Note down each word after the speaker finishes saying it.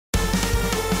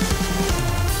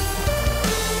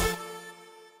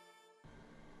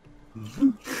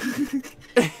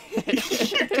Your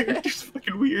character's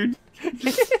fucking weird.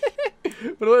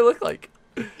 What do I look like?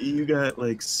 You got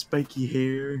like spiky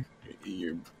hair.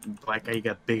 You're black guy. You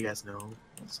got big ass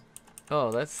nose.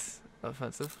 Oh, that's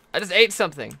offensive. I just ate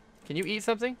something. Can you eat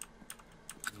something?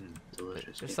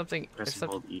 Delicious. There's something. Press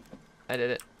and hold eat. I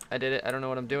did it. I did it. I don't know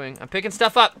what I'm doing. I'm picking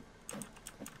stuff up.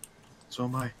 So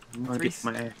am I. I'm gonna get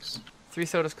my axe. 3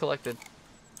 sodas collected.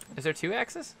 Is there 2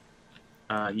 axes?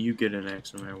 You get an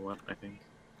axe no matter what, I think.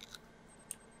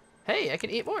 Hey, I can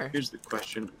eat more. Here's the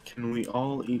question: can we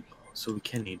all eat? So we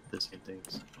can eat the same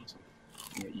things.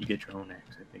 Yeah, you get your own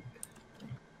axe, I think.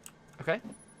 Okay.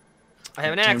 I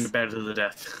have an Turn axe. the battle to the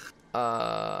death.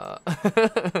 I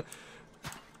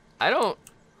don't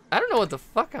know what the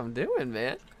fuck I'm doing,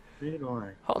 man. Neither do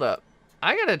I. Hold up.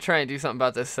 I gotta try and do something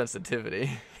about this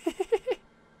sensitivity.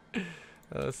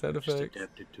 Sound Just effects.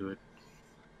 adapted to it.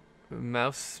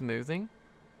 Mouse smoothing.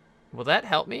 Will that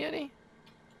help me any?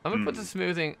 I'm gonna put the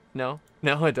smoothing. No,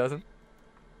 it doesn't.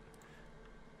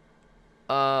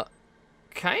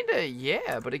 Kinda,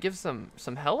 yeah, but it gives some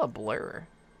hella blur.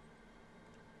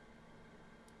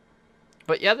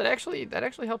 But yeah, that actually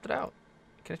helped it out.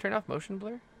 Can I turn off motion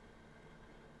blur?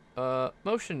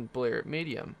 Motion blur,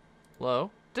 medium,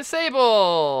 low,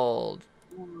 disabled.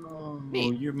 Whoa,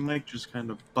 Neat. your mic just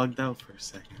kind of bugged out for a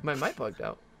second. My mic bugged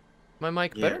out. My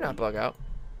mic better not bug out.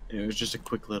 It was just a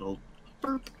quick little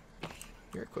burp.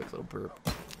 You're a quick little burp.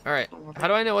 All right. How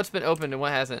do I know what's been opened and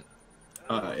what hasn't?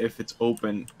 If it's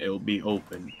open, it'll be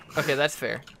open. Okay, that's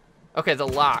fair. Okay, the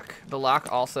lock. The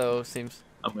lock also seems...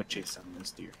 I'm gonna chase down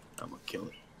this deer. I'm gonna kill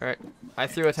it. All right. I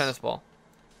threw a tennis ball.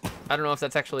 I don't know if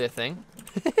that's actually a thing.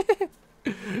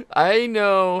 I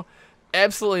know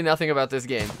absolutely nothing about this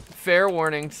game. Fair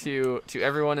warning to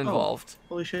everyone involved. Oh,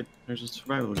 holy shit, there's a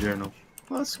survival journal.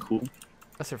 Well, that's cool.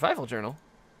 A survival journal?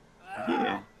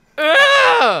 Yeah.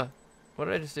 Ah! What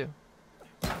did I just do?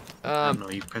 I don't know,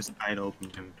 you press I to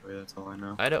open inventory, that's all I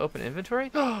know. I to open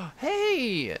inventory?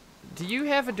 Hey! Do you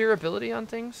have a durability on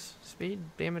things? Speed,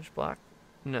 damage, block?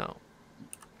 No.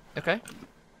 Okay.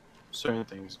 Certain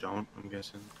things don't, I'm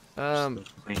guessing.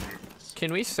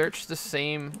 Can we search the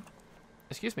same...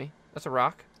 Excuse me, that's a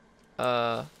rock.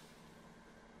 I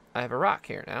have a rock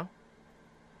here now.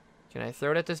 Can I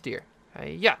throw it at this deer?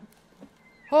 Yeah.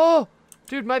 Oh!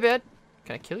 Dude, my bad.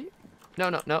 Can I kill you? No,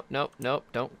 no, no, no, no.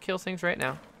 Don't kill things right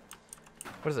now.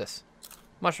 What is this?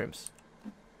 Mushrooms.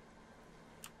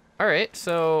 Alright,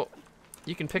 so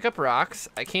you can pick up rocks.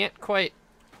 I can't quite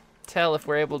tell if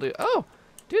we're able to... Oh!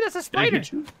 Dude, that's a spider! Did I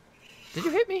hit you? Did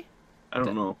you hit me? I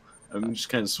don't know. I'm just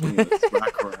kind of swinging this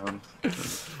rock around.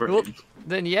 Well,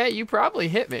 then yeah, you probably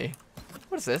hit me.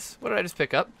 What is this? What did I just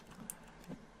pick up?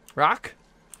 Rock?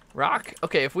 Rock?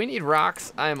 Okay, if we need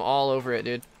rocks, I am all over it,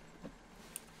 dude.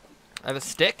 I have a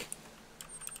stick.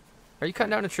 Are you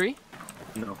cutting down a tree?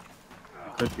 No.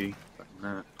 Could be, but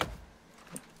I'm not.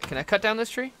 Can I cut down this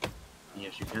tree?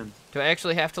 Yes, you can. Do I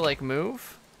actually have to, like,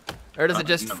 move? Or does it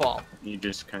just no. fall? You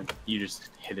just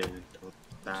hit it until it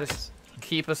dies. Just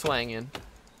keep a swangin'.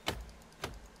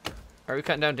 Are we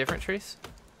cutting down different trees?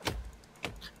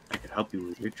 I could help you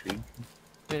with your tree.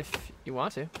 I mean, if you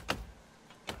want to.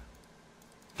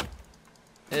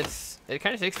 It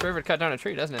kind of takes forever to cut down a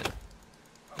tree, doesn't it?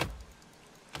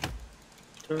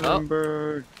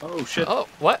 Bird. Oh shit. Oh,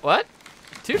 what?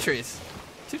 2 trees.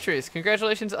 2 trees.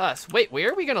 Congratulations to us. Wait, where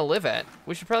are we gonna live at?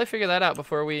 We should probably figure that out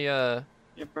before we Yeah,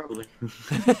 probably.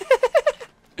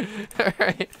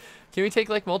 Alright. Can we take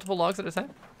like multiple logs at a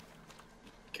time?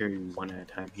 Carry one at a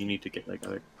time. You need to get like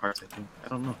other parts, I think. I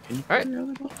don't know. Can you All right. carry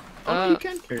other logs? Oh, you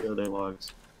can carry other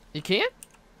logs. You can't?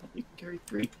 You can carry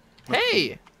 3.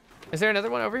 Hey! Is there another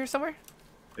one over here somewhere?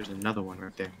 There's another one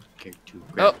right there. Carry 2.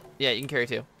 Oh, yeah, you can carry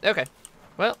 2. Okay.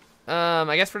 Well,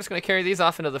 I guess we're just gonna carry these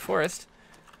off into the forest.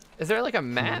 Is there like a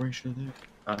map?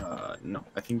 No.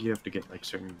 I think you have to get like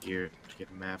certain gear to get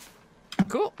a map.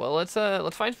 Cool. Well, let's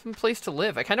find some place to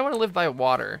live. I kind of want to live by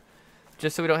water,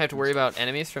 just so we don't have to worry about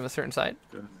enemies from a certain side.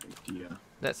 Good idea.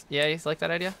 Yeah, you like that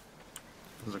idea?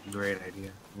 That was a great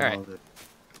idea. All right.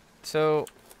 So,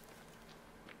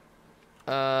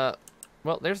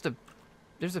 well, there's a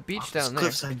beach down there.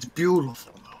 Cliffside's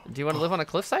beautiful. Do you want to live on a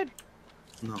cliffside?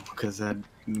 No, because that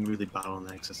really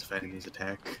bottlenecks us if enemies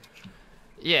attack.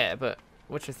 Yeah, but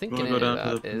what you're thinking go down to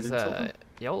about the is peninsula?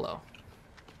 YOLO.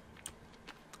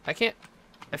 I can't.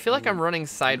 I feel like I'm running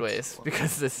sideways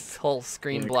because this whole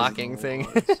screen blocking thing.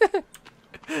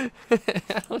 I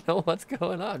don't know what's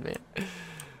going on, man.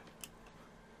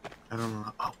 I don't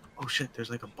know. Oh shit! There's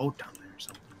like a boat down there or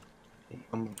something.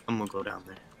 I'm gonna go down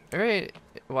there. All right,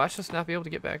 watch us not be able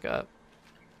to get back up.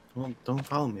 Well, don't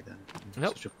follow me then. You're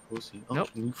Nope. such a pussy. Oh, Nope.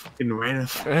 you fucking ran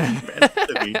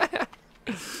after me.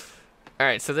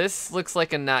 Alright, so this looks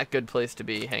like a not good place to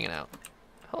be hanging out.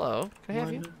 Hello, can I have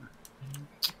Why you? not?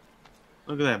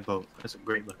 Look at that boat. That's a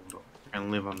great looking boat. I can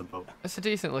live on the boat. It's a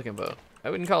decent looking boat. I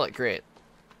wouldn't call it great.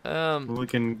 Well, we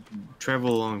can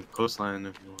travel along the coastline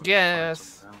if you want.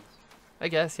 Yes. I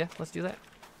guess, yeah, let's do that.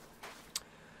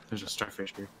 There's a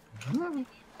starfish here.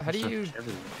 How do you... Starfish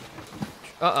everywhere.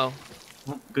 Uh-oh.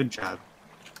 Well, good job.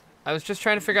 I was just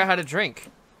trying to figure out how to drink.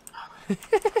 I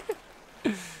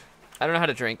don't know how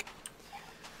to drink.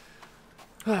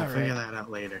 I'll figure that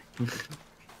out later.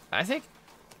 I think...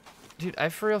 Dude, I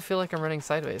for real feel like I'm running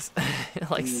sideways.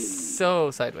 Like, so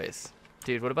sideways.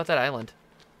 Dude, what about that island?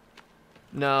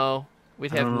 No.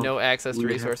 We'd have no access to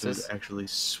resources. Have to actually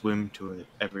swim to it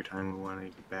every time we want to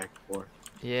get back and forth.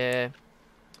 Yeah.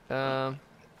 Damn.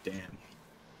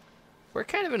 We're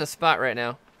kind of in a spot right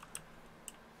now.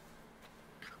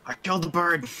 I killed the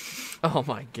bird. Oh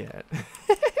my god.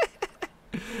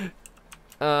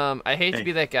 I hate to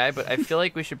be that guy, but I feel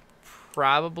like we should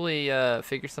probably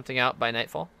figure something out by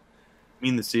nightfall. Me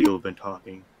and the seagull have been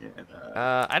talking. And,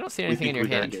 I don't see anything in your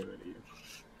hand.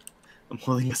 I'm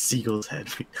holding a seagull's head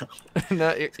right now.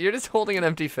 No, you're just holding an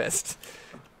empty fist.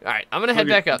 All right, I'm gonna head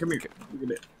back up. Come here. Look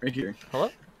at it. Right here.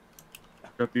 Hello?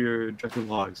 Drop your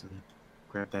logs and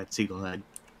grab that seagull head.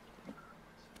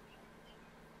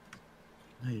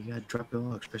 No, you gotta drop your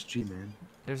logs. Press G, man.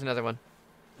 There's another one.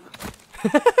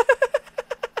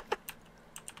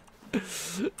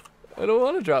 I don't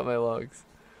want to drop my logs.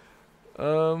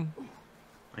 I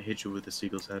hit you with the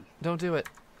seagull's head. Don't do it.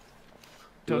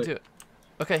 Don't do it.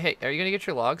 Okay, hey, are you gonna get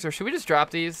your logs, or should we just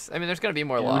drop these? I mean, there's gonna be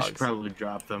more logs. We should probably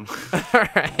drop them. All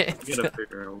right. We gotta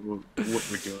figure out what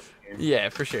we're doing here. Yeah,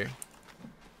 for sure.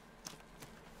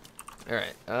 All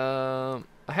right.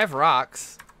 I have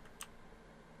rocks.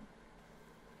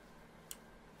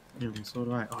 Yeah, so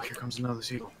do I. Oh, here comes another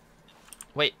seagull.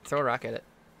 Wait, throw a rock at it.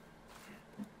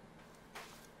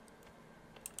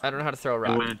 I don't know how to throw a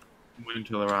rock. Went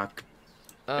into the rock.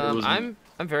 I'm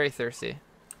very thirsty.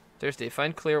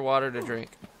 Find clear water to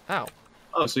drink. Ow.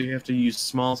 Oh, so you have to use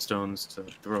small stones to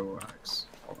throw rocks.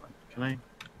 Hold on. Can I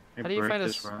How do you find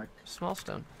this rock? Small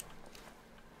stone?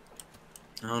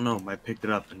 I don't know. I picked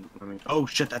it up and oh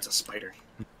shit, that's a spider.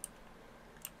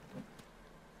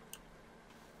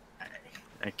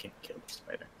 I can't kill the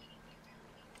spider.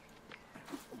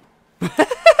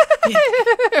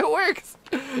 It works.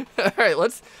 All right,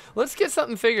 let's get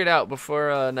something figured out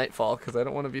before nightfall, because I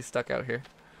don't want to be stuck out here.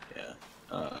 Yeah.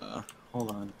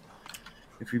 Hold on.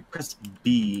 If we press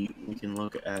B, we can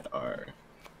look at our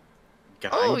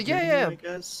guide. Oh yeah. I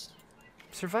guess.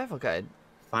 Survival guide.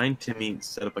 Find Timmy and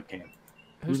set up a camp.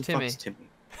 Who's Who the Timmy? fuck's Timmy?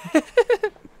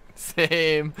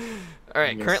 Same. All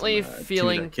right, currently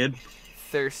feeling kid.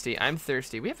 thirsty. I'm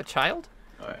thirsty. We have a child?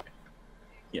 All right.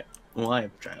 Yeah. Well, I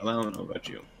have a child. I don't know about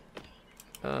you.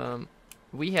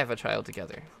 We have a child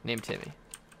together named Timmy.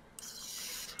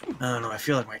 I don't know. I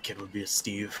feel like my kid would be a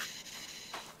Steve.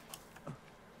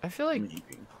 I feel like Maybe.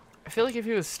 if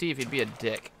he was Steve, he'd be a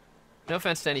dick. No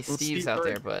offense to any Steves out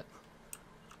there, but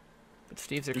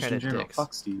Steves are kind of dicks.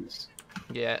 Fuck Steves.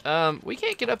 Yeah. We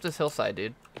can't get up this hillside,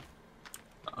 dude.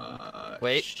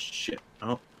 Wait. Shit.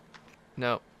 Oh.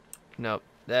 No. Nope.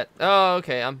 That. Oh,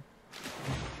 okay. I'm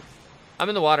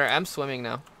in the water. I'm swimming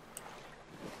now.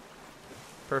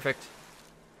 Perfect.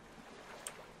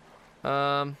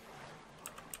 What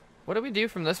do we do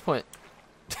from this point?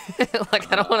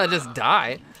 Like, I don't want to just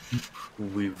die.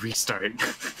 We restart.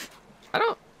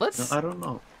 Let's. No, I don't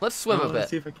know. Let's swim a bit.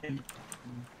 Let's see if I can't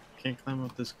climb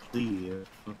up this clear.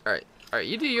 All right.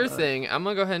 You do your thing. I'm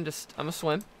gonna go ahead and I'm gonna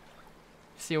swim.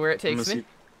 See where it takes me.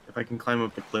 If I can climb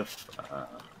up the cliff,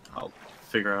 I'll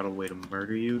figure out a way to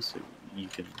murder you so you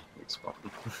can spawn.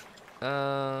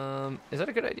 Is that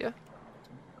a good idea?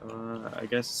 I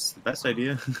guess the best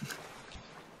idea.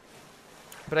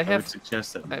 But I would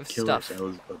suggest that we kill stuff.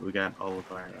 ourselves, but we got all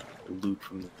of our loot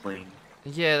from the plane.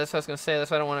 Yeah, that's what I was gonna say.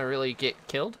 That's why I don't want to really get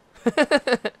killed.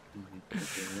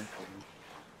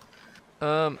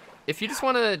 If you just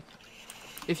want to,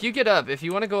 if you get up, if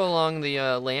you want to go along the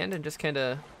land and just kind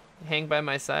of hang by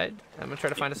my side, I'm gonna try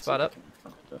to find a spot up.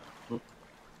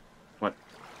 What?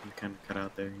 You kind of cut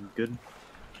out there. You good?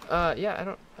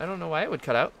 Yeah. I don't know why it would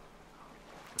cut out.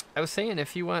 I was saying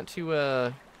if you want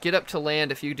to get up to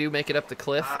land, if you do make it up the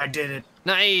cliff. I did it.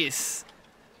 Nice.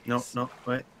 No,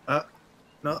 wait.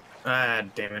 No. Ah,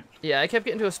 damn it. Yeah, I kept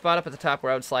getting to a spot up at the top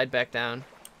where I would slide back down.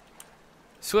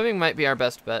 Swimming might be our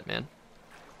best bet, man.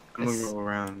 I'm gonna go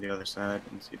around the other side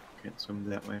and see if we can swim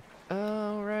that way.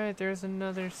 Oh, right. There's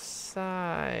another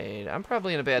side. I'm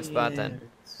probably in a bad spot then.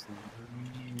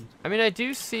 I mean, I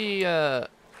do see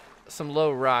some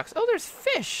low rocks. Oh, there's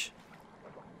fish.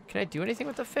 Can I do anything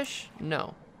with the fish?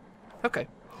 No. Okay.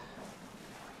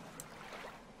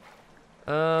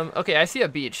 Okay, I see a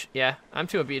beach. Yeah, I'm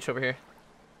to a beach over here.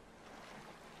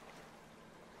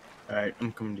 Alright,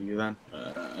 I'm coming to you then.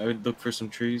 I would look for some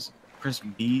trees. Press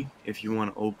B if you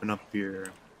want to open up your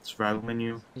survival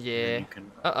menu. Yeah. You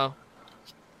can, Uh-oh.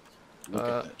 Look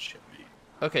at that shit, mate.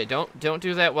 Okay, don't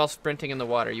do that while sprinting in the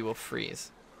water. You will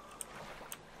freeze.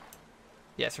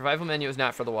 Yeah, survival menu is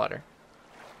not for the water.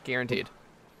 Guaranteed.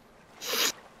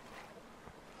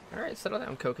 Alright, settle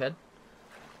down, cokehead.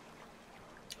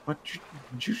 What?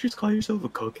 Did you just call yourself a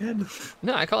cokehead?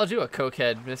 No, I called you a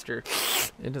cokehead, Mr.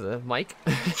 Into the mic.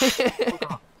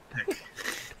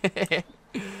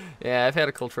 Yeah, I've had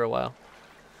a cold for a while.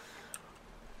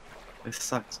 It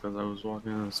sucks because I was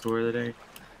walking in the store today.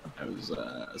 I was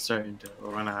starting to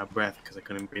run out of breath because I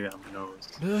couldn't breathe out my nose.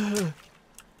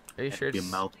 Are you sure? Are you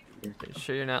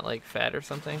sure you're not like fat or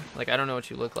something? Like, I don't know what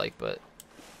you look like, but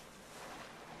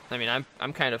I mean,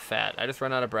 I'm kind of fat. I just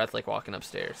run out of breath like walking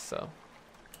upstairs. So.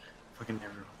 Fucking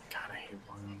never. God, I hate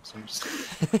walking upstairs.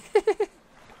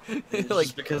 It's like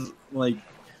just because like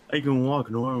I can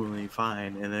walk normally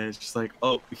fine, and then it's just like,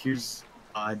 oh, here's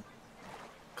odd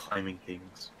climbing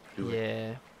things.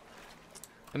 Yeah.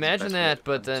 Imagine that,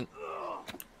 but then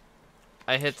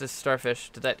I hit this starfish.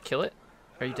 Did that kill it?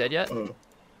 Are you dead yet?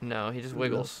 No, he just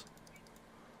wiggles.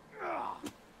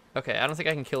 Okay, I don't think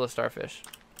I can kill a starfish.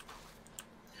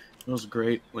 It was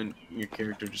great when your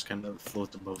character just kind of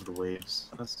floats above the waves.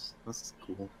 That's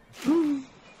cool.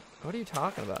 What are you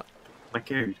talking about? My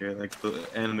character, like the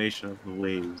animation of the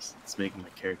waves, it's making my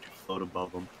character float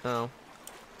above them. Oh.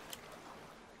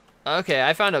 Okay,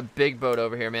 I found a big boat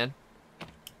over here, man.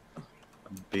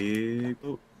 A big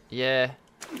boat? Yeah.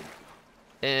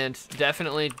 And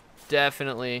definitely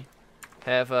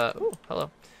have ooh, hello.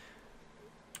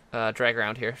 Drag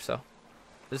around here, so.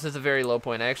 This is a very low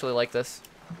point. I actually like this.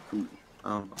 Ooh,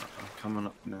 I'm coming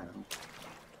up now.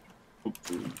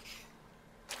 Hopefully.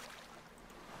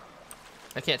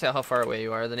 I can't tell how far away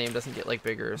you are. The name doesn't get like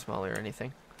bigger or smaller or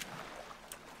anything.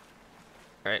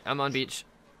 Alright, I'm on beach.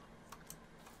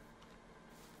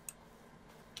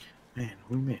 Man,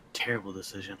 we made a terrible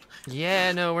decision.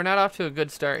 Yeah, no, we're not off to a good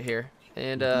start here.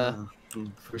 And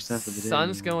first half of the day,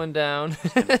 sun's going down.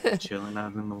 chilling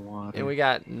out in the water. And we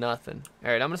got nothing.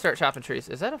 Alright, I'm gonna start chopping trees.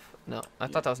 Is that a no, I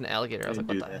thought that was an alligator. I was like,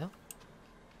 what the hell?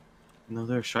 No,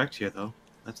 there are sharks here though.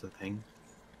 That's the thing.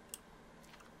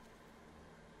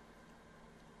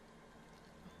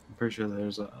 I'm pretty sure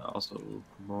there's also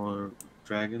more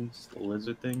dragons, the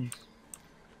lizard things.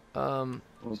 Those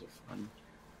are fun.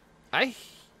 I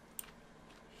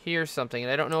hear something,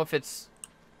 and I don't know if it's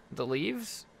the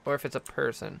leaves or if it's a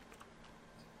person.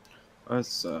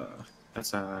 That's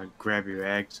grab your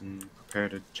axe and prepare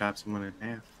to chop someone in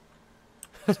half.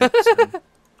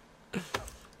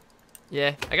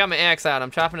 Yeah, I got my axe out.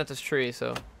 I'm chopping at this tree,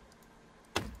 so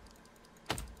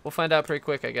we'll find out pretty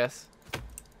quick, I guess.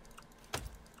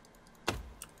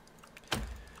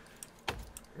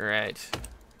 Right,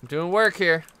 I'm doing work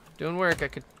here. Doing work. I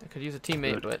could use a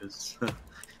teammate, but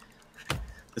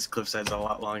this cliffside's a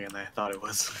lot longer than I thought it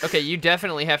was. Okay, you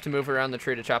definitely have to move around the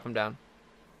tree to chop them down.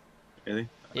 Really?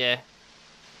 Yeah.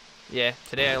 Yeah,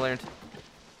 today I learned.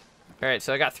 Alright,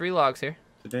 so I got 3 logs here.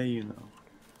 Today you know.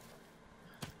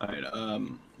 Alright,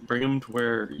 bring them to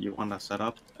where you want to set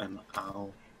up, and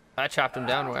I chopped them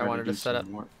down where I wanted to set up.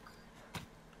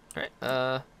 Alright,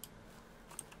 got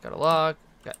a log.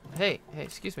 Hey,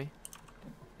 excuse me.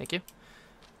 Thank you.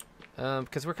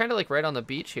 Because we're kind of like right on the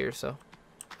beach here, so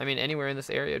I mean anywhere in this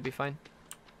area would be fine.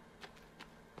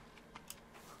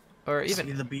 Or even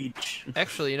see the beach.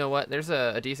 Actually, you know what? There's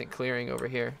a decent clearing over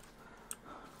here.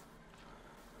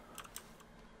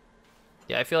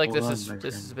 Yeah, I feel like this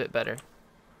is a bit better.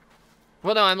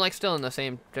 Well, no, I'm like still in the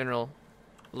same general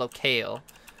locale.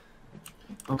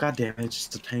 Oh god damn it! It's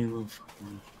just a tiny little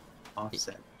fucking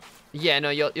offset. Yeah, no,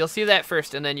 you'll see that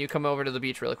first, and then you come over to the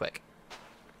beach really quick.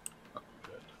 Oh,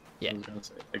 good. Yeah. I was gonna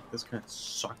say, like, this kind of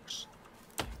sucks.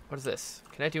 What is this?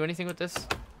 Can I do anything with this?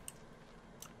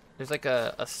 There's like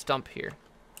a stump here.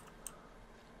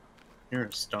 You're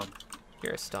a stump.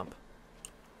 You're a stump.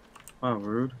 Oh,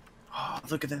 rude. Oh,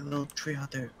 look at that little tree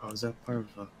out there. Oh, is that part of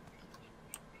a...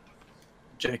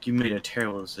 Jack, you made a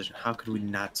terrible decision. How could we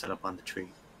not set up on the tree?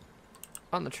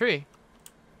 On the tree?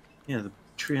 Yeah, the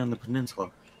tree on the peninsula.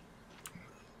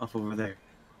 Off over there.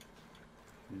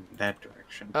 In that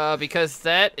direction. Because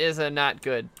that is not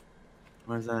good.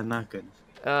 Why is that not good?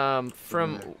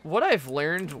 From what I've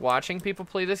learned watching people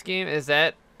play this game is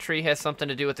that tree has something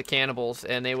to do with the cannibals,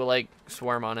 and they will like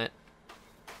swarm on it.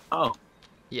 Oh.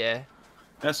 Yeah.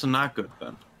 That's not good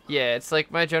then. Yeah, it's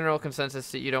like my general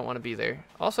consensus that you don't want to be there.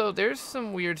 Also, there's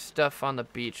some weird stuff on the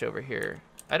beach over here.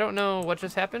 I don't know what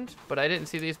just happened, but I didn't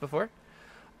see these before.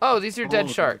 Oh, these are dead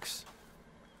sharks.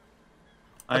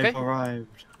 Okay. I've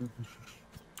arrived.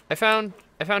 I found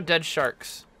dead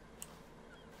sharks.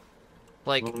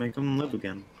 Like, we'll make them live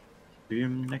again. Do your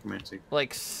necromancy.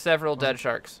 Like several dead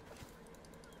sharks.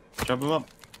 Chop them up.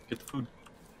 Get the food.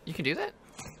 You can do that?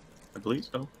 I believe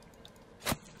so.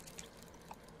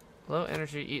 Low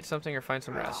energy, eat something or find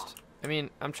some rest. I mean,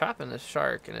 I'm chopping this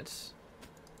shark and it's...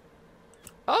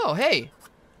 Oh, hey!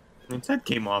 Its head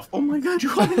came off. Oh my god, you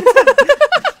What do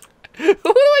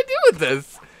I do with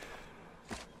this?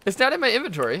 It's not in my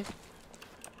inventory.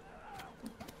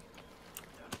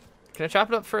 Can I chop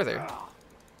it up further?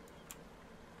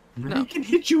 No. I can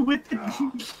hit you with it.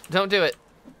 Don't do it.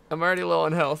 I'm already low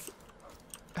on health.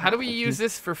 How do we use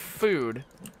this for food?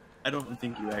 I don't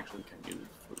think you actually can use it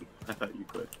for food. I thought you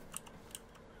could.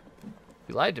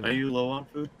 You lied to me. Are you low on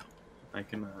food? I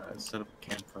can set up a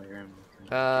campfire and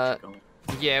get you going.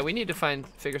 Yeah, we need to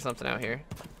figure something out here.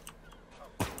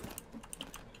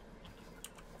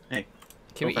 Hey.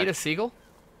 Can we eat a seagull?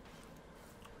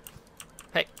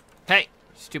 Hey, hey,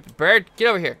 stupid bird, get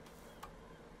over here.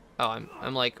 Oh,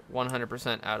 I'm like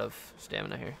 100% out of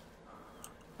stamina here.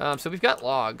 So we've got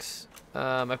logs.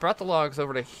 I brought the logs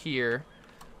over to here.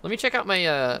 Let me check out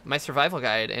my my survival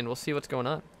guide, and we'll see what's going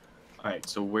on. All right.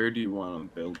 So where do you want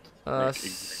to build? Like,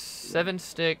 7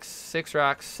 sticks, 6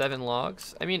 rocks, 7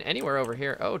 logs. I mean, anywhere over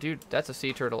here. Oh, dude, that's a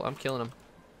sea turtle. I'm killing him.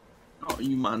 Oh,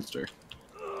 you monster!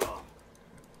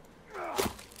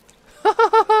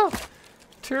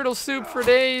 Turtle soup for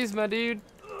days, my dude.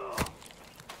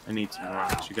 I need some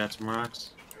rocks. You got some rocks?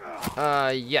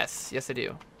 Yes, I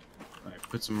do. Alright,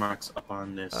 put some rocks up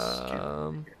on this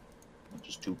campfire here.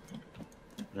 Just 2.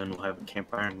 And then we'll have a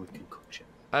campfire and we can cook shit.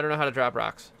 I don't know how to drop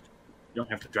rocks. You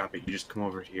don't have to drop it. You just come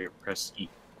over here, press E.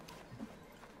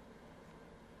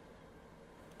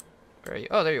 Where are you?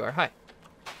 Oh, there you are. Hi.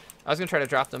 I was gonna try to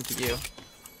drop them to you.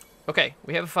 Okay,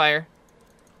 we have a fire.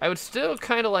 I would still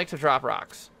kind of like to drop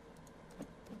rocks.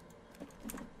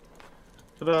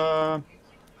 Ta-da!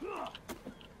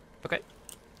 Okay.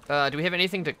 Do we have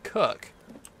anything to cook?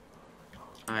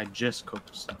 I just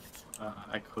cooked stuff.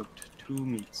 I cooked 2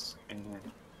 meats, and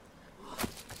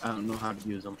I don't know how to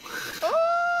use them.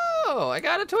 Oh, I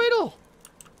got a tweedle.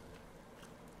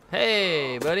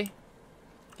 Hey, buddy.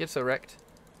 Get so wrecked.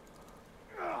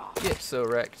 Get so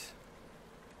wrecked.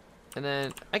 And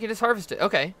then I can just harvest it.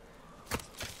 Okay.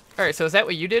 All right. So is that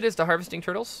what you did? Is the harvesting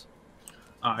turtles?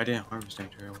 I didn't harvest any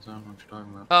turtles. I don't know what you're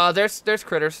talking about. There's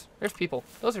critters. There's people.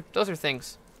 Those are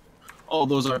things. Oh,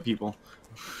 those are people.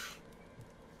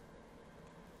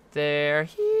 They're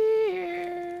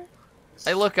here.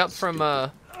 I look up from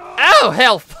Ow!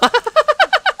 Help!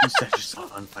 You set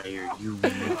yourself on fire. You.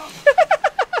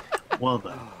 Well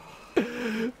done.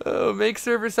 Oh, make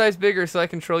server size bigger so I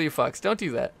control you, fucks. Don't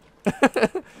do that.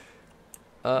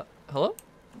 Hello?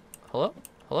 Hello?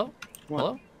 Hello? What?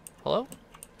 Hello? Hello?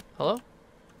 Hello?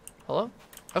 Hello?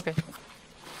 Okay.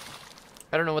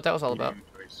 I don't know what that was all about. Your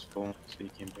inventory's full, so you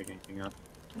can't pick anything up.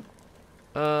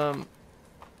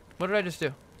 What did I just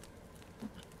do?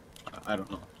 I don't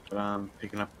know, but I'm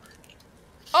picking up.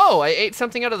 Oh, I ate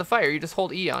something out of the fire. You just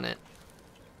hold E on it.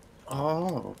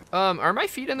 Oh. Are my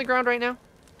feet in the ground right now?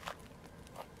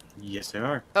 Yes, they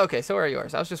are. Okay, so are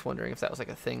yours. I was just wondering if that was like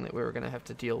a thing that we were gonna have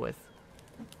to deal with.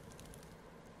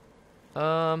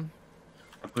 I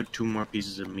put 2 more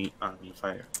pieces of meat on the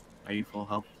fire. Are you full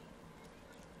health?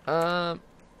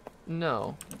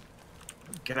 No.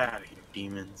 Get out of here,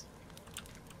 demons.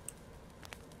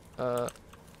 Oh.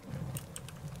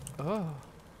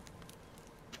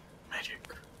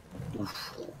 Magic.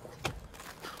 Oof.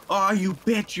 Oh, you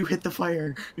bitch! You hit the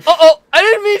fire. Oh! I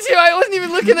didn't mean to. I wasn't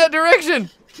even looking that direction.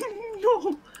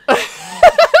 No.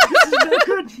 This is not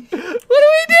good. What do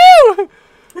we do?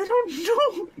 I don't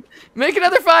know. Make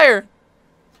another fire.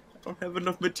 I don't have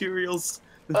enough materials.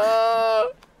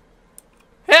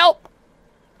 Help!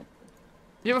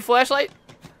 You have a flashlight?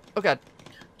 Oh god.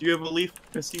 Do you have a leaf?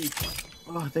 Press C.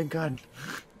 Oh, thank God.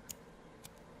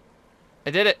 I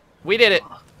did it. We did it.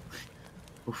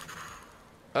 Oof.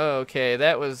 Okay,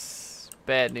 that was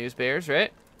bad news, bears,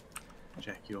 right?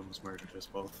 Jack, you almost murdered us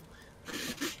both.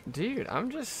 Dude,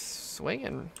 I'm just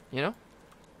swinging, you know?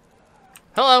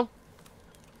 Hello?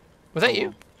 Was that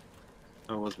you?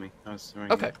 That was me. I was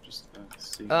throwing okay. It. Just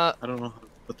see. I don't know how to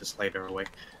put this lighter away.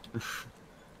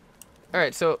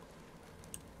 Alright, so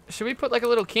should we put like a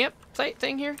little campsite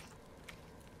thing here?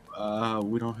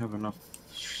 We don't have enough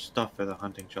stuff for the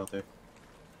hunting shelter.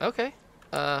 Okay.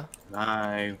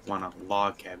 I want a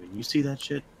log cabin. You see that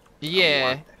shit?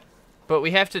 Yeah. But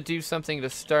we have to do something to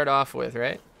start off with,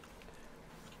 right?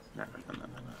 No.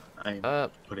 I'm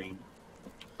putting...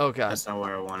 Oh, God. That's not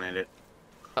where I wanted it.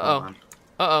 Uh-oh.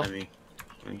 Uh-oh. Let me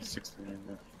 69.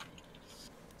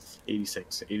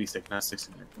 86, not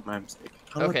 69. My mistake.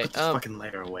 How do I put this fucking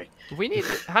layer away? We need...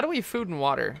 How do we food and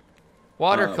water?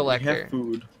 Water collector. We have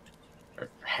food. Or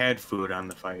had food on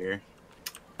the fire.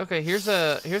 Okay, here's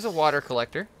a water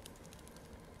collector.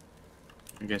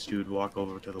 I guess you would walk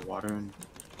over to the water and...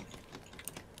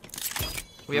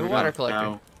 We have a water collector.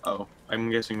 Now, oh, I'm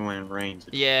guessing when it rains,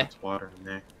 it's water in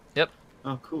there. Yep.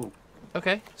 Oh, cool.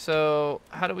 Okay, so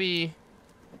how do we...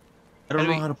 I don't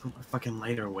know how to put my fucking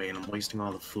lighter away, and I'm wasting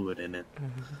all the fluid in it.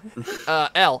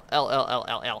 L. L?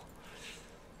 L.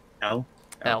 Oh,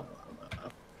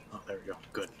 there we go.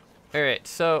 Good. Alright,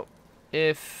 so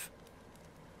if...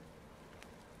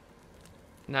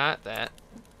 Not that.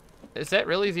 Is that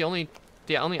really the only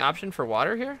option for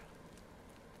water here?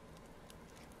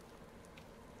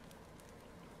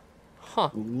 Huh.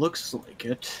 Looks like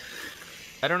it.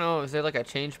 I don't know. Is there like a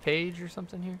change page or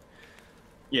something here?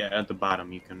 Yeah, at the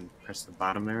bottom you can press the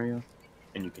bottom area,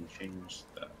 and you can change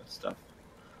the stuff.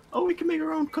 Oh, we can make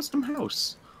our own custom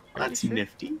house. That's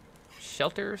nifty.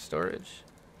 Shelter, storage.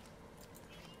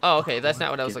 Oh, okay. That's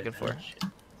not what I was looking for.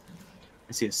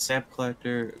 I see a sap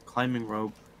collector, climbing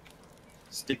rope,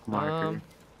 stick marker,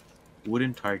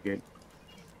 wooden target,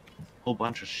 whole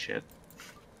bunch of shit.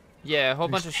 Yeah, a whole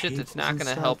bunch of shit that's not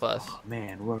gonna help us. Oh,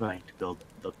 man, we're going to build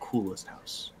the coolest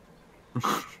house.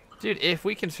 Dude, if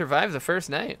we can survive the first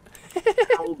night.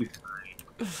 We'll be fine.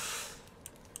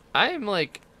 I'm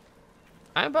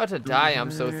about to die.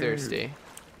 I'm so thirsty.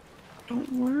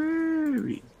 Don't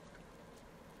worry.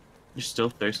 You're still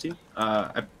thirsty?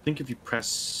 I think if you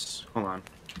press... Hold on.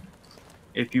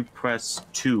 If you press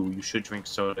 2, you should drink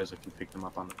sodas if you pick them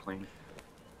up on the plane.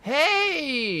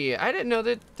 Hey! I didn't know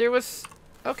that there was...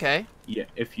 Okay. Yeah,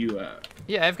 if you...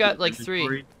 yeah, I've got like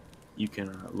 3. You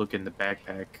can look in the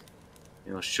backpack.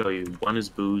 It'll show you 1 is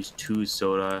booze, 2 is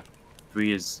soda,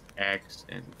 3 is axe,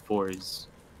 and 4 is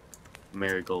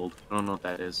marigold. I don't know what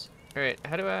that is. Alright,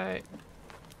 how do I...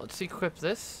 Let's equip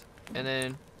this, and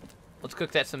then let's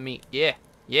cook that some meat. Yeah.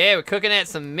 Yeah, we're cooking that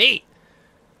some meat!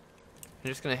 I'm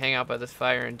just gonna hang out by this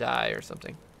fire and die or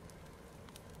something.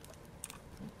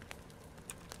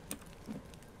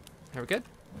 Are we good?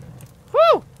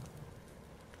 Woo!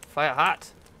 Fire hot.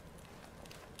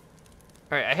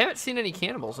 Alright, I haven't seen any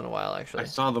cannibals in a while, actually. I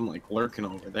saw them, like, lurking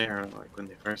over there, like, when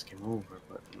they first came over,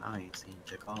 but now you seem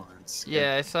to call it.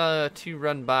 Yeah, I saw 2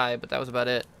 run by, but that was about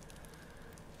it.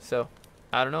 So,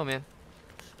 I don't know, man.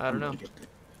 I don't know.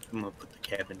 I'm gonna put the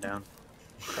cabin down.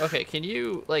 Okay, can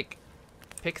you, like,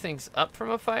 pick things up from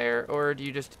a fire, or do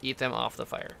you just eat them off the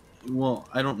fire? Well,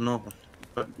 I don't know,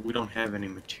 but we don't have any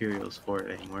materials for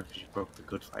it anymore because you broke the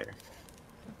good fire.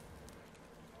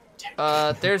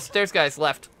 There's guys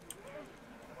left.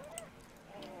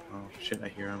 Oh shit, I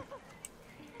hear him.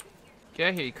 Get out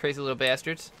of here, you crazy little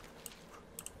bastards.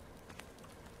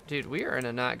 Dude, we are in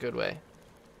a not good way.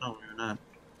 No, we're not.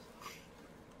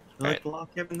 You like the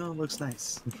log cabin though? It looks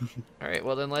nice. Alright,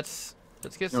 well then let's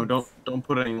get some... No, don't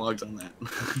put any logs on that.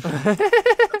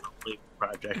 That's a later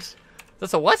project.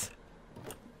 That's a what?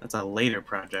 That's a later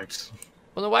project.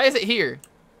 Well then why is it here?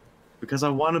 Because I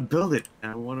want to build it,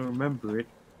 and I want to remember it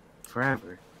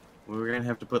forever. We're gonna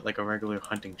have to put like a regular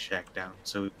hunting shack down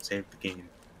so we can save the game.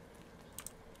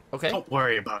 Okay. Don't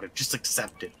worry about it, just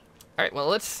accept it. Alright, well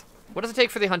what does it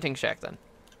take for the hunting shack then?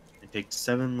 It takes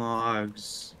 7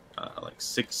 logs, like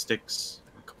 6 sticks,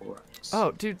 and a couple rocks.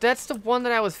 Oh, dude, that's the one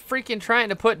that I was freaking trying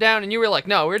to put down, and you were like,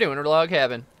 no, we're doing a log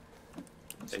cabin.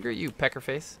 Screw you,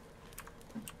 peckerface.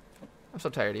 I'm so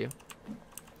tired of you.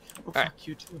 Oh, Alright, fuck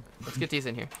you too. Let's get these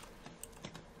in here.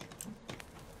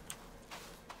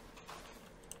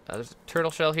 There's a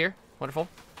turtle shell here. Wonderful.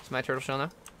 It's my turtle shell now.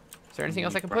 Is there anything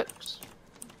else I can put?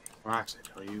 Rocks, I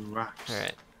tell you, rocks.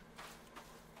 Alright.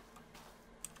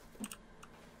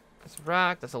 That's a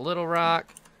rock. That's a little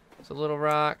rock. That's a little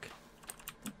rock.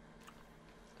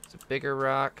 That's a bigger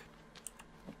rock.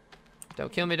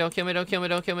 Don't kill me, don't kill me, don't kill me,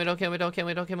 don't kill me, don't kill me, don't kill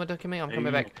me, don't kill me, don't kill me. I'm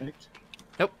coming back.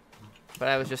 Nope. But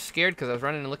I was just scared because I was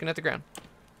running and looking at the ground.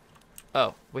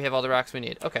 Oh, we have all the rocks we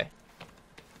need. Okay.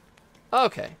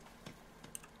 Okay.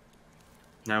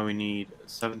 Now we need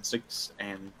 7 sticks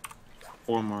and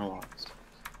 4 more logs.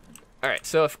 Alright,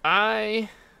 so if I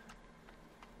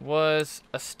was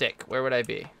a stick, where would I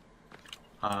be?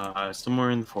 Somewhere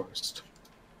in the forest.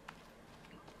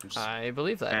 I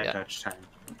believe that, at yeah. Dutch time.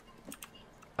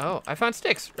 Oh, I found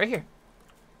sticks right here.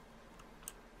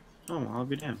 Oh, well, I'll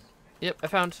be damned. Yep, I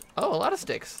found, a lot of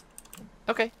sticks.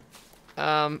 Okay.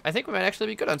 I think we might actually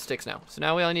be good on sticks now. So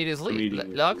now we all need is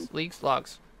logs. We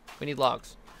need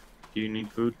logs. Do you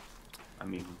need food? I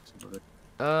mean, some of it.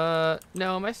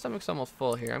 No, my stomach's almost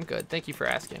full here. I'm good. Thank you for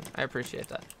asking. I appreciate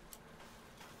that.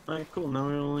 Alright, cool. Now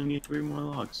we only need 3 more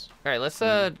logs. All right, let's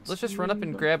just run up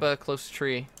and grab a close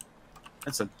tree.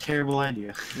 That's a terrible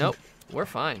idea. Nope, we're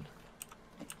fine.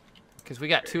 Because we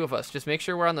got 2 of us. Just make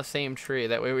sure we're on the same tree.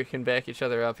 That way we can back each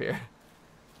other up here.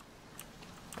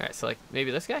 All right, so like maybe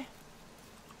this guy?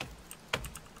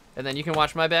 And then you can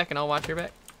watch my back and I'll watch your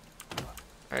back. All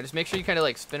right, just make sure you kind of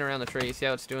like spin around the tree. You see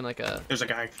how it's doing like a... There's a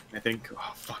guy, I think.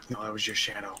 Oh, fuck, no, that was your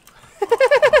shadow.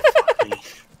 Oh, fuck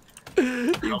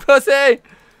me. You pussy!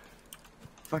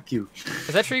 Fuck you. Is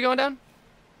that tree going down?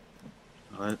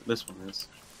 This one is.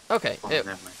 Okay.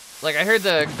 Oh, like I heard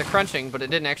the crunching, but it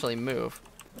didn't actually move.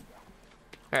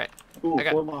 All right. Ooh,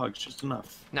 4 logs, just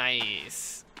enough.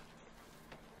 Nice.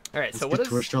 All right. So Let's get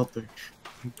to our shelter.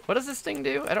 What does this thing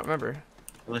do? I don't remember.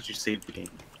 I'll let you save the game.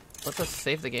 Let's us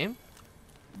save the game.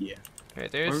 Yeah. All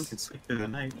right. There's. Or we can sleep through the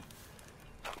night.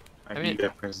 I mean, you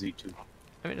got press Z too.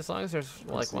 I mean, as long as there's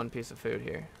like 1 piece of food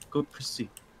here. Go press C.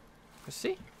 Press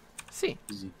C. C.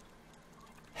 Z.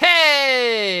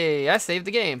 Hey! I saved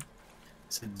the game.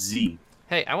 It said Z.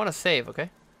 Hey, I want to save. Okay.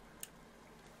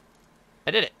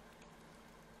 I did it.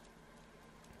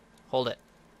 Hold it.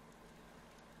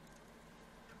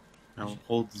 Now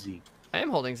hold Z. I am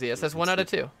holding Z. It says 1 out of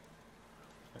 2. There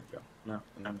we go. No,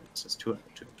 it says 2 out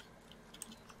of 2.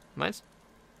 Mine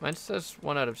says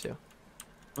 1 out of 2.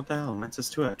 What the hell? Mine says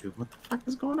 2 out of 2. What the fuck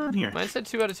is going on here? Mine said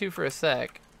 2 out of 2 for a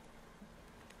sec.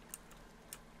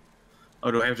 Oh,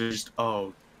 do I have to just...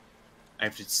 Oh. I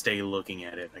have to stay looking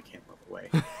at it. I can't move away.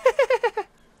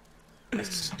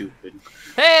 That's stupid.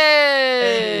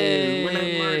 Hey! Hey! We're not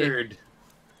murdered.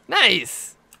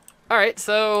 Nice! Alright,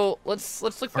 so let's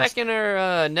look back in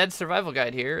our Ned survival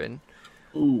guide here and...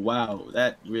 Ooh, wow.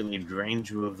 That really drains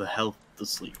you of the health to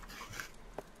sleep.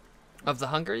 Of the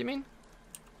hunger, you mean?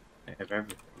 I have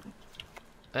everything.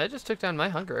 I just took down my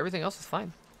hunger. Everything else is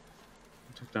fine.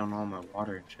 I took down all my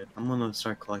water and shit. I'm gonna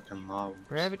start collecting logs.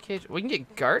 Rabbit cage. We can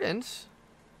get gardens.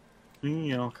 We can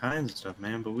get all kinds of stuff,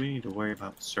 man, but we need to worry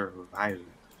about surviving.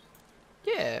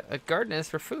 Yeah, a garden is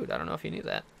for food. I don't know if you knew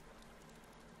that.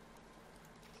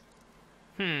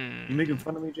 You making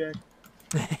fun of me, Jack?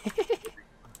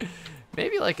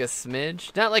 Maybe like a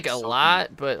smidge. Not like a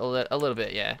lot, but a little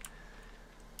bit, yeah.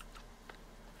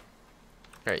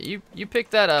 Alright, you pick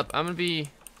that up. I'm gonna be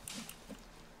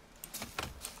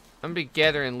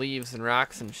gathering leaves and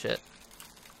rocks and shit.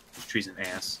 This tree's an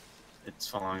ass. It's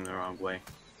falling the wrong way.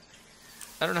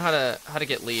 I don't know how to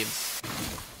get leaves.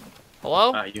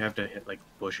 Hello? You have to hit like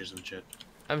bushes and shit.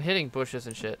 I'm hitting bushes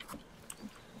and shit.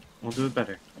 We'll do it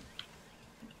better.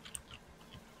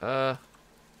 I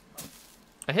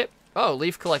hit. Oh,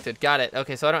 leaf collected. Got it.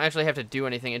 Okay, so I don't actually have to do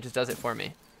anything. It just does it for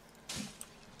me.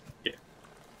 Yeah.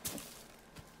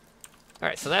 All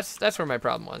right, so that's where my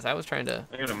problem was. I was trying to.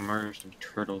 I gotta murder some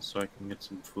turtles so I can get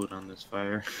some food on this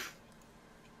fire.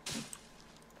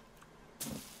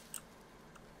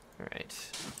 All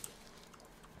right.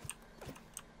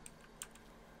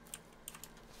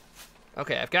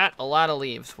 Okay, I've got a lot of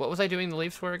leaves. What was I doing the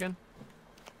leaves for again?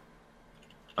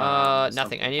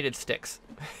 Nothing. I needed sticks.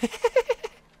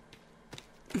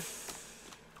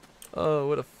 Oh,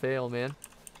 what a fail, man.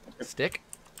 Stick?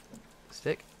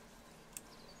 Stick?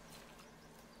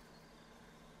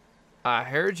 I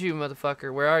heard you,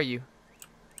 motherfucker. Where are you?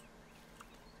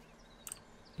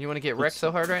 You want to get wrecked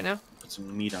so hard right now? Put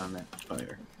some meat on that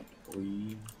fire.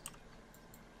 Boy.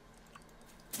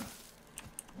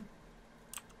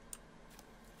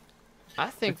 I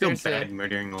think I feel there's bad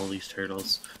murdering all these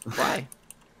turtles. Why?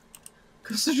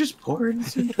 Because they're just poor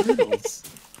innocent turtles.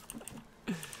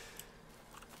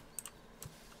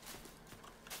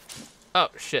 Oh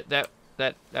shit! That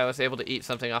I was able to eat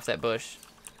something off that bush,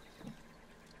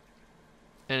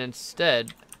 and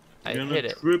instead, I hit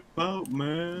it. Trip out,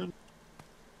 man.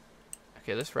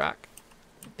 Okay, this rock.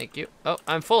 Thank you. Oh,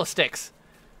 I'm full of sticks.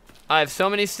 I have so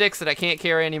many sticks that I can't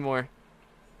carry anymore.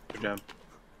 Good job.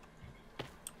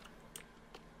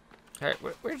 All right,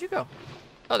 where'd you go?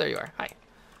 Oh, there you are. Hi.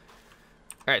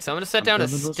 All right, so I'm gonna set down a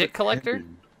stick collector.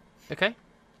 Okay.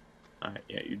 All right,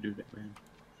 yeah, you do that, man.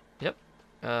 Yep.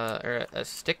 Or a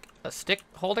stick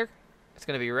holder. It's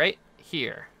gonna be right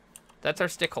here. That's our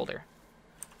stick holder.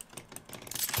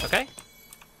 Okay.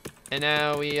 And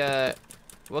now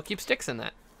we'll keep sticks in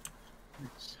that.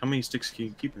 How many sticks can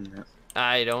you keep in that?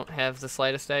 I don't have the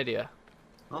slightest idea.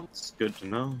 Well, it's good to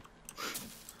know.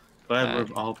 Glad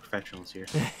we're all professionals here.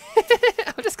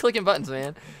 I'm just clicking buttons,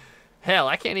 man. Hell,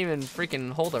 I can't even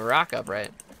freaking hold a rock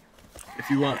upright. If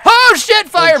you want. Oh shit!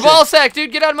 Fireball sack,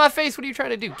 dude! Get out of my face! What are you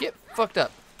trying to do? Get fucked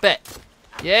up. Bet.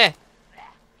 Yeah.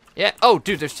 Yeah. Oh,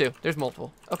 dude, there's two. There's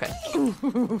multiple. Okay.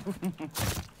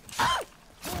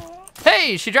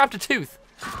 Hey, she dropped a tooth.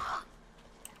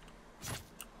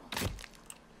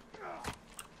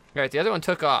 All right, the other one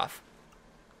took off.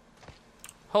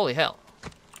 Holy hell.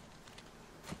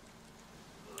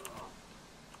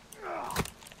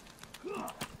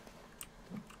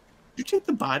 You take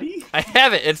the body? I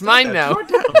have it. It's mine now.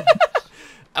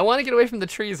 I want to get away from the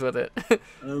trees with it.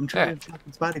 I'm trying to chop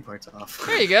its body parts off.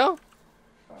 There you go.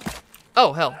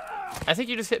 Oh, hell. I think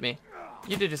you just hit me.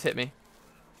 You did just hit me.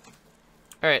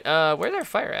 All right, where's our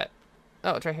fire at?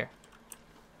 Oh, it's right here.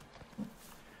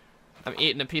 I'm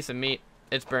eating a piece of meat.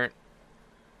 It's burnt.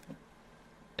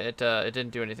 It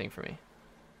didn't do anything for me.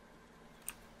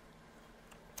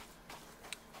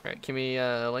 All right, can we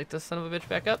light this son of a bitch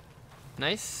back up?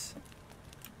 Nice.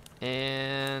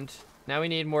 And now we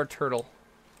need more turtle.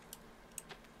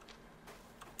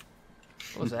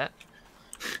 What was that?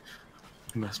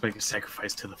 You must make a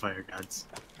sacrifice to the fire gods.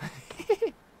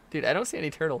 Dude, I don't see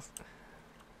any turtles.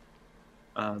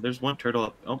 There's one turtle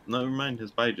up. Oh, never mind.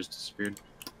 His body just disappeared.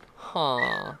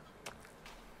 Huh.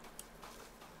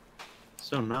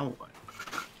 So now what?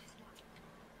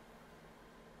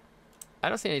 I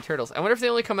don't see any turtles. I wonder if they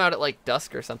only come out at like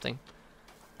dusk or something.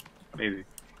 Maybe.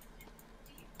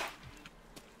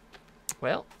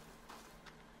 Well.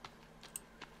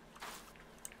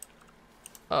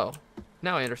 Oh.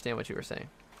 Now I understand what you were saying.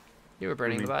 You were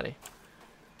burning the body.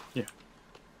 Yeah.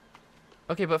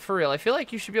 Okay, but for real, I feel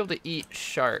like you should be able to eat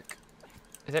shark.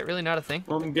 Is that really not a thing?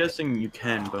 Well, I'm guessing you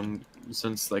can, but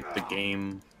since like the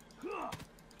game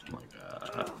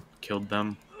killed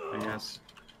them, I guess,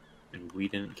 and we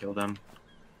didn't kill them,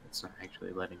 it's not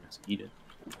actually letting us eat it.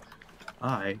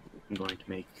 I am going to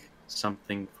make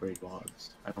something for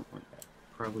logs. I don't want that.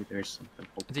 Probably there's something.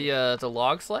 Hopefully. The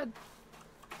log sled?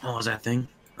 Oh, is that thing?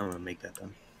 I'm gonna make that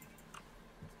then.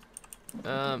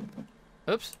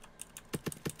 Oops.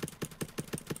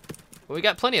 Well, we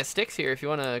got plenty of sticks here if you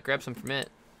want to grab some from it.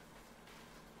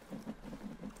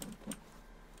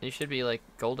 You should be like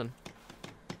golden.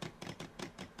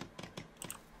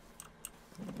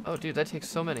 Oh, dude, that takes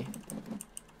so many.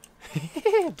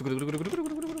 What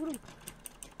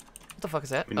the fuck is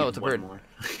that? Oh, it's a bird.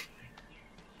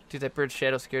 Dude, that bird's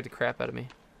shadow scared the crap out of me.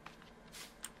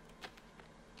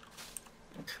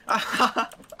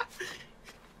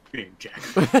 Jack.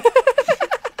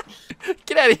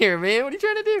 Get out of here, man. What are you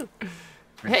trying to do?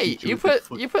 Hey, you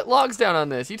put logs down on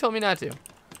this. You told me not to.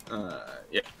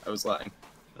 Yeah, I was lying.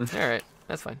 Alright,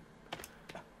 that's fine.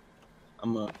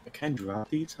 Can I drop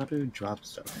these? How do I drop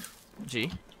stuff?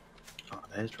 G. Oh,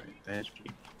 that's right. That's G.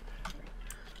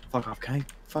 Fuck off. Can I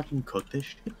fucking cook this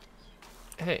shit?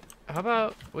 Hey, how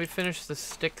about we finish the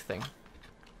stick thing?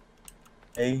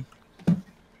 I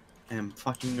am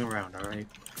fucking around, alright?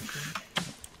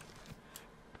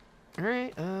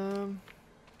 Alright,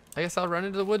 I guess I'll run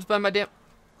into the woods by my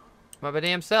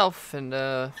damn self and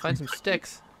find some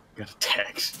sticks. Got a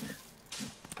text.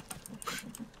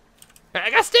 I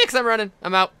got sticks. I'm running.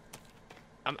 I'm out.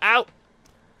 I'm out.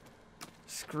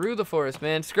 Screw the forest,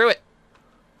 man. Screw it.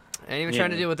 I ain't even trying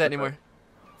to deal with that anymore.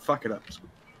 Fuck it up.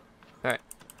 All right.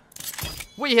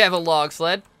 We have a log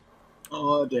sled.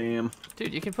 Oh damn.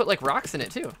 Dude, you can put like rocks in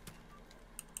it too.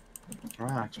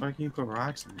 Rocks? Why can't you put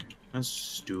rocks in there? That's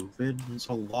stupid. It's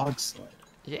a log sled.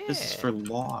 Yeah. This is for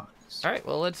logs. All right.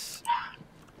 Well, let's.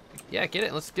 Yeah, get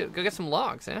it. Let's go get some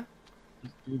logs, huh?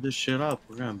 Let's do this shit up.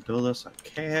 We're gonna build us a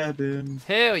cabin.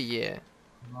 Hell yeah.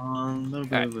 On the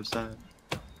riverside.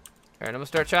 All right, I'm gonna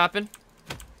start chopping.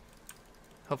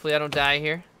 Hopefully I don't die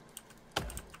here.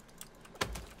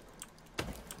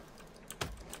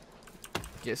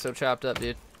 Get so chopped up,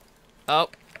 dude. Oh,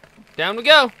 down we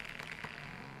go.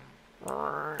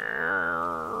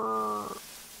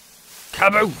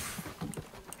 Kaboof!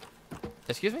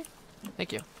 Excuse me?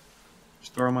 Thank you.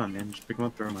 Just throw them on, man. Just pick them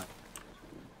up, throw them on.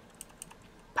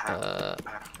 Pow,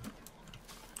 pow.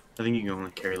 I think you can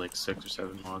only carry like 6 or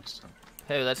 7 logs. So.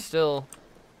 Hey, that's still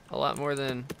a lot more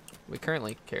than we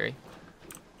currently carry.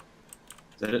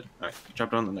 Is that it? Alright,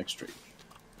 chop down the next tree.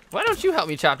 Why don't you help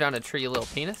me chop down a tree, you little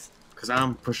penis? Because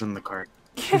I'm pushing the cart.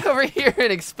 Get over here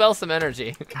and expel some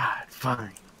energy. God,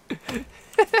 fine.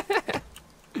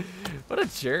 What a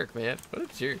jerk, man. What a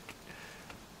jerk.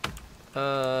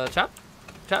 Chop?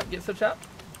 Chop? Get some chop?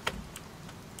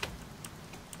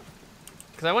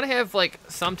 Because I want to have, like,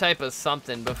 some type of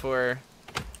something before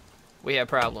we have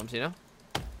problems, you know?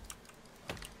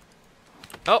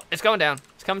 Oh, it's going down.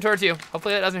 It's coming towards you.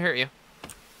 Hopefully that doesn't hurt you.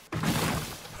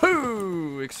 Whoo!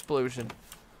 explosion.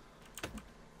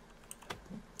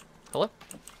 Hello?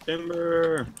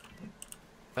 Timber.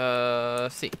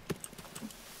 See.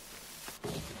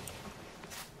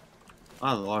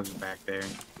 Oh, the logs are back there.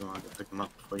 You want to go pick them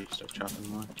up before you start chopping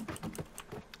more?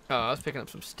 Oh, I was picking up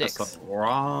some sticks. That's the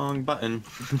wrong button.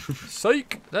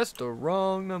 Psych! That's the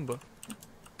wrong number.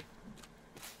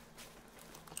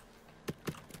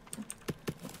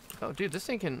 Oh, dude, this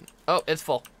thing can... Oh, it's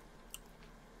full.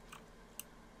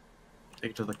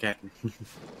 Take it to the captain.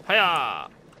 Hiya!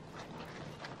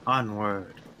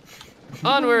 Onward.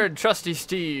 Onward, trusty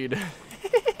steed.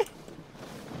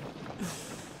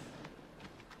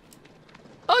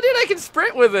 Oh, dude, I can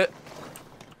sprint with it.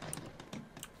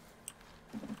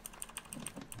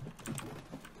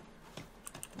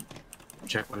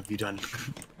 Check, what have you done?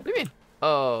 What do you mean?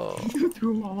 Oh. You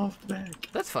threw them all off the back.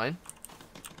 That's fine.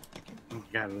 Oh my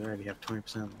god, we already have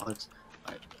 20% of the logs.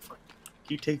 Alright, fuck.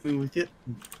 Can you take me with you?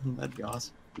 That'd be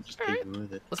awesome. You just take me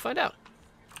with it. Let's find out.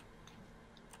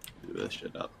 Do this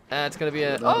shit up. It's gonna be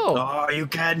a... Oh, you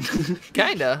can!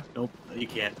 Kinda. Nope, you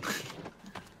can't.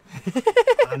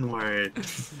 Onward.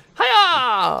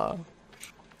 Hiya!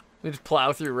 We just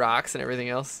plow through rocks and everything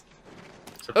else.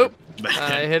 Oh,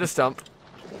 I hit a stump.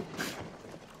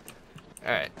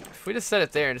 Alright, if we just set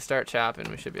it there and just start chopping,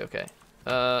 we should be okay.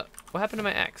 What happened to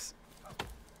my axe?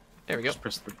 There we go. Just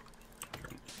press the...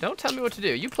 Don't tell me what to do.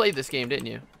 You played this game, didn't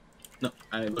you? No,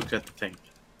 I looked at the thing.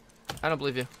 I don't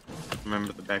believe you.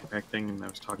 Remember the backpack thing and I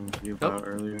was talking to you about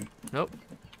earlier? Nope.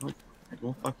 Nope.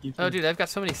 Well, fuck you too. Oh, dude, I've got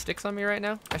so many sticks on me right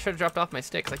now. I should have dropped off my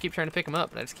sticks. I keep trying to pick them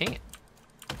up, but I just can't.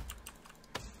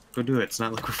 Go do it. It's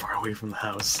not like we're far away from the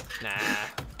house. Nah.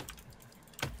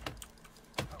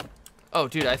 Oh,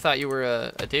 dude, I thought you were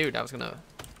a dude. I was gonna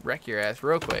wreck your ass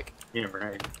real quick. Yeah,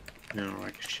 right. You know,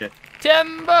 like shit.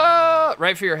 Timber!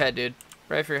 Right for your head, dude.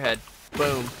 Right for your head.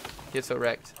 Boom. Get so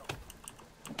wrecked.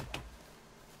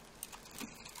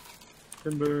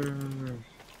 Timber.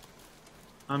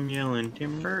 I'm yelling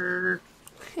timber.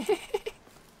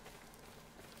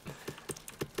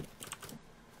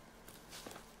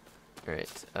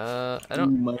 Alright, I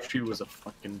don't... Ooh, my tree was a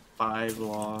fucking 5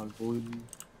 log wood.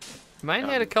 Mine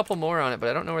had a couple more on it, but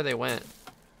I don't know where they went.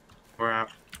 We're out.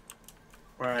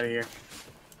 We're out of here.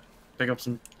 Pick up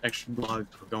some extra logs.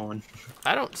 We're going.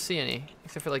 I don't see any,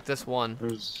 except for like this one.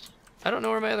 There's... I don't know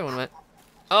where my other one went.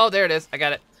 Oh, there it is. I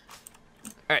got it.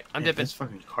 Alright, I'm dipping. This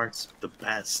fucking cart's the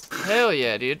best. Hell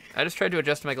yeah, dude. I just tried to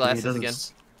adjust my glasses again.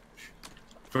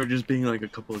 For just being like a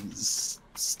couple of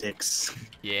sticks.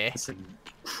 Yeah. It's like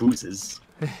cruises.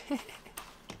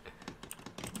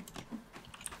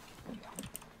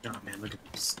 Oh man, look at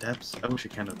those steps. I wish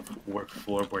it kind of worked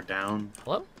floorboard down.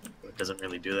 Hello? But it doesn't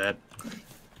really do that.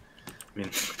 I mean,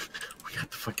 we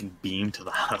got the fucking beam to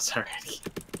the house already.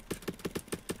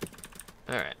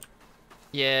 Alright.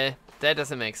 Yeah, that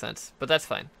doesn't make sense, but that's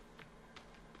fine.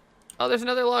 Oh, there's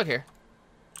another log here.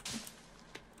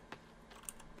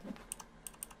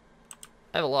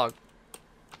 I have a log.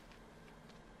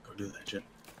 Go do that shit.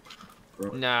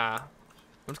 Nah. I'm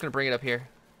just gonna bring it up here.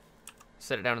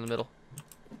 Set it down in the middle.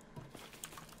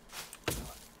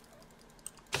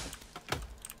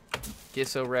 Get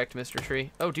so wrecked, Mr.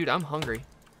 Tree. Oh, dude, I'm hungry.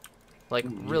 Like,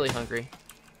 really hungry.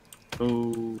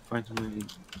 Oh, find something.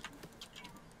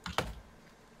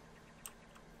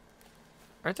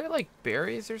 Aren't there, like,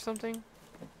 berries or something?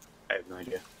 I have no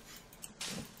idea.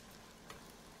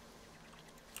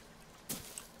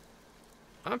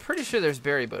 I'm pretty sure there's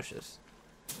berry bushes.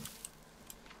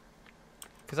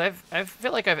 Because I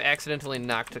feel like I've accidentally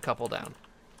knocked a couple down.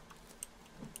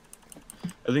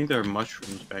 I think there are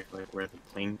mushrooms back like where the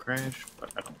plane crashed, but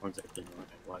I don't know exactly what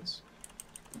it was.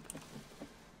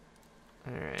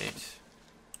 Alright.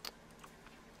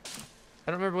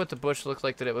 I don't remember what the bush looked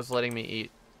like that it was letting me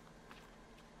eat.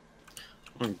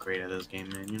 I'm great at this game,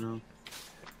 man, you know?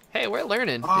 Hey, we're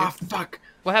learning. Oh, dude. fuck!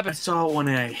 What I happened? saw one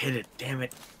and I hit it, damn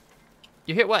it.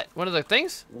 You hit what? One of the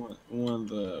things? One of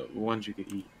the ones you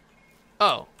could eat.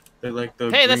 Oh. They're like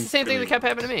the Hey, that's the same thing that kept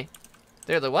happening to me.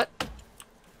 They're the what?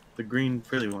 The green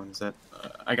frilly ones that...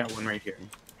 I got one right here.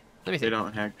 Let me see. They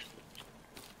don't actually...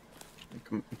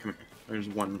 Come here. There's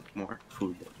one more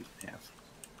food that you can have.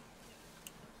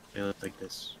 They look like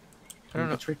this. I don't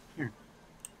know. It's right here.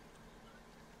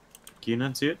 Can you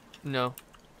not see it? No.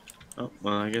 Oh,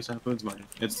 well, I guess that food's mine.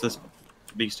 It's this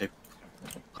beast type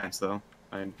plants, though.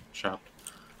 I shopped.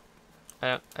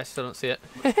 I still don't see it.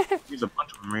 There's a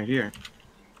bunch of them right here.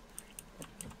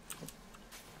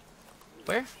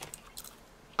 Where?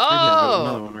 Yeah, there's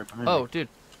another Oh! one right behind Oh, me. dude.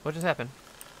 What just happened?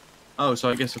 Oh, so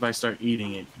I guess if I start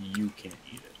eating it, you can't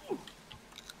eat it.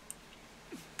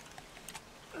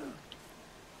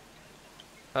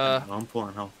 I'm full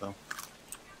on health though.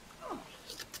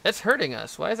 It's hurting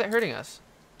us. Why is that hurting us?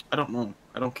 I don't know.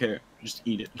 I don't care. Just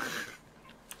eat it.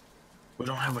 We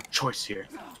don't have a choice here.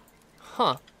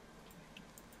 Huh.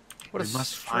 What a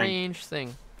strange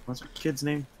thing. What's our kid's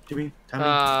name? Timmy?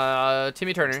 Tommy?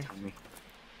 Timmy Turner. Tommy.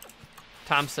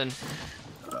 Thompson.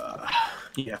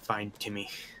 Yeah, fine, Timmy.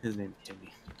 His name is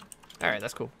Timmy. Alright,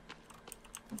 that's cool.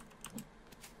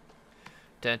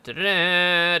 I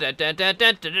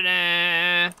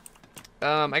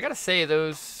gotta say,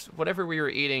 those, whatever we were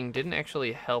eating didn't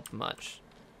actually help much.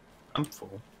 I'm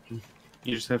full. You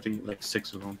just have to eat like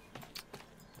 6 of them.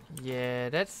 Yeah,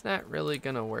 that's not really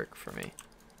gonna work for me.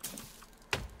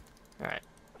 Alright.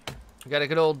 We got a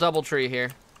good old double tree here.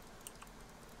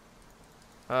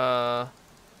 My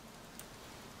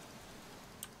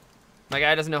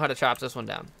guy doesn't know how to chop this one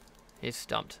down. He's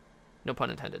stumped. No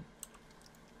pun intended.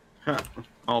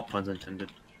 All puns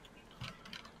intended.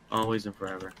 Always and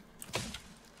forever.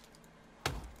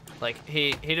 Like,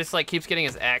 he just, like, keeps getting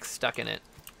his axe stuck in it.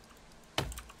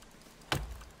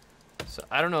 So,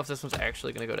 I don't know if this one's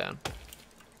actually gonna go down.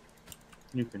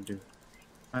 You can do it.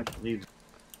 I believe it.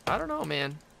 I don't know,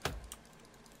 man.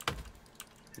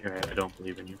 You're right, I don't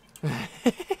believe in you.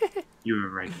 You were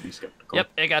right to be skeptical.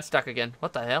 Yep, it got stuck again.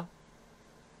 What the hell?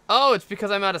 Oh, it's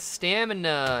because I'm out of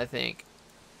stamina, I think.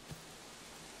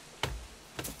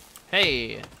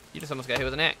 Hey, you just almost got hit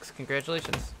with an axe.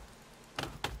 Congratulations.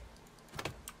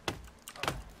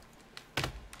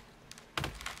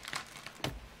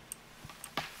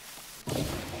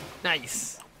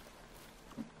 Nice.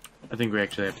 I think we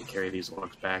actually have to carry these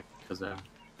logs back because the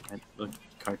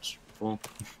cart's full.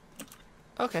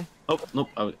 Okay. Oh, nope,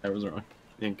 I was wrong.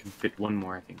 I think I can fit one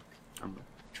more, I think. I'm gonna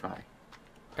try.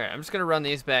 Alright, I'm just gonna run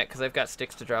these back because I've got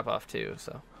sticks to drop off too,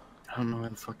 so. I don't know where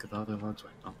the fuck the other logs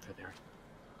went. Oh, they're there.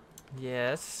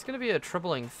 Yeah, it's gonna be a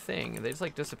troubling thing. They just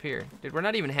like disappear. Dude, we're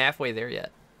not even halfway there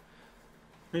yet.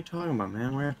 What are you talking about,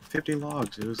 man? We're at 50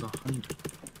 logs. It was 100.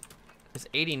 It's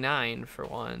 89 for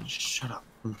one. Shut up.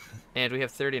 And we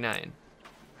have 39.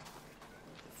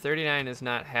 39 is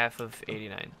not half of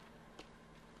 89.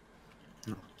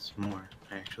 No, it's more,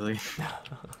 actually.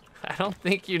 I don't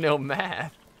think you know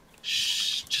math.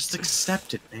 Shh, just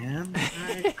accept it, man.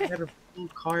 I had a full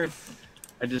cart.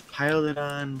 I just piled it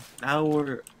on. Now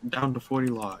we're down to 40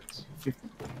 logs.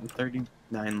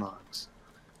 39 logs.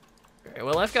 Okay,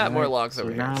 well, I've got more logs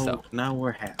over here, so. Now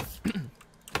we're half.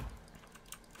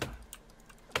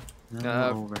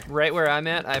 Right where I'm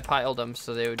at, I piled them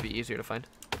so they would be easier to find.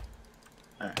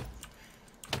 Alright.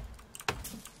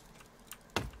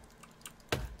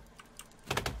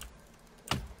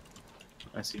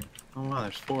 I see. Oh wow,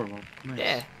 there's 4 of them. Nice.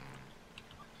 Yeah.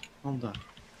 Well done.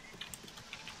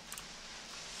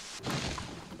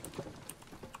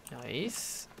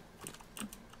 Nice.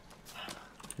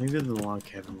 Maybe the log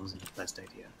cabin wasn't the best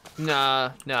idea.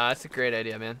 Nah, that's a great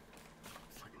idea, man.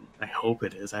 I hope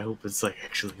it is. I hope it's like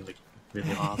actually like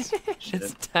really awesome. Shit.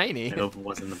 It's tiny. I hope it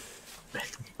wasn't the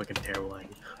fucking terrible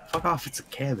idea. Fuck off! It's a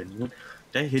cabin.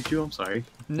 Did I hit you? I'm sorry.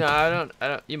 No, I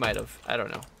don't. You might have. I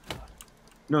don't know.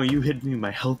 No, you hit me.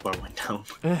 My health bar went down.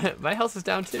 My health is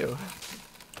down too.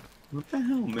 What the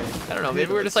hell, man? I don't know.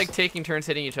 Maybe we're just like taking turns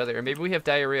hitting each other, or maybe we have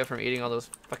diarrhea from eating all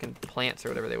those fucking plants or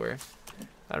whatever they were.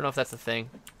 I don't know if that's a thing.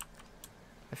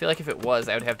 I feel like if it was,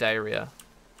 I would have diarrhea.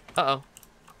 Uh-oh.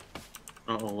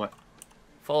 Uh-oh, what?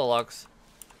 Full of logs.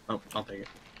 Oh, I'll take it.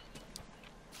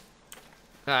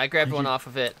 I grabbed one off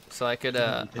of it, so I could,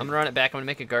 I'm gonna run it back. I'm gonna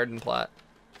make a garden plot.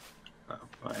 Oh,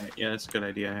 alright. Yeah, that's a good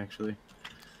idea, actually.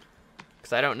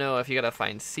 Because I don't know if you gotta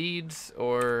find seeds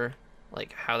or,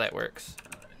 like, how that works.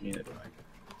 Neither do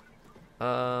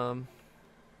I.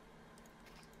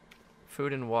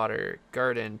 Food and water.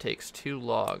 Garden takes 2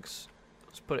 logs.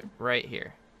 Let's put it right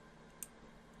here.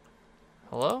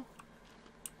 Hello?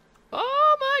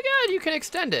 Oh my god, you can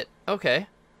extend it. Okay.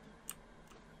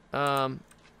 For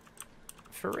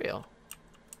real.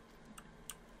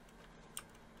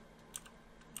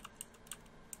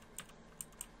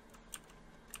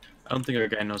 I don't think our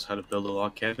guy knows how to build a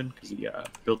log cabin because he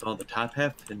built all the top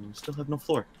half and we still have no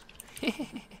floor.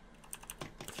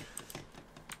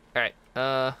 Alright,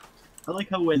 I like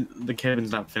how when the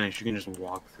cabin's not finished, you can just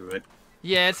walk through it.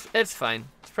 Yeah, it's fine.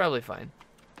 It's probably fine.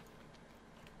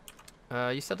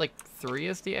 You said like 3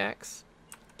 is the axe?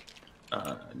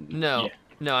 No. Yeah.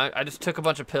 No, I just took a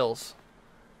bunch of pills.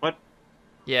 What?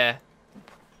 Yeah.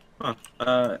 Huh.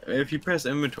 If you press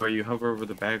inventory, you hover over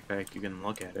the backpack, you can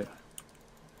look at it.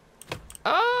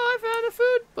 Oh, I found a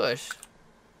food bush.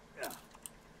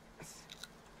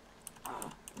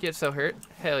 Get so hurt.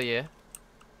 Hell yeah.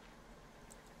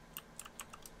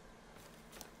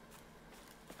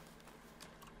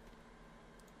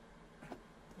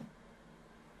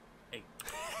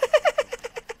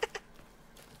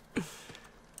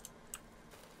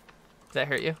 Did that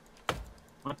hurt you?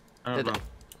 What? I don't know.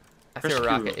 I threw a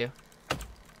rock at you.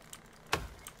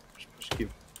 Push Q.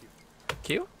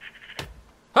 Q?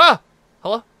 Huh?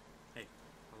 Hello? Hey.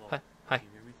 Hello. Hi. Hi. Can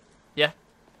you hear me? Yeah.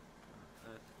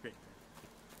 Great.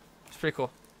 It's pretty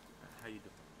cool. How you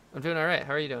doing? I'm doing all right.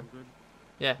 How are you doing? Good.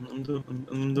 Yeah.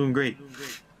 I'm doing great.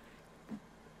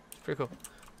 It's pretty cool.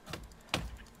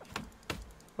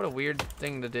 What a weird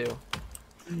thing to do.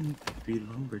 Be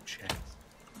lumberjacks.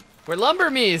 We're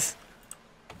lumbermies.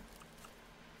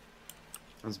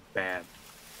 That's bad.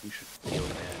 You should feel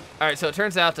bad. All right, so it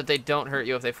turns out that they don't hurt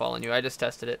you if they fall on you. I just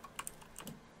tested it.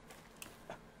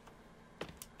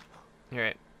 All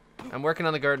right. I'm working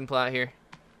on the garden plot here.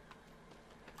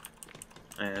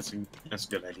 Yeah, that's a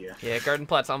good idea. Yeah, garden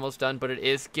plot's almost done, but it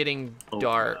is getting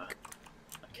dark.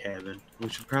 A cabin. We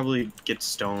should probably get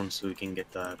stone so we can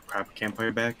get the proper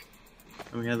campfire back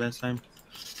that we had last time.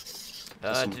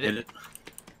 Did it?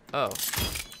 Oh,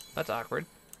 that's awkward.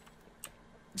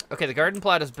 Okay, the garden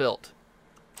plot is built.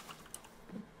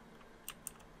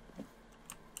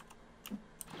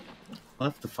 I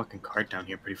left the fucking cart down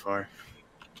here pretty far.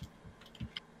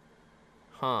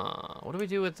 Huh. What do we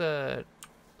do with the...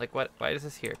 Like, what? Why is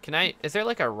this here? Can I... Is there,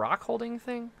 like, a rock holding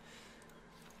thing?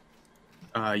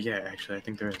 Yeah, actually, I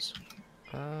think there is.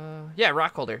 Yeah,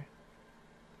 rock holder.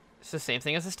 It's the same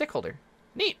thing as a stick holder.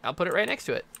 Neat. I'll put it right next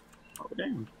to it. Oh,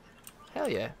 damn. Hell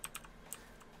yeah.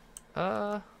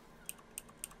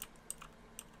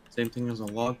 Same thing as a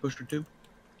log pusher, too?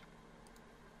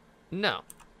 No.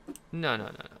 No.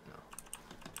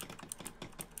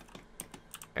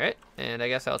 Alright, and I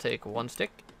guess I'll take one stick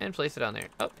and place it on there.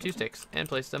 Oh, 2 sticks, and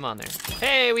place them on there.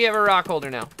 Hey, we have a rock holder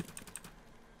now.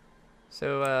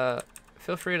 So,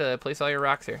 feel free to place all your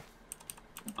rocks here.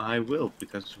 I will,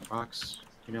 because rocks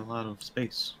need a lot of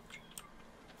space.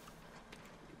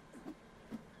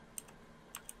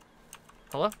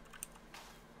 Hello?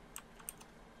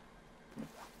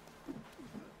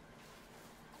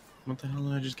 What the hell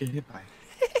did I just get hit by?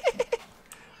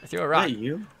 I threw a rock. Is that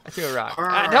you? I threw a rock.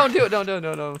 Don't do it.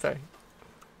 No, I'm sorry.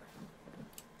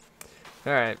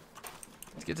 Alright.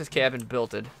 Let's get this cabin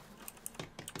builted.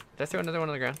 Did I throw another one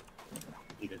on the ground?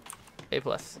 You did. A+.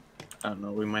 I don't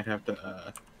know, we might have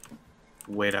to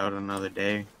wait out another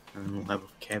day and then we'll have a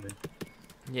cabin.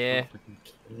 Yeah.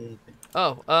 Cabin.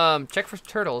 Oh, check for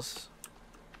turtles.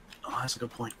 Oh, that's a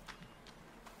good point.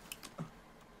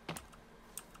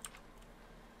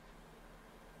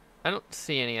 I don't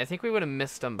see any. I think we would have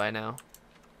missed them by now.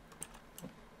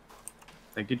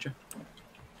 Did I get you?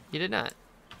 You did not.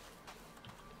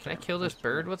 Can I kill this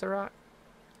bird with a rock?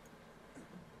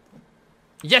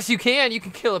 Yes, you can! You can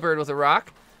kill a bird with a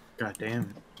rock. God damn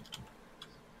it.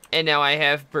 And now I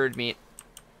have bird meat.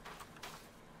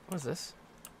 What is this?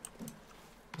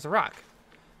 It's a rock.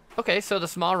 Okay, so the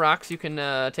small rocks you can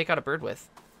take out a bird with.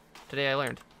 Today I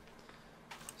learned.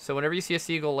 So whenever you see a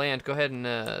seagull land, go ahead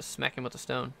and smack him with a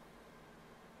stone.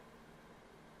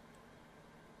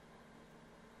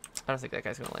 I don't think that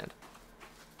guy's gonna land.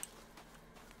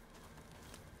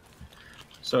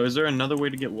 So is there another way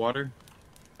to get water?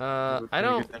 I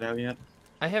don't... Figured that out yet?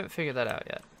 I haven't figured that out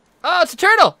yet. Oh, it's a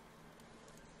turtle!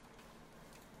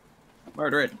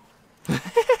 Murder it.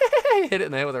 Hit it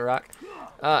in the head with a rock.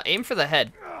 Aim for the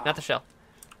head, not the shell.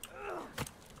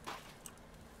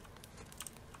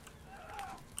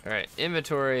 Alright,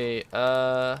 inventory.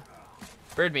 Bird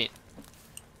meat.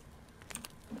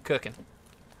 Cooking.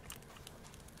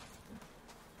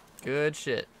 Good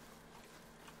shit.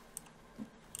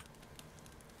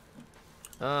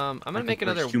 I'm gonna make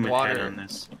another water. On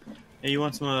this. Hey, you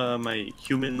want some of my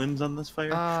human limbs on this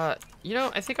fire? You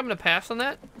know, I think I'm gonna pass on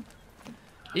that.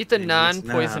 Eat the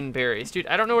non-poison berries. Dude,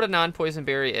 I don't know what a non-poison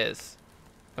berry is.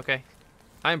 Okay.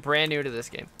 I'm brand new to this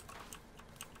game.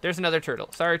 There's another turtle.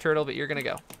 Sorry, turtle, but you're gonna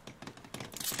go.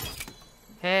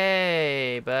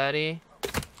 Hey, buddy.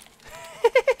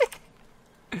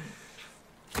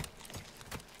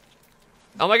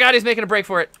 Oh my god, he's making a break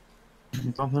for it.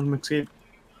 Don't let him escape.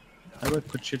 How do I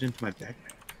put shit into my backpack?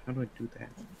 How do I do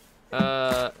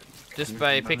that? Just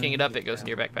by picking it up, it goes into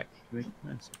your backpack.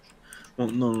 Well,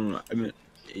 no. I mean,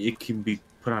 it can be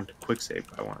put onto quick save,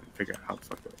 but I want to figure out how the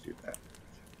fuck do I do that.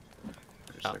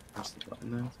 I just like press the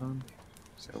button that's on.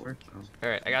 Does that work? Oh.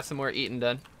 Alright, I got some more eating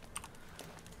done.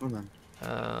 Hold on.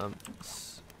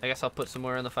 I guess I'll put some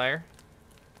more on the fire.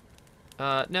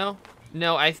 No,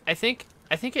 I think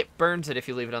it burns it if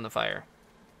you leave it on the fire.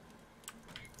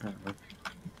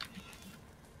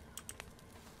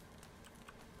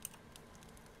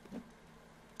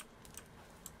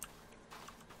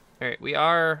 Alright, we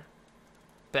are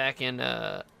back in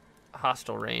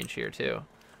hostile range here too.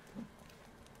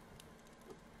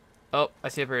 Oh, I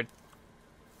see a bird.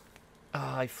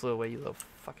 Oh, I flew away, you little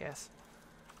fuck ass.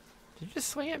 Did you just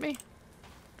swing at me?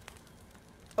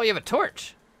 Oh, you have a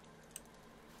torch.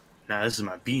 Nah, this is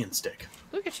my bean stick.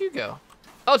 Look at you go.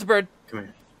 Oh, it's a bird. Come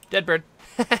here. Dead bird.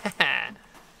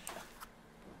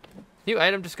 New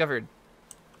item discovered.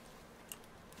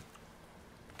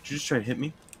 Did you just try to hit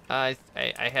me? I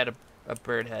had a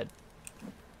bird head.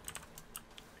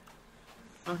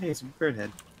 Oh, hey, it's a bird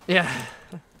head. Yeah.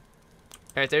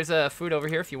 Alright, there's a food over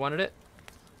here if you wanted it.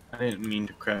 I didn't mean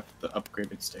to craft the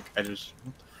upgraded stick. I just...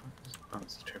 What the fuck is... Oh,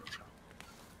 it's a turtle shell.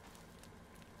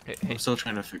 Hey, I'm still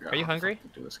trying to figure out are you hungry? how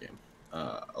to do this game.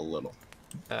 A little.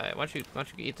 Why don't you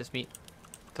eat this meat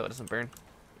so it doesn't burn?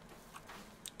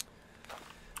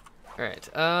 Alright,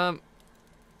 I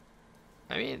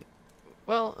mean,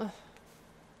 well,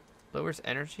 lowers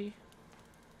energy.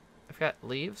 I've got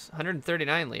leaves,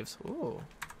 139 leaves. Ooh.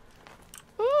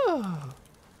 Ooh.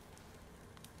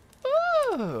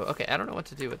 Ooh. Okay, I don't know what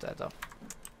to do with that though.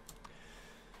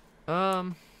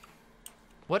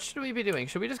 What should we be doing?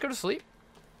 Should we just go to sleep?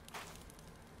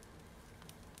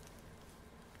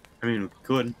 I mean, we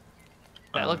could.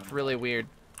 That looked really weird.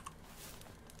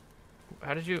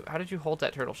 How did you hold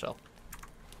that turtle shell?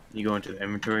 You go into the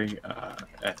inventory.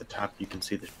 At the top, you can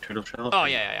see the turtle shell. Oh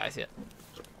yeah, I see it.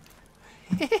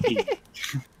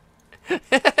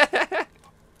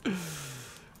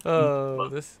 Oh,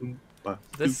 this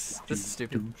is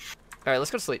stupid. All right, let's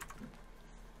go to sleep.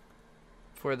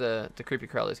 Before the creepy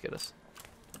crawlies get us.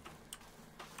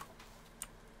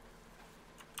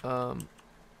 Can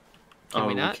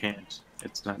we not? We can't.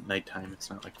 It's not nighttime. It's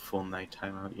not like full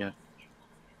nighttime out yet.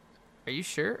 Are you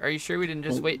sure? Are you sure we didn't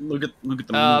just wait? Look at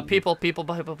the moon. People.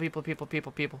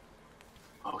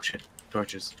 Oh shit!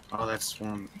 Torches. Oh, that's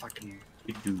one fucking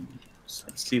big dude.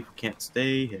 Let's see if we can't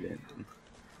stay hidden.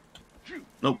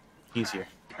 Nope, he's here.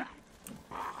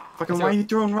 Fucking, why are you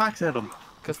throwing rocks at him?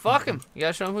 Cause fuck him. You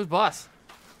gotta show him who's boss.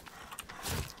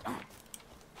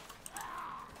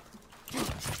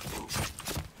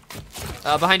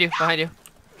 Behind you.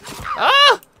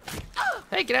 Ah!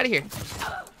 Hey, get out of here.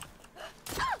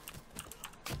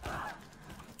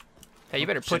 Hey, you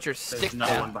better put your stick down.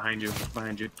 Another one behind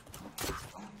you.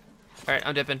 Alright,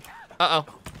 I'm dipping. Uh-oh,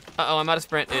 I'm out of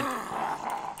sprint, dude.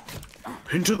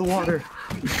 Into the water.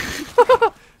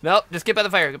 Nope, just get by the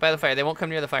fire. They won't come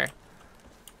near the fire.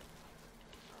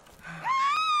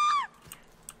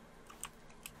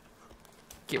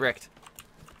 Get wrecked.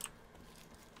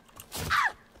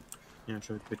 Yeah,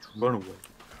 try to run away.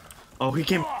 Oh, he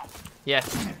came. Yeah.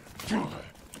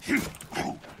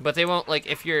 But they won't, like,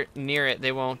 if you're near it,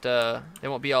 they won't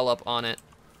be all up on it.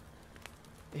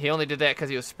 He only did that because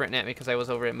he was sprinting at me because I was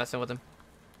over it messing with him.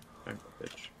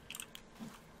 Bitch.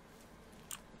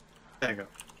 There you go.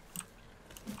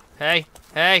 Hey.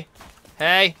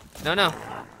 No.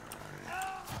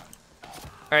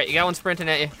 Alright, you got one sprinting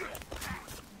at you.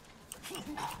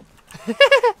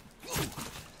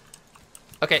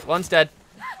 Okay, one's dead.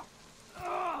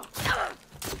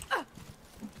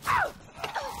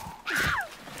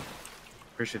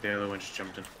 Pretty sure the other one just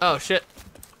jumped in. Oh, shit.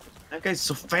 That guy's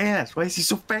so fast. Why is he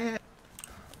so fast?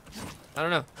 I don't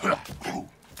know.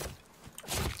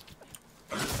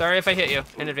 Sorry if I hit you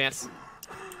in advance.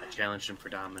 I challenged him for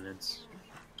dominance.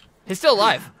 He's still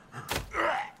alive.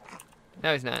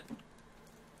 No, he's not.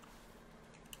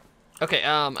 Okay,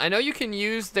 I know you can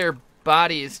use their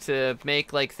bodies to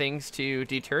make, like, things to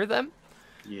deter them.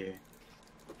 Yeah.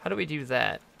 How do we do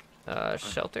that?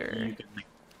 Shelter. You can, like,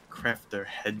 craft their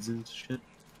heads and shit.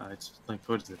 It's, like,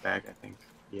 towards the back, I think.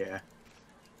 Yeah.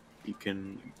 You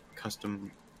can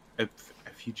custom FUG?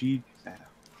 FUG,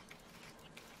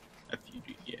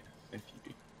 yeah.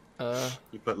 FUG.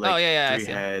 You put, like,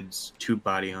 3 heads, 2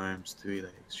 body arms, 3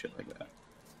 legs, shit like that.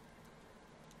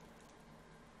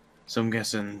 So I'm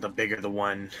guessing the bigger the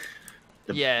one...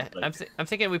 Yeah, like, I'm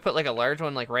thinking we put, like, a large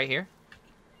one, like, right here.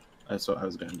 That's what I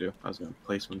was gonna do. I was gonna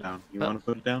place one down. You want to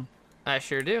put it down? I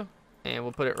sure do. And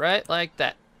we'll put it right like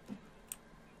that.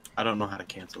 I don't know how to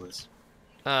cancel this.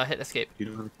 Hit escape. You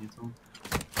don't know how to cancel them?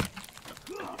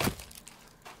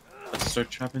 Let's start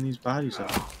chopping these bodies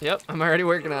off. Yep, I'm already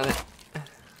working on it.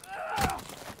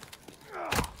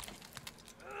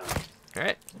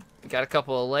 Alright, we got a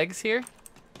couple of legs here.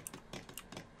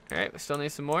 Alright, we still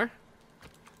need some more.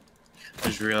 I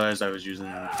just realized I was using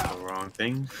the wrong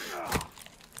thing.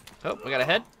 Oh, we got a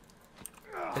head.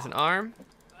 There's an arm.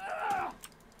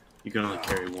 You can only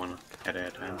carry one head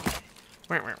at a time.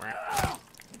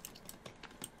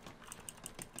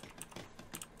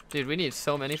 Dude, we need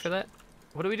so many for that.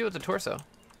 What do we do with the torso?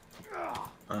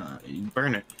 You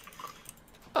burn it.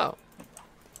 Oh.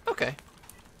 Okay.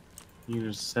 You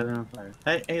just set it on fire.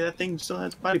 Hey, that thing still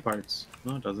has body parts.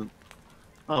 No, it doesn't.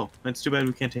 Oh, it's too bad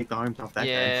we can't take the arms off that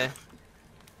yeah. guy.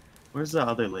 Where's the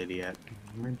other lady at?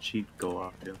 Where'd she go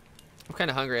off to? I'm kind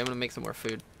of hungry. I'm gonna make some more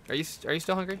food. Are you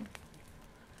still hungry?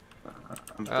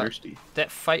 I'm thirsty.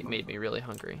 That fight made me really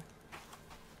hungry.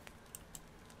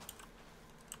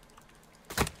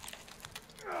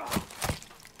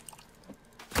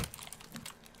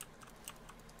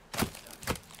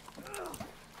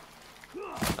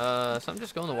 Something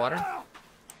just go in the water?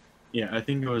 Yeah, I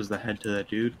think it was the head to that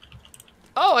dude.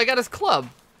 Oh, I got his club.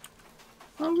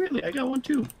 Oh, really? I got one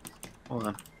too. Hold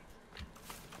on.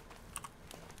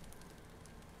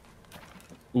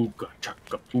 Ooga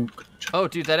chaka, ooga chaka. Oh,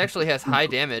 dude, that actually has high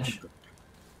damage.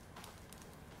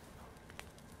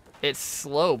 It's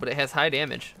slow, but it has high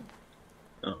damage.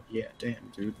 Oh, yeah,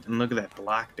 damn, dude. And look at that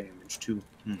black damage, too.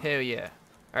 Hell yeah.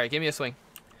 Alright, give me a swing.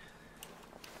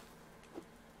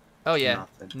 Oh, yeah.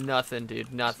 Nothing,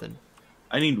 dude. Nothing.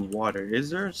 I need water.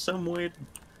 Is there some way to...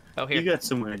 Oh, here. You got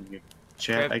somewhere in your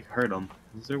chat. I heard him.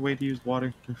 Is there a way to use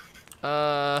water?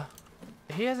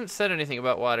 He hasn't said anything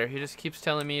about water. He just keeps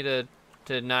telling me to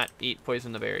not eat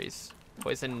poison the berries.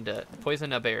 Poison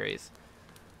the berries.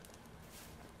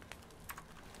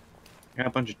 I got a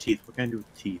bunch of teeth. What can I do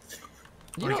with teeth?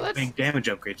 You know, that's... make damage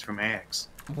upgrades from my axe.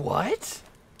 What?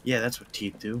 Yeah, that's what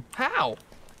teeth do. How?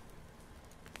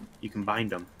 You can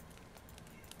bind them.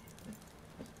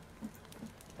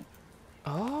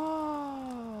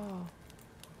 Oh.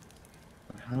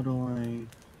 How do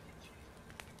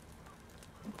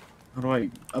I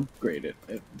upgrade it?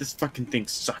 This fucking thing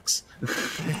sucks.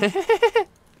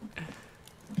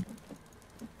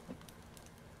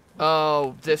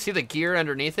 Oh, see the gear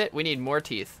underneath it? We need more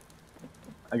teeth.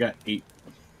 I got 8.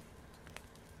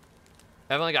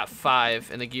 I've only got 5,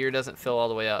 and the gear doesn't fill all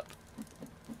the way up.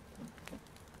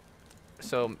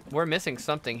 So we're missing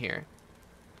something here.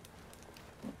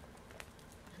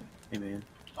 Hey, man.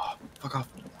 Oh, fuck off.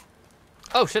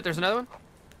 Oh, shit, there's another one?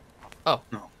 Oh.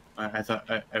 No. I thought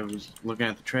I was looking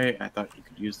at the tray. I thought you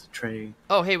could use the tray.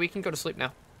 Oh, hey, we can go to sleep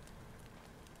now.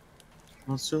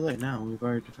 Well, it's too late now. We've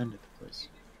already defended the place.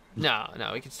 No,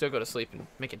 we can still go to sleep and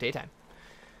make it daytime.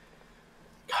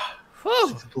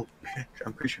 Whew.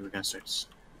 I'm pretty sure we're gonna start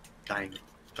dying of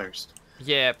thirst.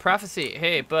 Yeah, prophecy.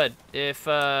 Hey, bud, if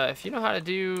you know how to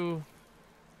do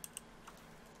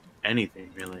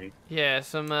anything really. Yeah,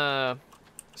 some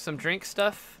drink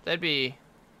stuff, that'd be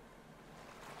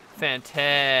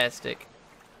fantastic.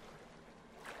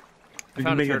 We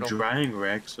can make a drying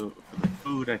rack so for the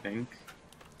food, I think.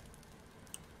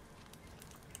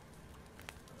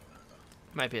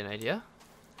 Might be an idea.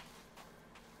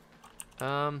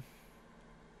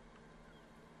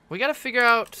 We gotta figure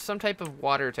out some type of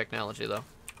water technology, though.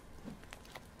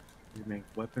 We make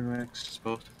weapon racks,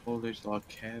 explosive holders, log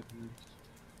cabinets,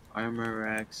 armor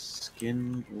racks,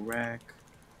 skin rack,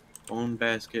 bone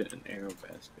basket, and arrow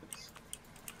baskets.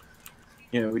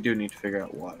 Yeah, we do need to figure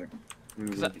out water. We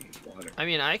really need water. I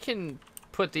mean, I can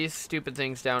put these stupid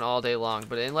things down all day long,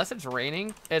 but unless it's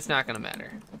raining, it's not gonna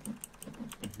matter.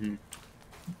 Mm-hmm.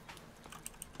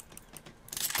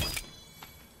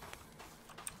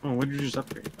 Oh, what did you just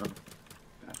upgrade?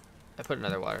 Oh. I put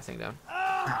another water thing down.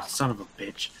 Oh, son of a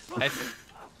bitch.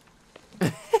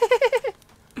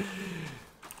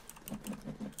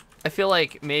 I feel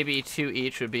like maybe 2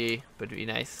 each would be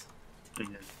nice.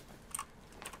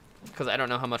 Because I don't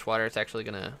know how much water it's actually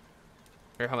gonna,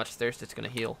 or how much thirst it's gonna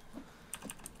heal.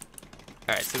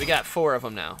 All right, so we got 4 of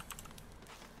them now.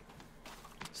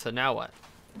 So now what?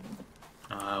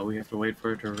 We have to wait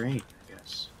for it to rain, I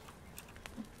guess.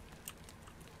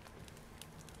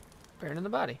 Burn in the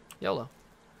body. YOLO.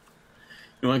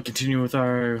 You want to continue with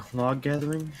our log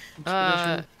gathering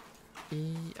expedition?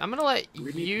 I'm gonna let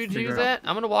you do that.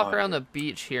 I'm gonna walk around the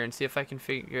beach here and see if I can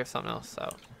figure something else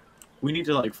out. We need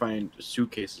to like find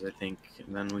suitcases, I think,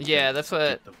 and then we can that's what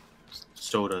get the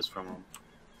sodas from them.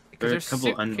 Because there's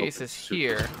suitcases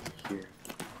here.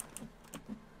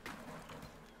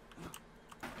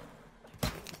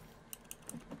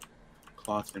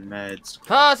 Cloth and meds.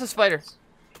 Ah, it's a spider.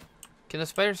 Can the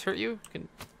spiders hurt you? Can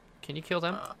you kill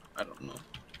them? I don't know.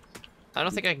 I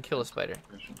don't think I can kill a spider.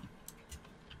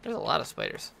 There's a lot of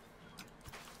spiders.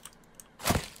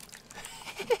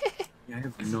 Yeah, I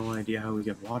have no idea how we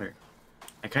get water.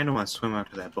 I kind of want to swim out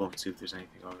to that boat and see if there's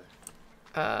anything over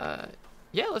there.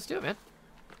 Yeah, let's do it, man.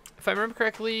 If I remember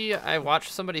correctly, I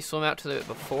watched somebody swim out to it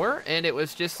before, and it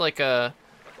was just like a...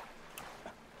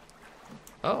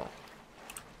 Oh.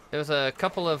 There was a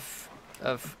couple of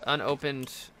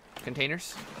unopened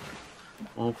containers.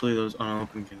 Well, hopefully those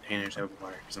unopened containers have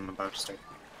water, because I'm about to start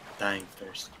dying of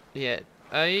thirst. Yeah,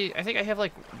 I think I have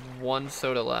like 1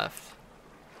 soda left.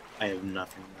 I have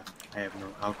nothing left. I have no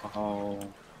alcohol,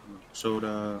 no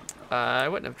soda. I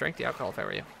wouldn't have drank the alcohol if I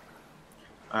were you.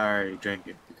 I already drank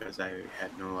it because I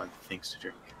had no other things to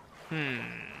drink.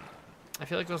 I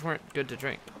feel like those weren't good to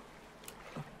drink.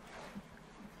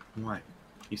 Why?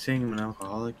 You saying I'm an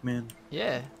alcoholic, man?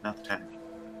 Yeah. Not the time.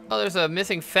 Oh, there's a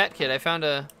missing fat kid. I found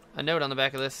a note on the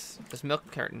back of this milk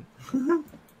carton.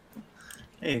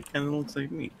 Hey, it kind of looks like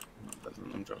me. No, it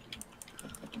doesn't. I'm joking.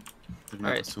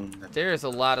 Alright, there's a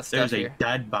lot of stuff here. There's a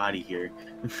dead body here.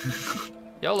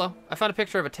 YOLO. I found a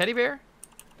picture of a teddy bear.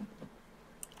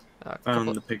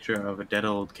 Found the picture of a dead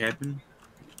old captain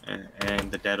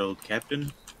and the dead old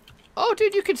captain. Oh,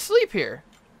 dude, you can sleep here.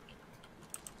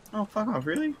 Oh, fuck off,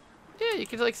 really? Yeah, you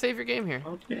can, like, save your game here.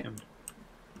 Oh, damn.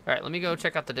 Alright, let me go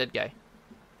check out the dead guy.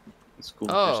 It's cool.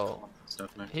 Oh,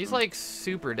 stuff next he's, to him. like,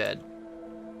 super dead.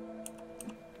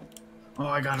 Oh,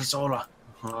 I got a soda.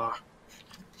 Oh.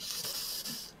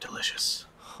 Delicious.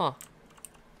 Huh.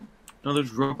 No,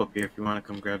 there's rope up here if you want to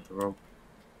come grab the rope.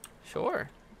 Sure.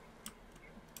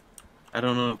 I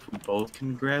don't know if we both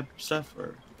can grab stuff,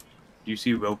 or... Do you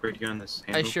see rope right here on this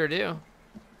handle? I sure do.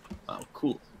 Oh,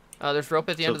 cool. There's rope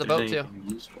at the end of the boat, too.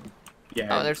 Useful.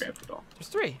 Yeah, I grabbed it all. There's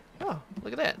 3. Oh,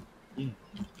 look at that. Yeah.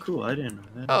 Cool, I didn't know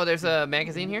that. Oh, there's a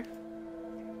magazine here.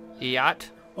 Yacht.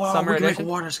 Oh, Summer we can edition. make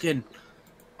a water skin.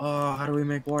 Oh, how do we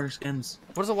make water skins?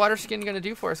 What is a water skin going to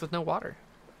do for us with no water?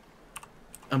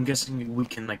 I'm guessing we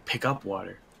can, like, pick up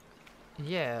water.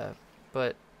 Yeah,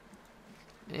 but...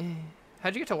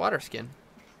 How'd you get to water skin?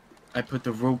 I put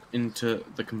the rope into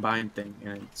the combined thing,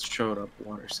 and it showed up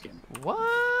water skin.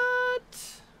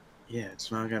 What? Yeah,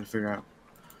 so now I gotta figure out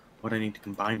what I need to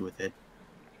combine with it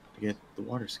to get the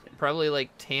water skin. Probably, like,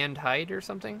 tanned hide or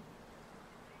something?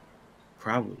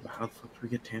 Probably, but how the fuck do we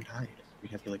get tanned hide? We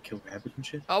have to, like, kill rabbits and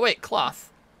shit? Oh, wait,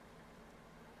 cloth.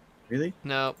 Really?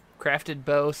 No, crafted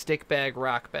bow, stick bag,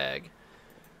 rock bag.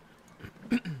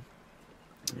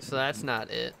 So that's not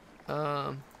it.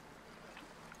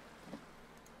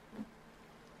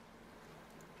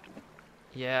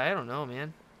 Yeah, I don't know,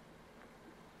 man.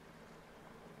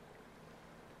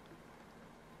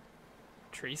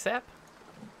 Tree sap?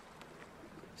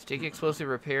 Sticky explosive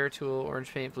repair tool,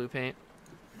 orange paint, blue paint.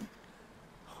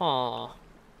 Huh.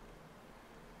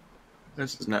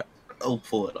 This is not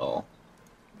helpful at all.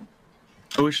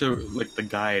 I wish there were, like, the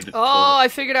guide. Oh, I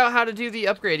figured out how to do the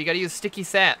upgrade. You gotta use sticky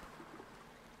sap.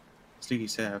 Sticky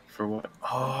sap for what?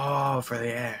 Oh, for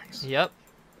the axe. Yep.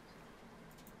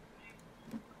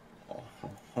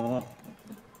 Oh.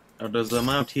 Now, does the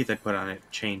amount of teeth I put on it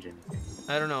change anything?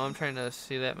 I don't know. I'm trying to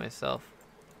see that myself.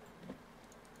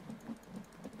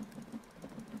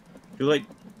 Do like...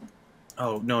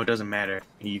 Oh, no, it doesn't matter.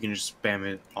 You can just spam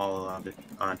it all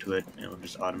onto it, and it'll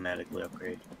just automatically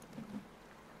upgrade.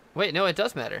 Wait, no, it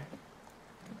does matter.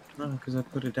 No, because I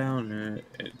put it down, and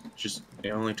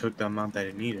it only took the amount that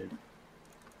it needed.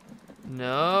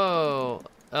 No.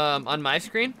 On my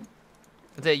screen,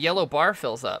 the yellow bar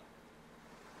fills up.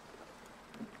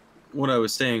 What I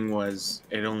was saying was,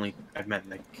 I meant,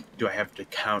 like, do I have to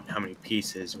count how many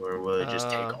pieces, or will it just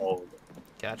take all of it?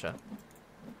 Gotcha.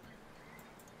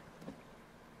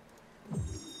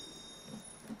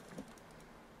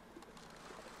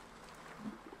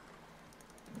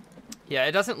 Yeah,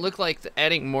 it doesn't look like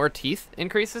adding more teeth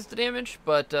increases the damage,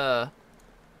 but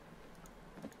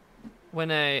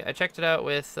when I checked it out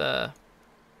with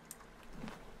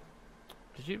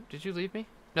did you leave me?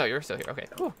 No, you're still here. Okay.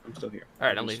 Whew. I'm still here. All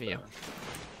right, I'm leaving you.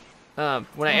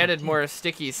 When I added more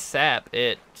sticky sap,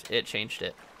 it changed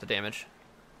it, the damage.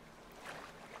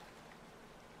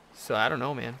 So I don't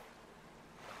know, man.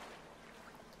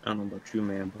 I don't know about you,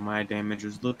 man, but my damage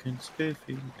is looking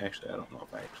spiffy. Actually, I don't know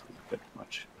if I actually did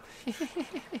much.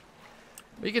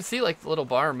 You can see, like, the little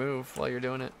bar move while you're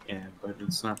doing it. Yeah, but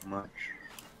it's not much.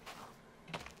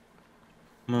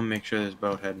 I'm gonna make sure this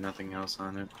boat had nothing else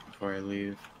on it before I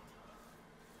leave.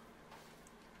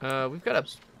 We've got a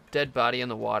dead body in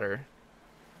the water.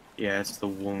 Yeah, it's the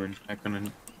woman. I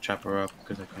couldn't chop her up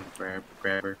because I couldn't grab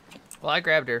her. Well, I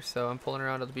grabbed her, so I'm pulling her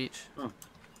out of the beach. Oh.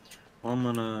 Well, I'm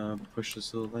gonna push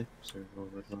this little life preserver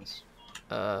over to us.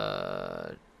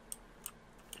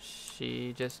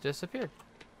 She just disappeared.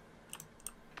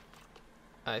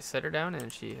 I set her down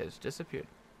and she has disappeared.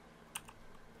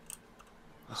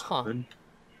 That's huh. Good.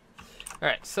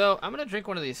 Alright, so I'm gonna drink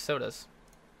one of these sodas.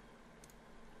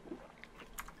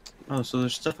 Oh, so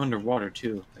there's stuff underwater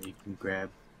too that you can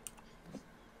grab.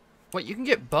 What, you can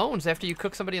get bones after you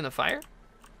cook somebody in the fire?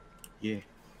 Yeah.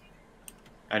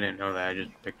 I didn't know that. I just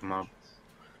picked them up.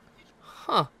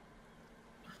 Huh.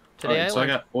 Today I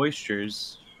got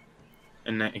oysters,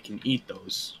 and I can eat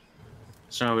those.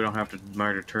 So now we don't have to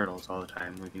murder turtles all the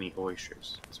time. We can eat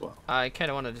oysters as well. I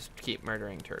kind of want to just keep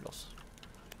murdering turtles.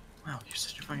 Wow, you're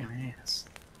such a fucking ass.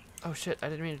 Oh shit, I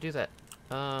didn't mean to do that.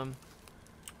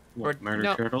 What,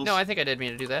 murder turtles? No, I think I did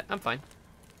mean to do that. I'm fine.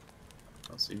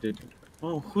 Oh, so you did.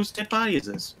 Oh, whose dead body is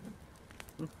this?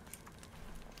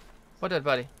 What dead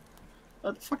body?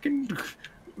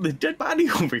 The dead body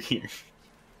over here.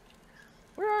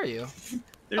 Where are you?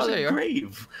 There's there you a are.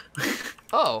 grave.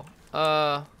 Oh,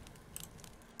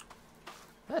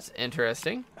 that's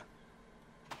interesting.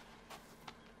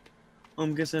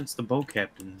 I'm guessing it's the boat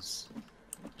captain's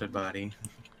dead body.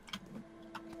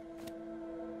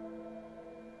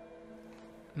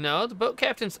 No, the boat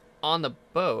captain's on the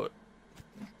boat.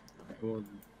 Well, the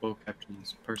boat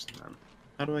captain's person then.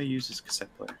 How do I use this cassette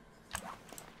player?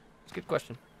 It's a good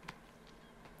question.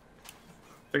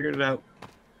 Figured it out.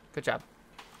 Good job.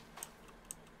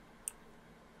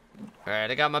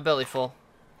 Alright, I got my belly full.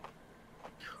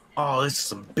 Oh, this is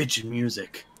some bitchin'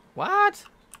 music. What?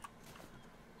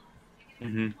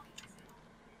 Mm-hmm.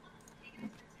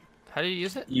 How do you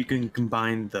use it? You can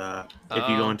combine the... If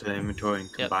you go into the inventory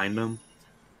and combine them.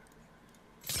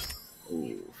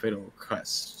 Ooh, Fatal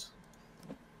Crest.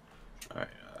 Alright,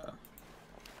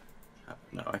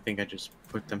 no, I think I just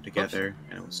put them together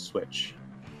and it will switch.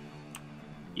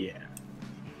 Yeah.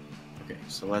 Okay,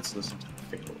 so let's listen to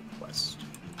Fatal Quest.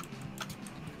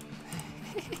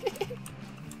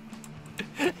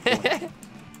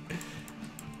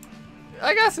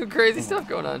 I got some crazy stuff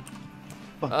going on.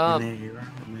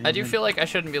 I do feel like I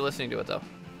shouldn't be listening to it though.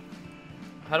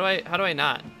 How do I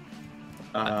not?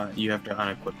 You have to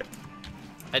unequip it.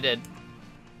 I did.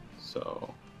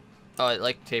 So. Oh, it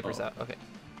like tapers out. Okay.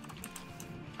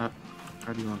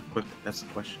 How do you unequip it? That's the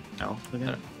question. No.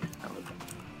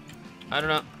 I don't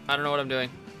know. I don't know what I'm doing.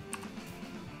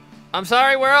 I'm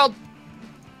sorry, world.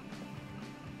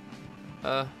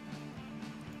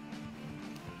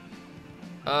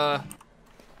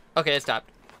 Okay, it stopped.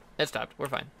 It stopped. We're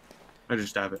fine. I just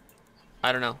stab it.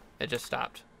 I don't know. It just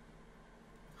stopped.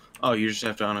 Oh, you just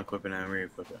have to unequip it and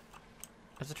re-equip it.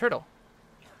 It's a turtle.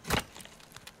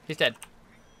 He's dead.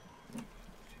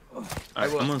 Alright,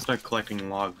 I'm gonna start collecting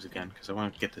logs again because I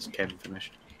want to get this cabin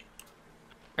finished.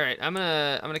 Alright, I'm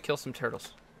gonna kill some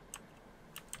turtles.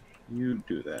 You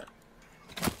do that.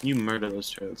 You murder those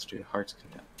turtles to your heart's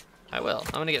content. I will.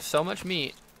 I'm gonna get so much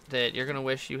meat that you're gonna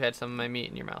wish you had some of my meat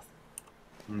in your mouth.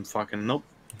 Fucking nope.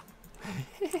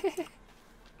 Alright,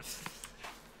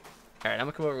 I'm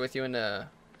gonna come over with you and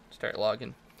start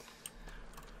logging.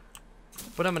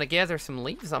 But I'm gonna gather some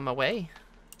leaves on my way.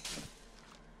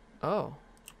 Oh.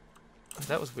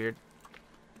 That was weird.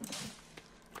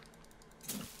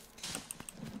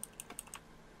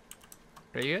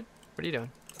 Are you good? What are you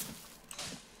doing?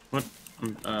 What?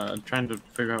 I'm trying to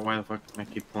figure out why the fuck I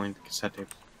keep pulling the cassette tape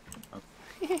up.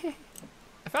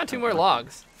 I found 2 more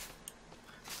logs.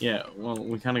 Yeah, well,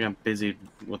 we kind of got busy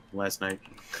with last night.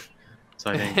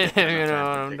 So I didn't get you know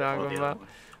what I'm talking about.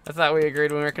 I thought we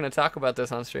agreed we weren't going to talk about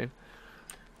this on stream.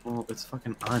 Well, it's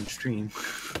fucking on stream.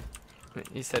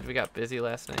 You said we got busy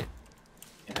last night.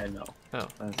 Yeah, I know. Oh.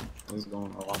 I was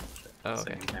going along with it. Oh,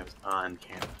 okay. I was on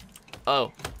camera.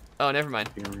 Oh. Oh, never mind.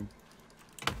 Feeling.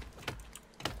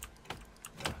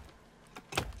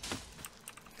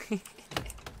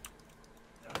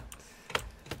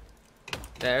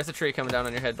 There's a tree coming down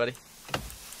on your head, buddy.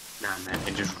 Nah, man,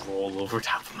 it just rolled over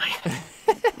top of my head.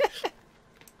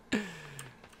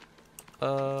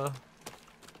 Oh,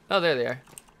 there they are.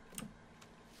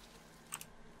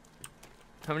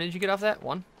 How many did you get off that?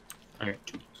 1? I got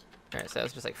 2. Alright, so that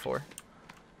was just like 4.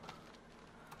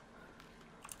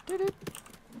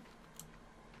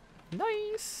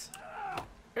 Nice!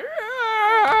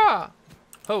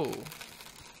 Oh!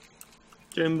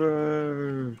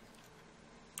 Timber!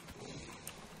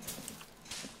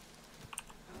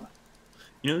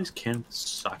 You know these cannibals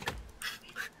suck.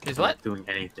 These They're what? not doing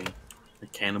anything. The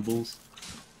cannibals,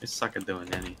 they suck at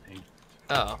doing anything.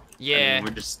 Oh, yeah. I mean,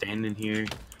 we're just standing here.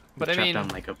 But we I mean, chopped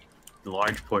down like a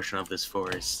large portion of this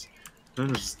forest. We're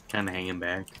just kind of hanging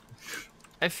back.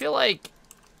 I feel like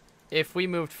if we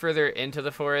moved further into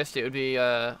the forest, it would be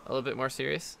a little bit more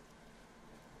serious.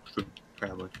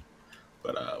 Probably.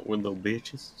 But we're little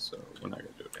bitches, so we're not gonna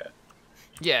do that.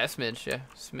 Yeah, a smidge, yeah.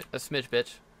 A smidge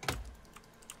bitch.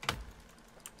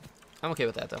 I'm okay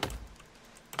with that, though.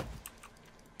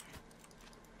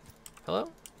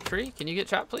 Hello? Tree, can you get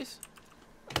chopped, please?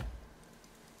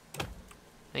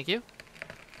 Thank you.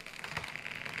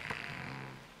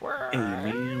 Hey,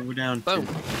 man, we're down Boom.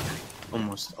 to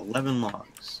almost 11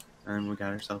 logs. And we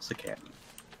got ourselves a cabin.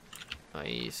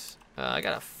 Nice. I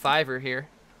got a 5er here.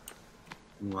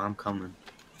 Ooh, I'm coming.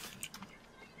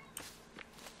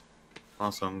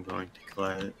 Also, I'm going to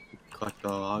collect the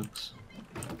logs.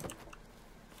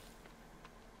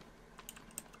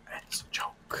 It's a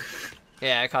joke.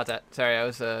 Yeah, I caught that. Sorry, I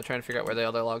was trying to figure out where the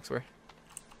other logs were.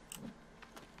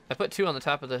 I put 2 on the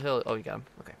top of the hill. Oh, you got them.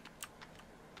 Okay.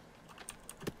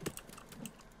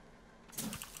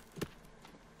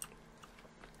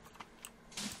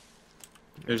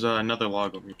 There's another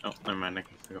log over here. Oh, never mind. I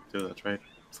can pick up 2. That's right.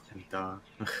 And,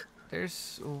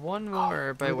 There's one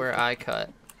more by where I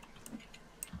cut.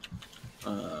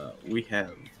 we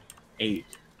have 8.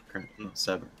 No,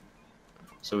 7.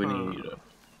 So we need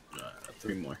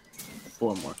 3 more.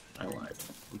 4 more. I lied.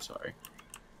 I'm sorry.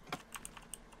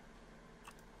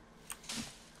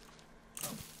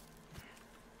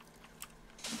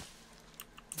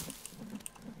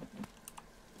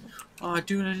 Oh,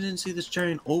 dude, I didn't see this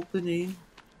giant opening.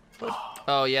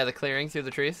 Oh, yeah, the clearing through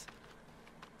the trees?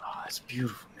 Oh, that's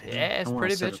beautiful, man. Yeah, it's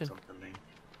pretty bitchin'.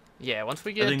 Yeah, once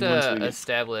we get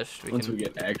established, once we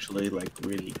get actually, like,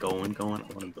 really going, I want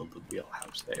to build a real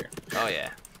house there. Oh, yeah.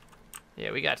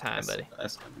 Yeah, we got time, buddy.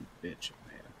 That's gonna be bitchin',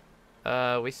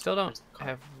 man. We still don't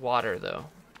have water, though.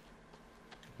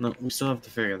 No, we still have to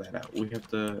figure that out. We have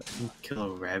to, I think, kill a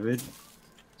rabbit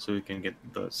so we can get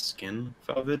the skin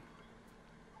of it.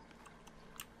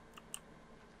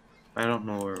 I don't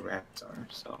know where rabbits are,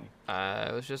 so.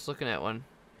 I was just looking at one.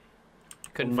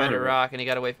 Couldn't find a rock, and he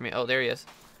got away from me. Oh, there he is.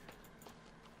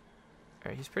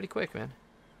 Alright, he's pretty quick, man.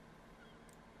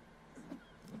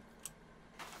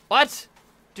 What?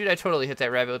 Dude, I totally hit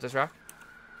that rabbit with this rock.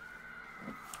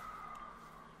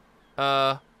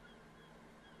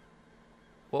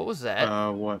 What was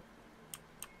that? What?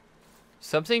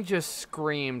 Something just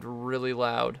screamed really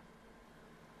loud.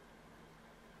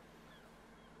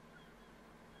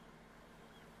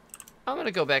 I'm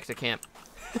gonna go back to camp.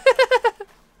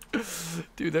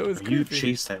 Dude, that was creepy. You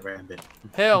chased that rabbit.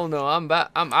 Hell no, I'm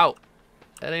out.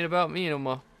 That ain't about me no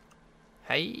more.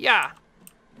 Hey-ya!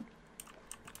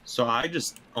 So I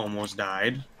just almost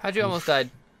died. How'd you almost died?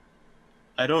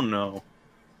 I don't know.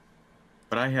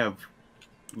 But I have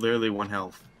literally 1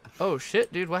 health. Oh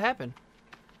shit, dude, what happened?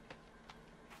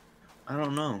 I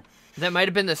don't know. That might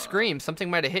have been the scream. Something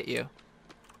might have hit you.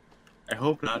 I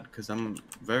hope not, because I'm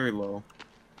very low.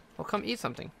 Well, come eat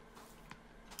something.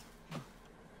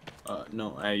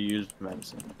 No, I used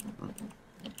medicine.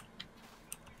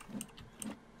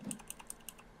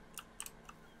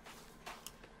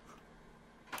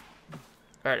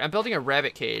 Alright, I'm building a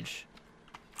rabbit cage.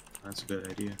 That's a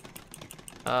good idea.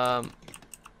 I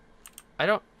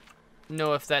don't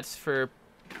know if that's for,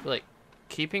 like,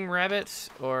 keeping rabbits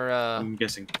or, I'm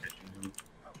guessing catching them.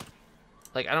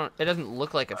 Like, it doesn't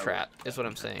look like a trap, is what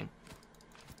I'm saying.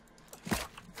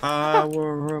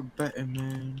 We're a better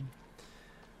man.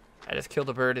 I just killed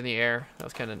a bird in the air. That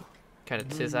was kind of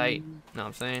tizite. Know what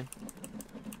I'm saying?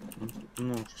 You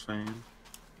know what I'm saying?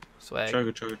 Swag.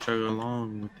 Chugga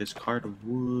along with this cart of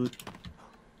wood.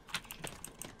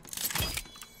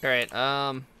 Alright,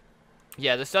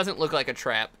 yeah, this doesn't look like a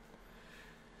trap.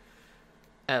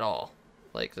 At all.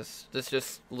 Like, this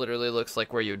just literally looks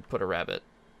like where you'd put a rabbit.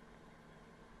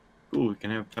 Ooh, we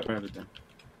can have a pet rabbit then.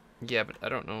 Yeah, but I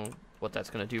don't know what that's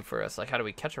gonna do for us. Like, how do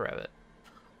we catch a rabbit?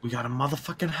 We got a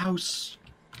motherfucking house.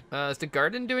 Is the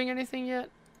garden doing anything yet?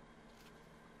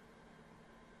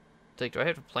 Like, do I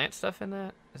have to plant stuff in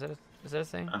that? Is that a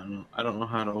thing? I don't know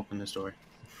how to open this door.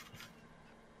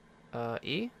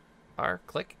 E? R?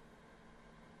 Click?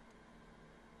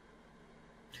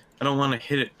 I don't want to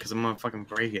hit it because I'm gonna fucking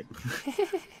break it.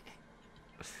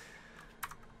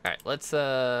 Alright, let's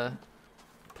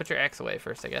put your axe away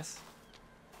first, I guess.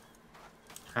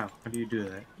 How? How do you do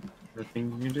that? The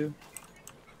thing you do?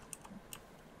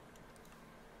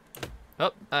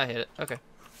 Oh, I hit it. Okay.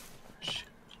 Shit.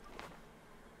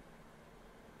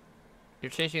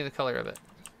 You're changing the color of it.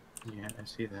 Yeah, I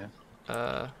see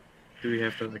that. Do we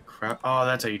have to like crouch? Oh,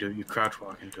 that's how you do it. You crouch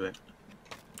walk into it.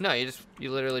 No, you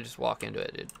literally just walk into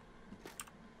it, dude.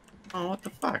 Oh, what the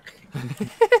fuck?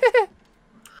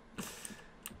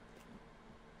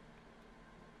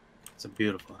 It's a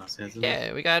beautiful house, isn't it?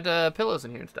 Yeah, we got pillows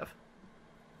in here and stuff.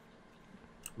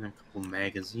 And a couple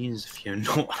magazines, if you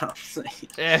know what I'm saying.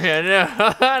 Yeah, I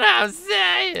know what I'm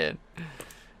saying.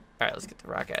 All right, let's get the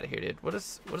rock out of here, dude. What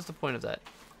is the point of that?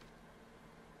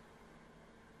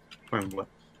 Wait, what?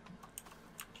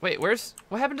 Wait,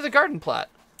 what happened to the garden plot?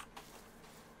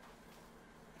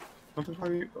 What the fuck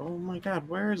are you? Oh my god,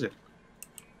 where is it?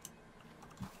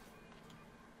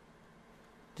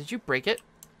 Did you break it?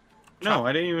 No,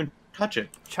 I didn't even touch it.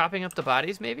 Chopping up the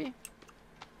bodies, maybe?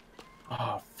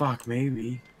 Oh, fuck,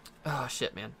 maybe. Oh,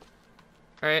 shit, man.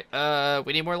 Alright,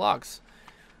 we need more logs.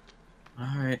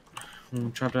 Alright. I'm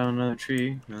gonna chop down another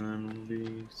tree, and then we'll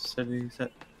be set.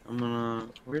 I'm gonna...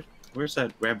 Where's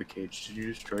that rabbit cage? Did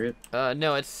you destroy it?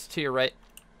 No, it's to your right.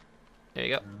 There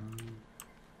you go.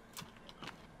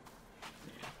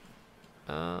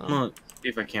 I'm gonna see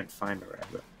if I can't find a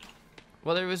rabbit.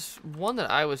 Well, there was one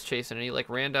that I was chasing, and he like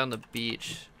ran down the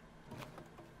beach.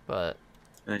 But.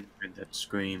 And then you heard that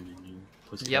scream, and you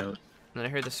pushed it Yep. out. And then I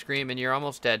heard the scream, and you're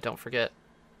almost dead. Don't forget.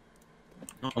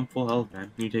 No, I'm full health,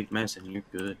 man. You take medicine, you're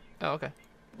good. Oh, okay.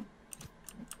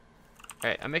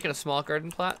 Alright, I'm making a small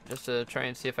garden plot just to try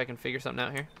and see if I can figure something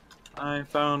out here. I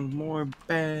found more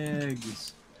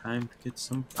bags. Time to get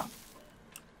some pop.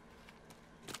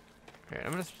 Alright,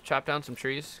 I'm gonna chop down some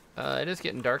trees. It is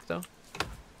getting dark though.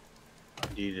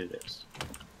 Indeed it is.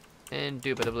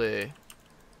 Indubitably.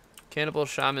 Cannibal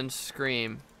shamans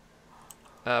scream.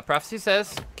 Prophecy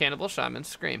says cannibal shamans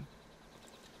scream.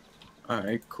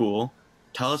 Alright, cool.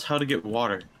 Tell us how to get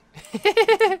water.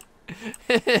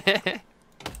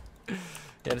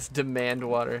 Yeah, just demand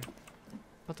water.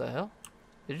 What the hell?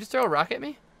 Did you just throw a rock at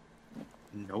me?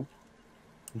 Nope.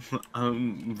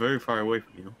 I'm very far away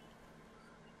from you.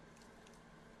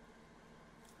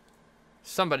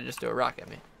 Somebody just threw a rock at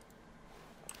me.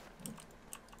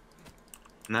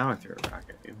 Now I threw a rock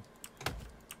at you.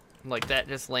 Like that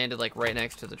just landed like right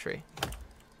next to the tree.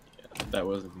 Yeah, that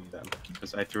wasn't me then.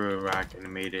 Because I threw a rock and it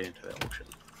made it into the ocean.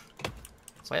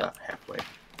 It's Well. about halfway.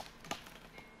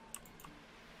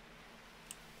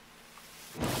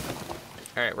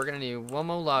 Alright, we're gonna need one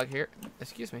more log here.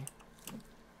 Excuse me.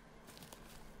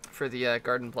 For the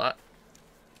garden plot.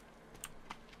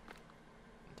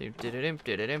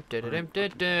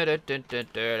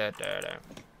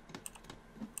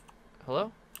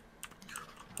 Hello?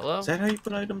 Hello? Is that how you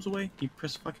put items away? You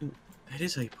press fucking... That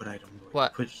is how you put items away.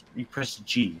 What? You press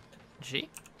G. G?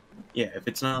 Yeah, if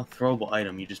it's not a throwable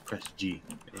item, you just press G.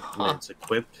 When it's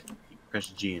equipped, you press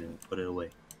G and it'll put it away.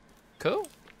 Cool.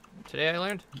 Today I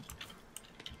learned.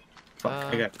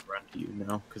 Fuck, I got to run to you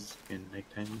now, because it's getting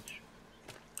nighttime.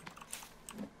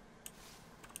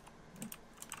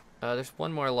 There's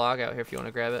one more log out here if you want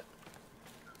to grab it.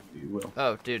 You will.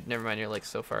 Oh, dude, never mind. You're like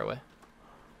so far away.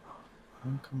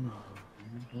 Oh, come on.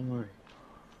 Don't worry.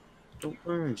 Don't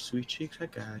worry, sweet cheeks. I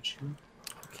got you.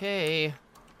 Okay.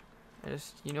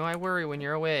 You know I worry when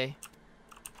you're away.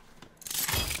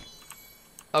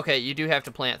 Okay, you do have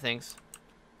to plant things.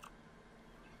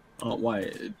 Oh,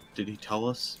 why? Did he tell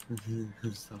us?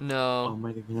 No.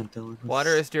 Almighty God telling us.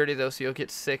 Water is dirty though, so you'll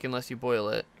get sick unless you boil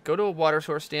it. Go to a water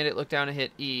source, stand it, look down, and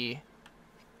hit E.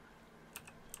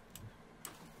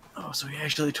 Oh, so he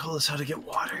actually told us how to get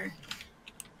water?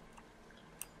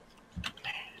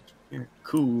 Man, you're a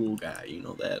cool guy, you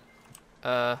know that.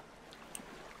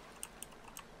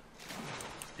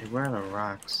 Hey, where are the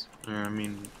rocks? Or, I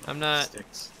mean,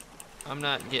 sticks. I'm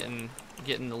not getting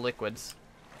the liquids.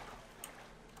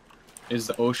 Is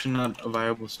the ocean not a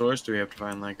viable source? Do we have to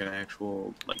find like an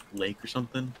actual lake or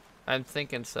something? I'm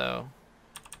thinking so.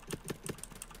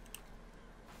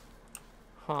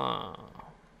 Huh.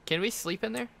 Can we sleep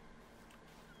in there?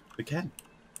 We can.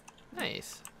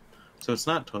 Nice. So it's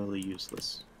not totally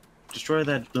useless. Destroy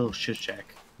that little shit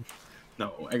shack.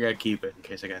 No, I gotta keep it in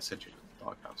case I gotta send you to the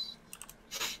doghouse.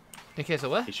 In case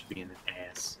of what? It should be in an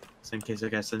ass. So in case I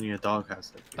gotta send you to the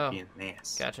doghouse, it could be in an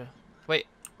ass. Gotcha. Wait,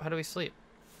 how do we sleep?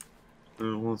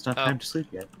 Well, it's not time to sleep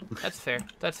yet. That's fair.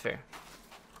 That's fair.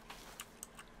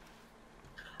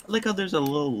 I like how there's a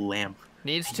little lamp.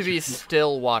 Needs to be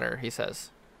still water, he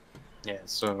says. Yeah,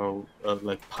 so,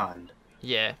 like pond.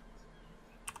 Yeah.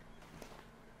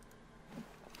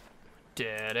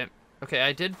 Did it. Okay,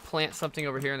 I did plant something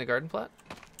over here in the garden plot.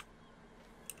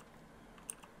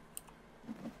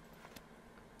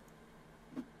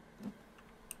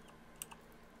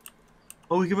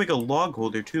 Oh, we can make a log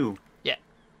holder too. Yeah.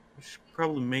 We should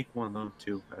probably make one of those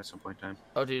too at some point in time.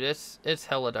 Oh, dude, it's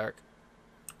hella dark.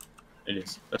 It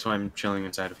is. That's why I'm chilling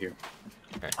inside of here.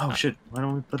 Right. Oh shit! Why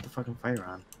don't we put the fucking fire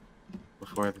on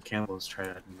before the cannibals try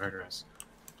to murder us?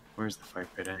 Where's the fire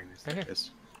pit anyways? There it is.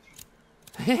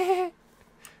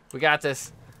 We got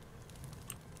this.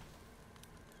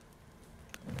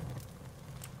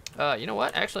 You know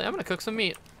what? Actually, I'm gonna cook some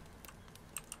meat.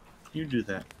 You do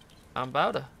that. I'm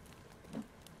about to.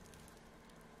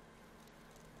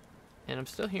 And I'm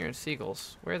still hearing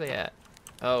seagulls. Where are they at?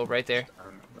 Oh, right there. I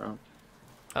don't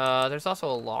know. There's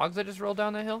also a log that just rolled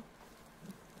down that hill.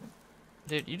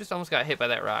 Dude, you just almost got hit by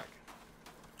that rock.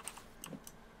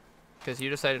 Because you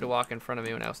decided to walk in front of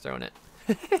me when I was throwing it.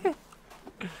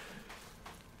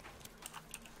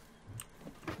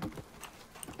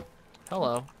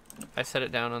 Hello. I set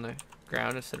it down on the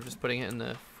ground instead of just putting it in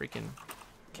the freaking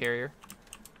carrier.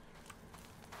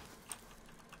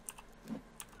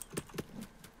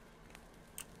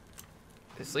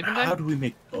 Is sleeping time? How do we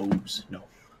make bows? No,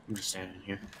 I'm just standing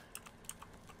here.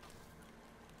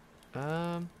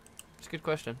 It's a good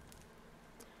question.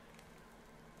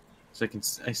 So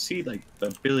I see like the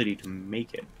ability to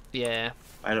make it. Yeah.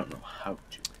 I don't know how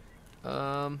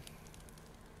to.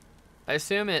 I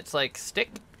assume it's like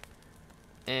stick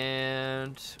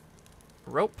and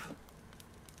rope.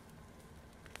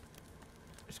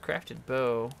 There's crafted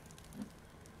bow.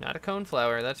 Not a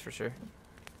coneflower, that's for sure.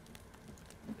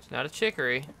 It's not a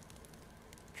chicory.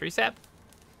 Tree sap?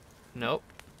 Nope.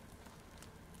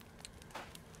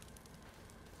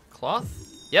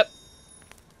 Cloth? Yep.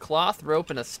 Cloth, rope,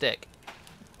 and a stick.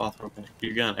 Cloth rope.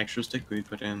 You got an extra stick? Will you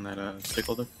put in that stick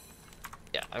holder?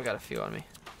 Yeah, I've got a few on me.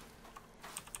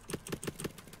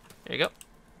 There you go.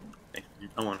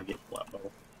 I want to get flat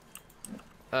bow.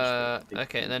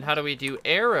 Okay, and then how do we do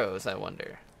arrows, I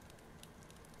wonder?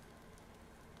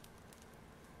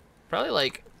 Probably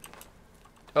like...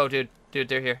 Oh, dude,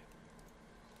 they're here.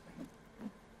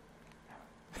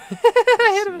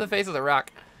 I hit him in the face with a rock.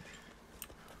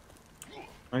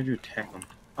 Why'd you attack them?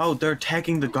 Oh, they're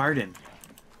attacking the garden.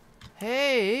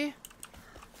 Hey.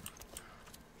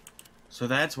 So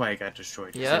that's why it got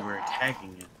destroyed. Yeah. They were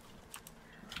attacking it.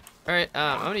 Alright,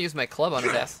 I'm gonna use my club on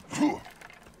his ass.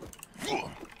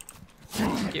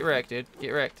 Get wrecked, dude.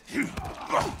 Get wrecked.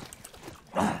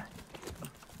 Got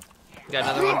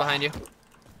another one behind you.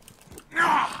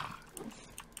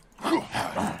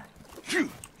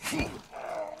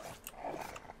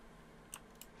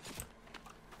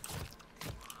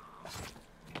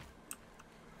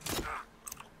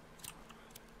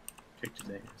 Kicked his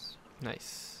ass.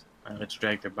 Nice. Alright, let's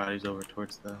drag their bodies over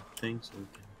towards the thing so we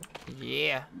can...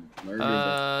 Yeah. murder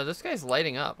them. This guy's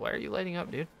lighting up. Why are you lighting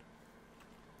up, dude?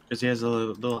 Because he has a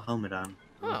little helmet on.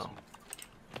 Oh.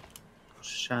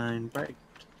 Shine bright.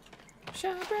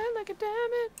 Shine bright like a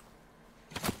diamond.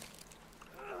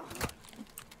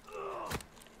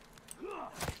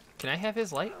 Can I have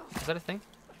his light? Is that a thing?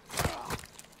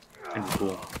 Kind of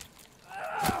cool.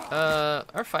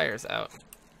 Our fire's out.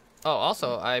 Oh,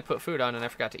 also, I put food on and I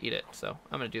forgot to eat it, so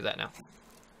I'm gonna do that now.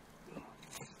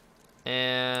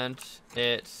 And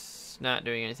it's not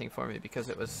doing anything for me because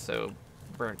it was so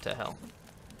burnt to hell.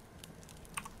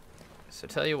 So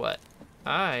tell you what,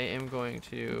 I am going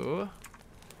to...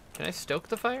 Can I stoke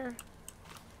the fire?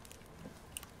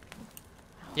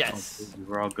 Yes. Oh,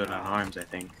 we're all good on arms, I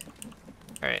think.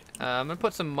 Alright, I'm gonna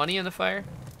put some money in the fire.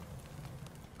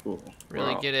 Cool.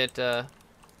 Really get it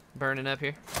burning up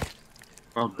here.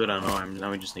 We're all good on arms, now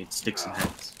we just need sticks and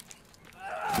heads.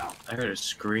 I heard a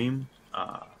scream.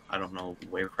 I don't know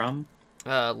where from.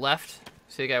 Left.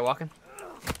 See the guy walking?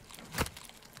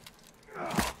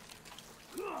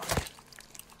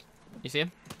 You see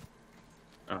him?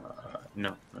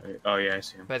 No. Oh yeah, I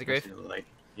see him. By the grave? I see the light.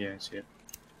 Yeah, I see it.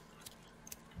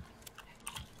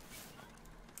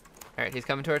 Alright, he's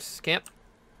coming towards camp.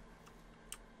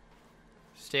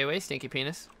 Stay away, stinky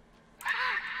penis.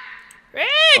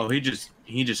 Oh,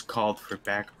 he just called for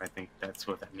backup. I think that's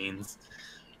what that means.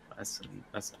 That's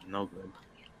no good.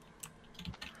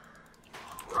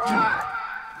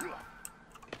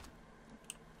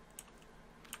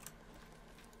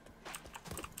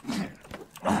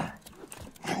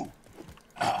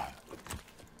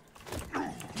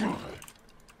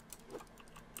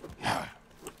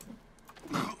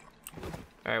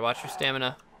 Alright, watch your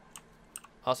stamina.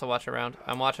 Also watch around.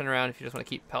 I'm watching around if you just want to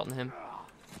keep pelting him.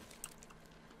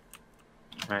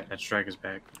 Alright, let's drag his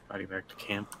body back to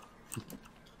camp.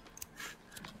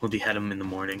 We'll behead him in the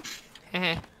morning.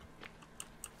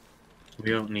 We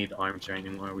don't need arms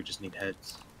anymore, we just need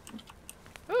heads.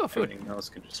 Oh, food. Everything else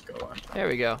can just go on top. There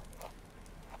we go.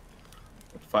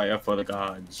 Fire for the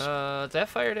gods. That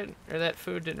fire didn't, or that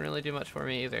food didn't really do much for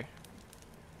me either.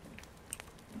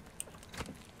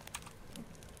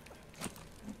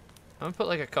 I'm gonna put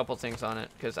like a couple things on it,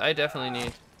 because I definitely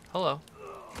need... Hello.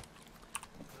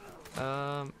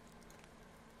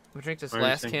 We drink this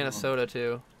last can of soda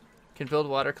too. Can build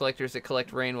water collectors that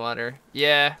collect rainwater.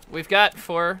 Yeah, we've got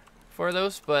four of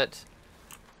those, but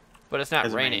it's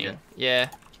not raining. Yeah,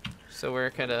 so we're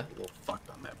kind of a little fucked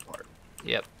on that part.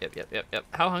 Yep.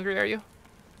 How hungry are you?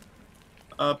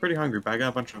 Pretty hungry, but I got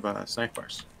a bunch of snack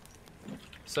bars.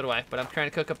 So do I, but I'm trying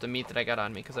to cook up the meat that I got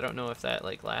on me because I don't know if that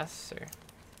like lasts or.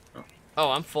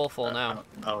 Oh, I'm full now.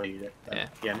 I'll eat it. Yeah.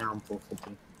 Yeah, now I'm full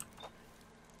too.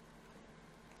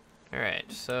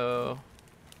 Alright, so...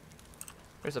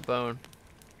 Where's a bone?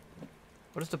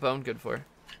 What is the bone good for? I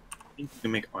think you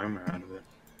can make armor out of it.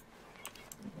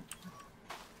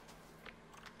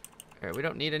 Alright, we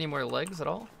don't need any more legs at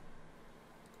all?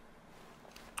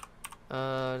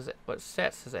 What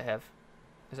stats does it have?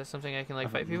 Is that something I can like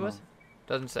fight people with?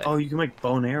 Doesn't say. Oh, you can make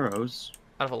bone arrows.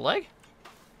 Out of a leg?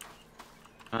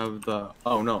 Out of the...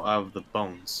 Oh, no, out of the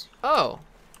bones. Oh.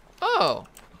 Oh.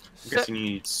 I'm guessing you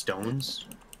need stones.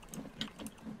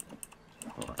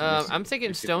 I'm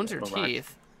thinking stones or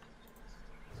teeth.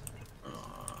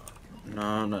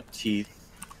 No, not teeth.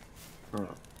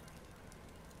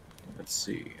 Let's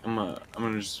see. I'm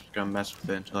gonna mess with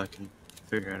it until I can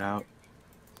figure it out.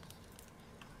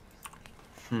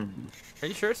 Are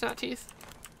you sure it's not teeth?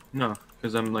 No,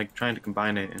 because I'm like trying to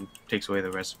combine it and it takes away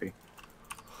the recipe.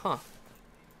 Huh.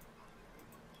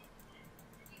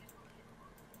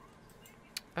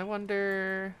 I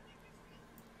wonder.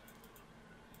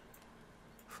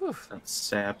 Whew. That's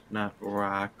sap, not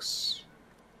rocks.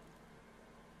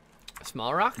 A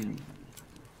small rock?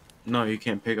 No, you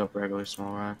can't pick up regular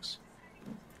small rocks.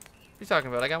 What are you talking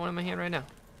about? I got one in my hand right now.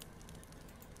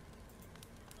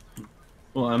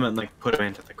 Well, I meant like put them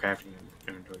into the crafting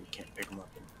inventory. You can't pick them up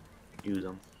and use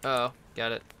them. Oh,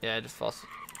 got it. Yeah, I just false.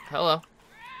 Hello.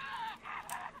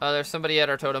 Oh, there's somebody at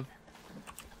our totem.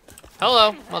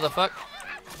 Hello, motherfucker.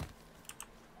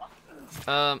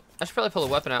 I should probably pull a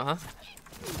weapon out, huh?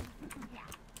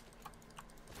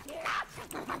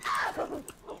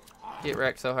 Get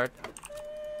wrecked so hard.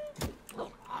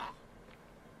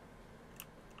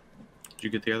 Did you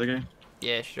get the other guy?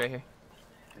 Yeah, she's right here.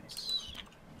 Nice.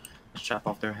 Let's chop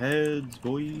off their heads,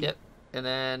 boy. Yep. And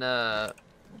then,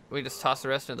 we just toss the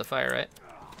rest into the fire, right?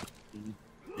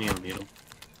 You don't need them.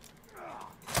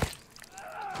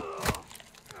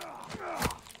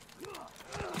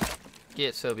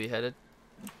 Get so beheaded.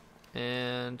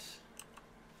 And...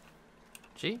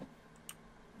 Gee.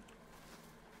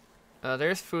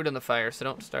 There's food in the fire, so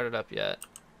don't start it up yet.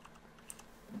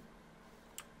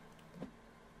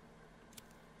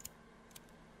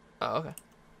 Oh, okay.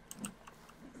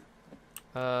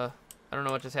 I don't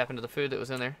know what just happened to the food that was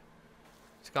in there.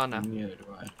 It's gone now. Neither do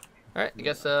I. Alright, I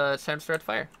guess it's time to start the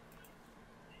fire.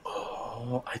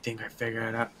 Oh, I think I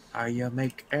figured out how you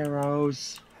make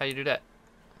arrows. How you do that?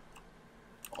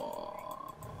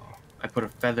 Oh, I put a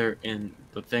feather in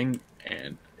the thing,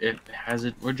 and it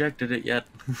hasn't rejected it yet.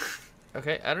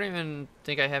 Okay, I don't even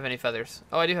think I have any feathers.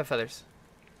 Oh, I do have feathers.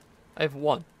 I have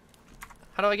one.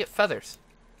 How do I get feathers?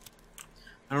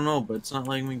 I don't know, but it's not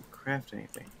letting me craft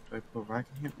anything. Do I put a rock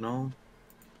in here? No.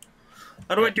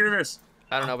 How do I do this?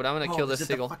 I don't know, but I'm gonna kill this is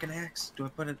it seagull. the fucking axe? Do I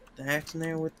put the axe in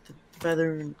there with the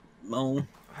feather? And... No.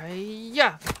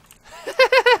 Yeah.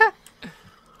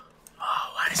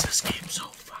 Oh, why is this game so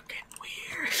fucking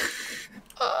weird?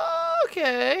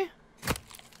 Okay.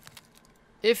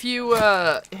 If you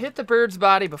hit the bird's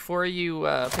body before you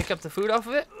pick up the food off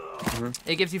of it,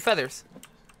 it gives you feathers.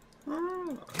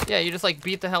 Oh, Yeah, you just like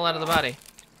beat the hell out of the body.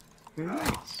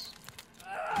 nice.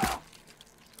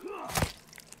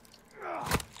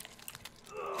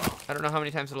 I don't know how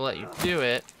many times it'll let you do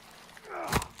it.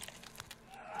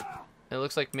 It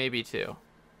looks like maybe 2.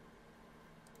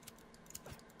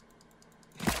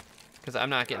 Because I'm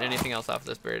not getting anything else off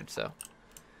this bird, so.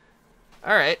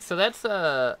 Alright, so that's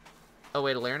a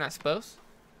way to learn, I suppose.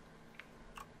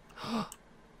 Oh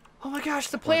my gosh,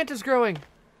 the plant is growing!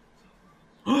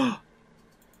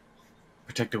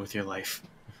 Protect it with your life.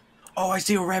 Oh, I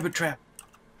see a rabbit trap.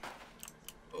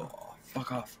 Oh,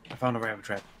 fuck off. I found a rabbit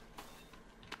trap.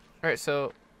 Alright,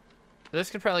 so this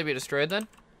could probably be destroyed then?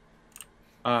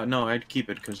 No, I'd keep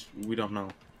it because we don't know.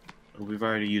 We've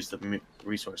already used the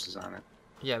resources on it.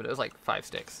 Yeah, but it was like 5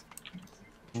 sticks.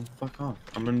 Well, fuck off.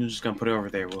 I'm just gonna put it over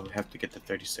there. We'll have to get the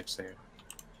 36 there.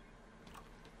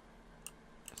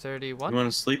 31? You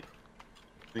wanna sleep?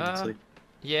 We can sleep.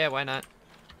 Yeah, why not?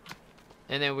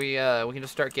 And then we can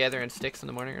just start gathering sticks in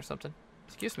the morning or something.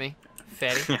 Excuse me,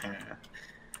 fatty.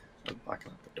 I'm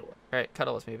blocking up the door. Alright,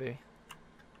 cuddle with me, baby.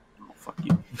 Oh, fuck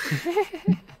you.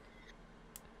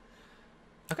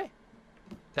 Okay.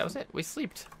 That was it. We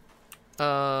sleeped.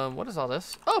 What is all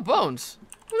this? Oh, bones!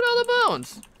 Look at all the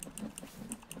bones!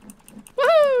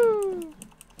 Woohoo!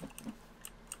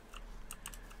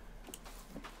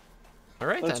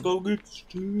 Alright then. Let's go get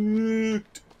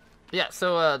sticked. Yeah,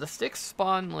 so the sticks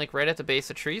spawn like right at the base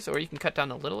of trees, or you can cut down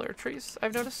the littler trees,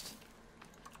 I've noticed.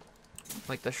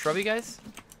 Like the shrubby guys.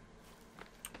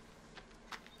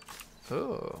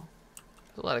 Ooh.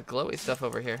 There's a lot of glowy stuff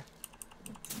over here.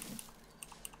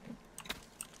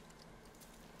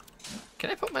 Can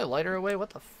I put my lighter away?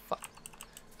 What the fuck?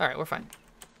 Alright, we're fine.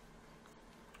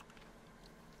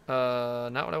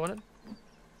 Not what I wanted.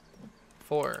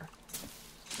 4.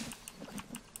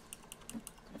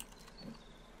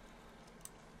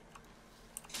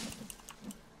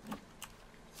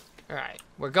 Alright,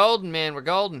 we're golden, man, we're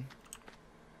golden.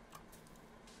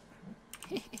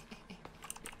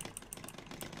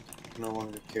 can no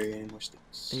longer carry any more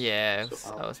sticks. Yeah,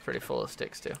 So I was pretty full of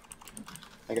sticks too.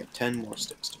 I got 10 more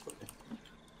sticks to put in.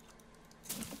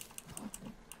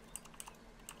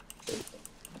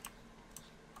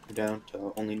 We're down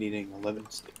to only needing 11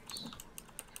 sticks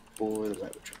for the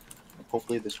rabbit trap.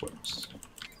 Hopefully this works.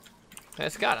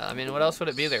 It's gotta. I mean, what else would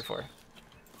it be there for?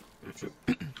 True.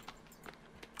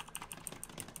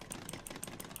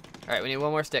 Alright, we need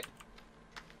one more stick.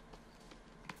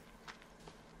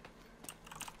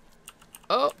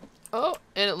 Oh,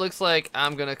 and it looks like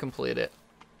I'm gonna complete it.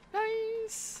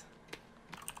 Nice.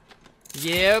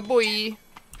 Yeah, boy.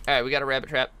 Alright, we got a rabbit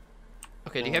trap.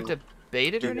 Okay, do you have to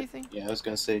bait it or anything? Yeah, I was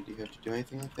gonna say, do you have to do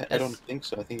anything like that? I don't think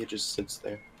so. I think it just sits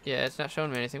there. Yeah, it's not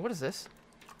showing me anything. What is this?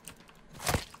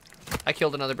 I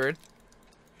killed another bird.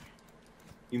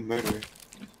 You murderer.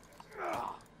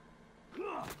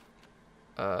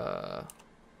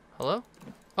 Hello?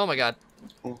 Oh my god.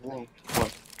 Oh, whoa.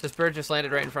 What? This bird just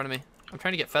landed right in front of me. I'm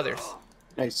trying to get feathers.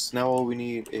 Nice. Now all we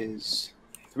need is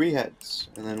 3 heads,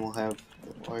 and then we'll have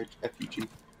the large FUG.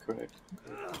 Correct.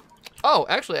 Oh,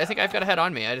 actually, I think I've got a head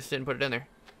on me. I just didn't put it in there.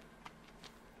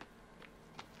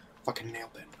 Fucking nailed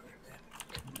it.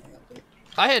 Nailed it.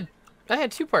 I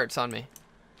had 2 parts on me.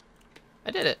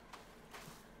 I did it.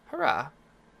 Hurrah.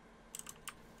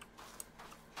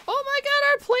 Oh my god,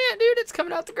 our plant, dude. It's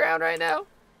coming out the ground right now.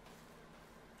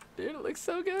 Dude, it looks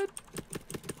so good.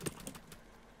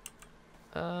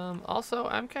 Also,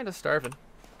 I'm kind of starving.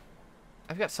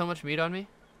 I've got so much meat on me.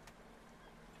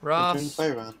 Raw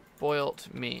spoiled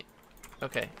meat.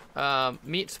 Okay.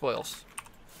 Meat spoils.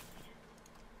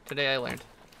 Today I learned.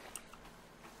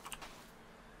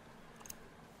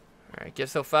 Alright, get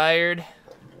so fired.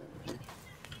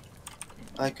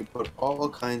 I could put all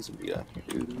kinds of meat on here,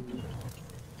 dude.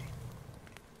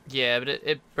 Yeah, but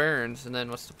it burns, and then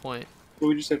what's the point? Well,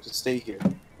 we just have to stay here.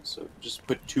 So just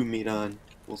put 2 meat on.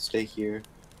 We'll stay here.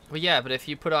 Well, yeah, but if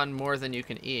you put on more than you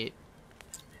can eat.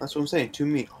 That's what I'm saying. 2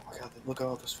 meat. Oh my god, look at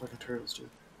all those fucking turtles, dude.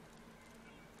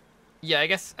 Yeah, I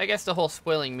guess the whole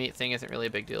spoiling meat thing isn't really a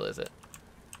big deal, is it?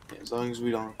 Yeah, as long as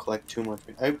we don't collect too much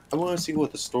meat. I want to see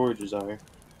what the storages are.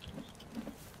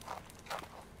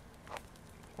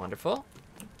 Wonderful.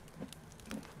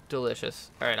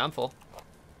 Delicious. Alright, I'm full.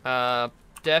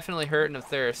 Definitely hurting of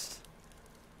thirst.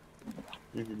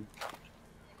 Mm-hmm.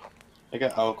 I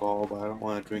got alcohol, but I don't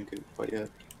want to drink it quite yet.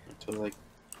 Until, like...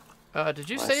 Did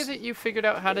you say that you figured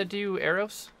out how to do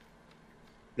arrows?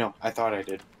 No, I thought I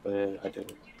did, but I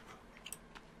didn't.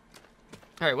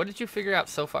 Alright, what did you figure out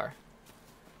so far?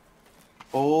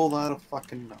 Whole lot of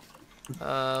fucking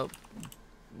nothing.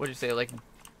 What'd you say, like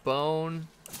bone?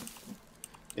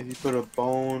 If you put a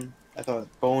bone... I thought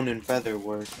bone and feather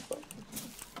worked, but...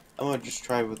 I'm gonna just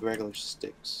try with regular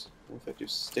sticks. What if I do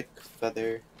stick,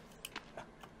 feather,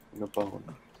 and a bone?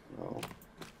 No.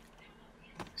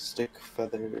 Stick,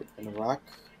 feather, and a rock?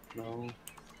 No.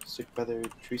 Stick, feather,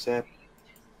 tree sap,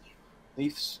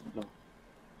 leaves? No.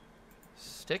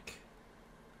 Stick,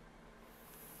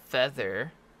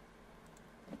 feather.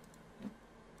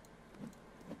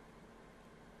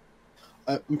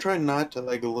 I'm trying not to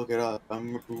like look it up.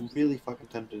 I'm really fucking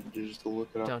tempted to just look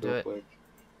it up Don't do real it. quick.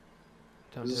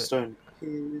 Don't This do is it. starting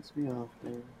to piss me off,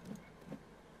 man.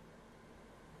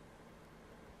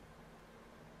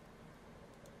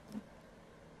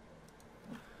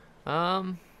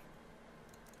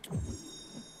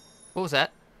 What was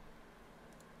that?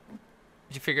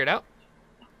 Did you figure it out?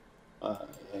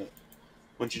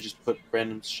 Once you just put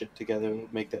random shit together, it'll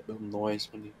make that little noise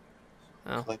when you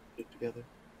Oh. collect it together.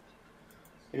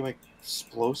 I can make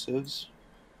explosives.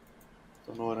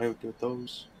 Don't know what I would do with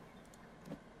those.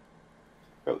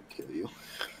 Probably kill you.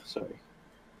 Sorry.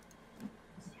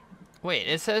 Wait,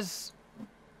 it says...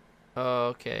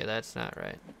 Okay, that's not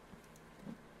right.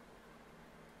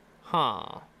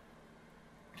 Huh.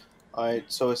 Alright,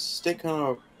 so a stick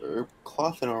on a... or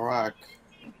cloth and a rock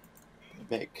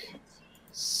make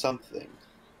something.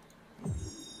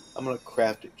 I'm gonna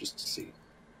craft it just to see.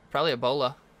 Probably a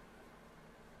bola.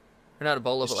 Or not a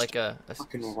bola, It's but like a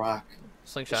fucking rock.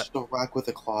 slingshot. It's just a rock with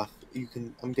a cloth. You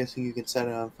can... I'm guessing you can set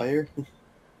it on fire?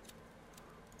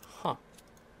 Huh.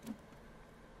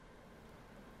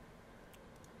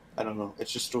 I don't know.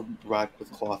 It's just a rock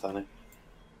with cloth on it.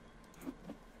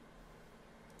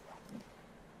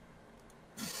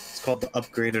 It's called the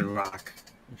upgraded rock.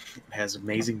 It has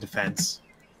amazing defense,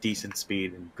 decent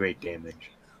speed, and great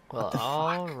damage. Well,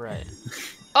 alright.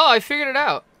 Oh, I figured it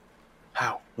out.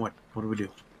 How? What? What do we do?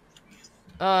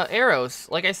 Arrows.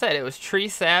 Like I said, it was tree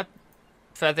sap,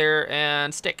 feather,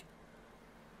 and stick.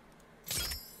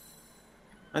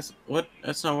 That's what?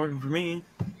 That's not working for me.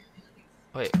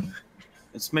 Wait.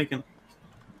 It's making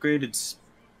upgraded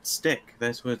stick.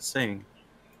 That's what it's saying.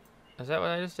 Is that what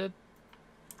I just did?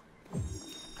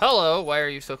 Hello, why are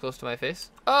you so close to my face?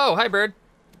 Oh, hi, bird.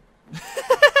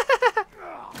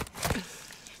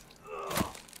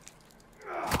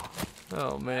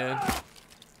 Oh, man.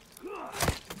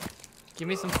 Give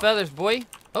me some feathers, boy.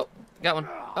 Oh, got one.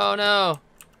 Oh, no.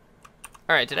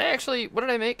 All right, did I actually... What did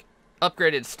I make?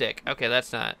 Upgraded stick. Okay,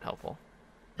 that's not helpful.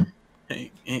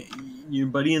 Hey, your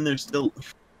buddy in there still...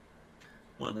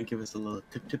 Want to give us a little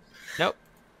tip? Nope.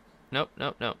 Nope.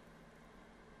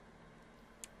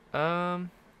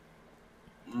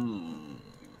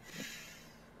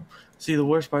 See, the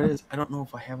worst part is, I don't know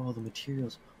if I have all the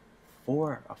materials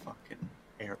for a fucking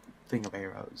thing of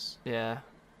arrows. Yeah.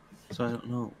 So I don't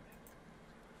know.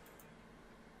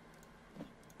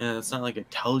 And it's not like it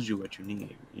tells you what you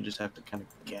need. You just have to kind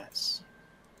of guess.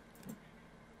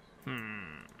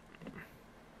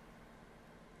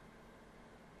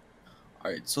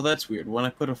 Alright, so that's weird. When I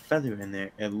put a feather in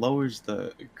there, it lowers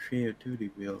the creativity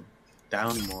wheel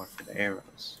down more for the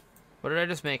arrows. What did I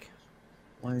just make?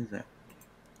 Why is that?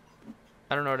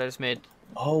 I don't know what I just made.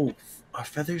 Oh, are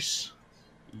feathers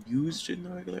used in the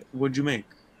regular? What'd you make?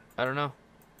 I don't know.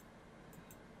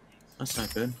 That's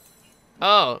not good.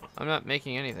 Oh, I'm not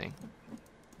making anything.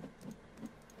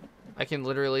 I can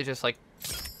literally just, like,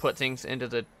 put things into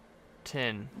the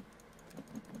tin.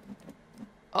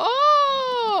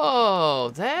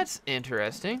 Oh, that's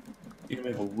interesting. You can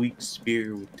make a weak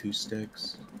spear with 2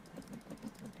 sticks.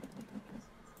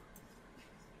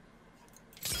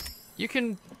 You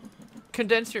can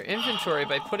condense your inventory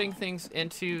by putting things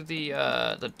into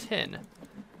the tin.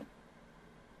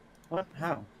 What?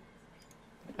 How?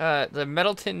 The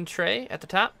metal tin tray at the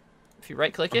top. If you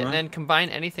right-click it and then combine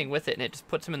anything with it, and it just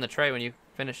puts them in the tray when you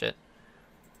finish it.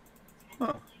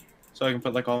 Huh. So I can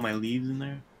put like all my leaves in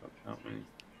there? Oh,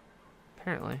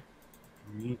 Apparently.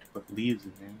 I need to put leaves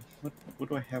in there. What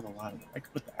do I have a lot of? I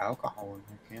could put the alcohol in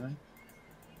there, can't I?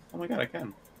 Oh my god, I can.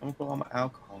 I'm gonna put all my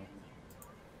alcohol in there.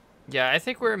 Yeah, I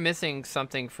think we're missing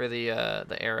something for the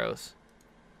arrows.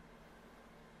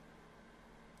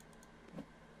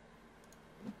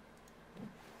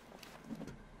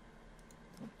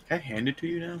 Can I hand it to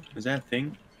you now? Is that a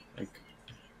thing? Like,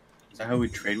 is that how we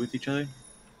trade with each other?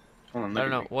 Hold on, I don't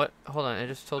know. What? Hold on. It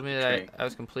just told me that I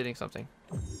was completing something.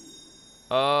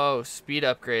 Oh, speed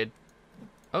upgrade.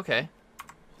 Okay.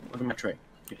 Look at my tray.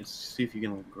 Let's see if you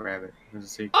can like, grab it. Does it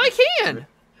say Oh, I can!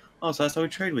 Oh, so that's how we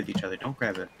trade with each other. Don't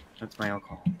grab it. That's my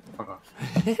alcohol. Fuck off.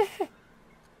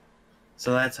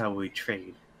 So that's how we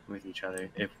trade with each other.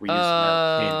 If we use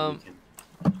metal tin,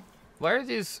 we can... Why are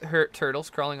these turtles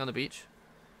crawling on the beach?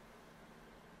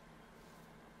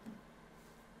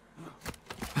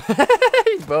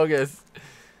 Bogus.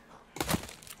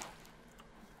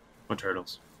 What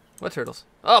turtles? What turtles?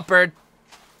 Oh, bird.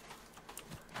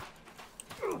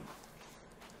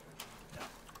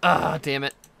 Ah, damn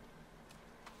it.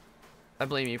 I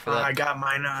blame you for that. I got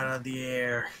mine out of the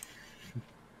air.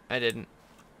 I didn't.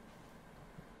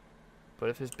 But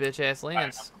if his bitch ass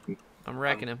lands, I'm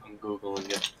wrecking him. I'm Googling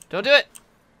it. Don't do it!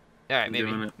 Alright,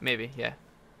 I'm maybe, yeah.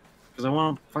 Because I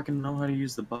want to fucking know how to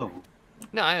use the bow.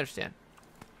 No, I understand.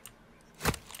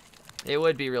 It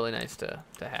would be really nice to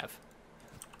have.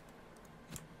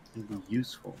 It'd be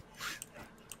useful.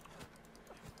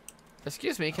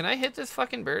 Excuse me, can I hit this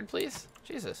fucking bird, please?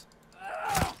 Jesus.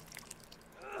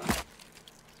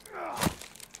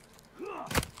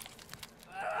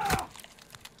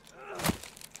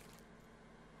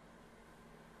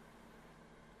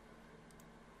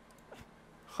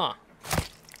 Huh.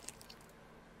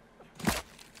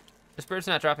 This bird's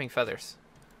not dropping feathers.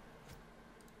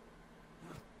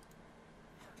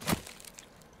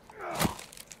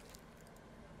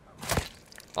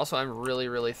 Also, I'm really,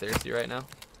 really thirsty right now.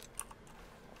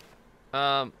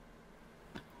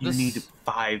 You need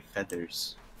 5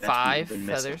 feathers. That's 5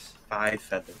 feathers? 5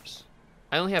 feathers.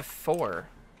 I only have 4.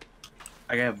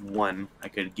 I have 1. I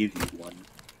could give you 1.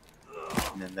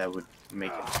 And then that would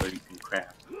make it so you can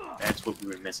craft. That's what we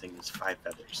were missing is 5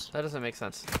 feathers. That doesn't make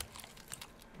sense.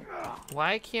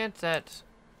 Why can't that...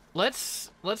 Let's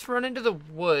run into the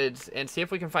woods and see if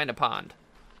we can find a pond.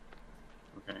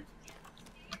 Okay.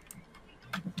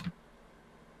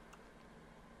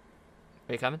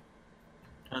 Are you coming?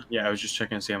 Yeah, I was just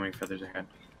checking to see how many feathers I had.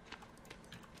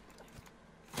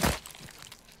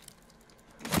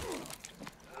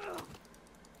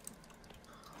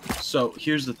 So,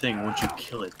 here's the thing. Once you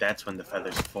kill it, that's when the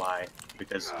feathers fly.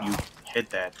 Because you hit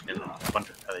that, and a bunch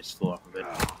of feathers flew off of it.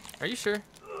 Are you sure?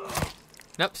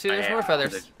 Nope, see, there's more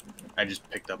feathers. I just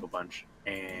picked up a bunch,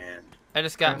 and... I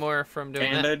just got more from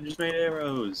doing that. And I just made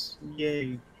arrows.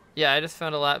 Yay. Yeah, I just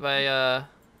found a lot by,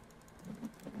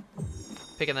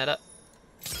 picking that up.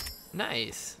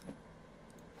 Nice.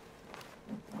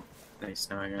 Nice.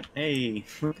 Now I got. Hey,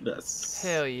 look at us.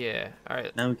 Hell yeah. All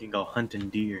right. Now we can go hunting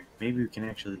deer. Maybe we can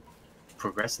actually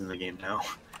progress in the game now.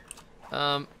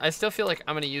 I still feel like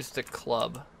I'm gonna use the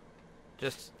club.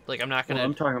 Just like I'm not gonna. Well,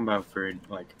 I'm talking about for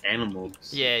like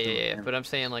animals. Yeah. But I'm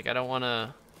saying like I don't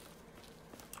wanna.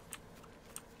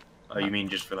 Oh, you mean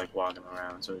just for like walking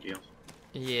around, sort of deal?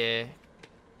 Yeah.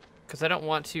 Cause I don't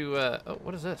want to. Oh,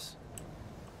 what is this?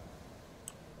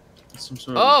 Some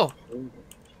sort Oh. Of...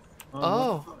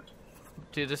 Oh.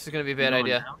 Dude, this is gonna be a bad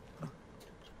idea. Now?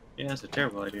 Yeah, that's a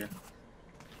terrible idea.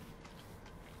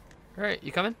 All right,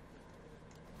 you coming?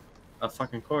 A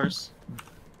fucking course.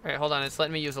 Alright, hold on. It's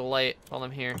letting me use a light while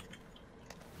I'm here.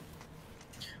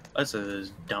 That's a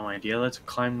dumb idea. Let's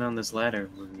climb down this ladder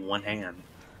with one hand.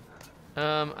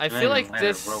 I feel like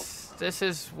this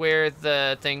is where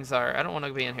the things are. I don't want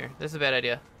to be in here. This is a bad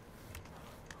idea.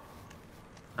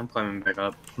 I'm climbing back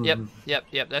up. Yep.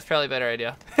 That's probably a better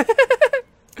idea.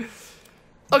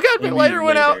 Oh god, my lighter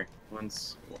went out!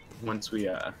 Once we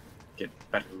get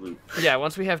better loot. Yeah,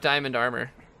 once we have diamond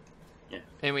armor. Yeah.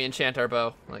 And we enchant our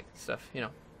bow, like stuff, you know.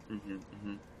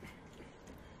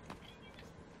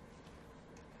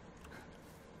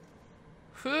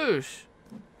 Whoosh.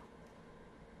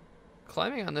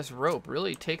 Climbing on this rope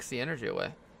really takes the energy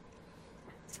away.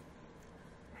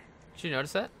 Did you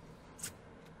notice that?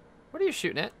 What are you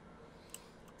shooting at?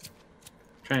 I'm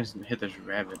trying to hit this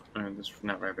rabbit, or this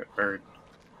not rabbit, bird.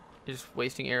 You're just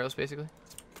wasting arrows, basically.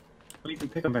 Well, you can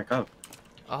pick them back up.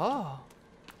 Oh.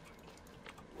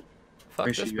 Fuck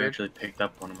Pretty this sure you bird. actually picked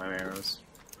up one of my arrows.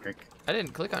 Frick. I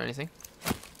didn't click on anything.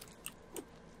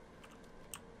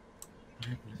 What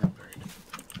happened to that bird?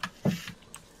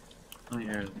 Oh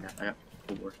yeah, I got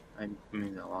 4. I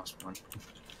mean, I lost 1.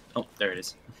 Oh, there it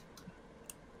is.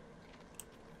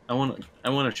 I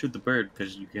wanna shoot the bird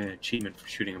because you get an achievement for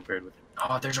shooting a bird with it.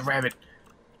 Oh, there's a rabbit.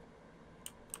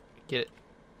 Get it.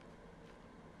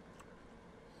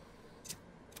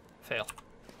 Fail.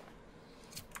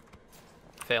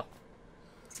 Fail.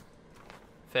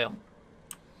 Fail.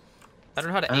 I don't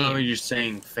know how to aim. I don't know what you're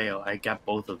saying, fail. I got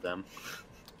both of them.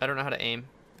 I don't know how to aim.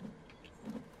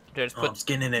 Did I just Oh, put... I'm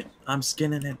skinning it. I'm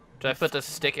skinning it. Did I put the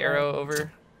stick arrow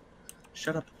over?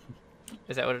 Shut up.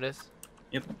 Is that what it is?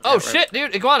 Yep. Oh shit,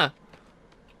 dude! Iguana!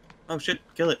 Oh shit,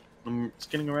 kill it. I'm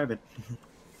skinning a rabbit.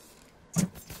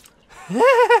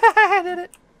 I did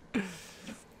it!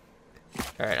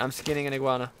 Alright, I'm skinning an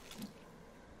iguana.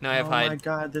 Now I have hide. Oh my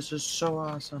god, this is so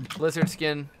awesome. Lizard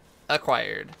skin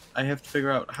acquired. I have to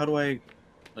figure out, how do I,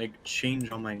 like,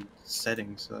 change all my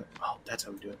settings? So that... Oh, that's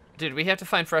how we do it. Dude, we have to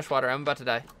find fresh water. I'm about to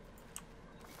die.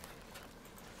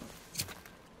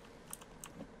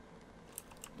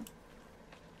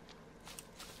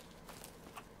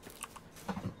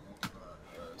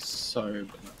 Sorry,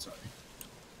 but not sorry.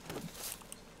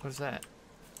 What is that?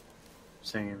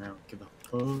 Saying I don't give a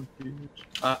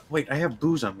fuck. Wait, I have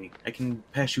booze on me. I can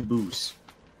pass you booze.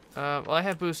 Well, I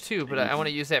have booze too, but I want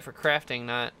to use that for crafting,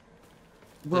 not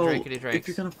Well, the drinkity drinks. if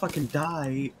you're gonna fucking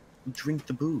die, drink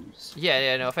the booze.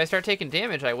 Yeah, no. If I start taking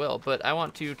damage, I will. But I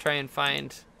want to try and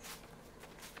find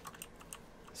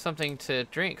something to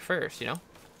drink first, you know?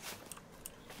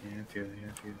 Yeah, I feel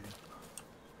you.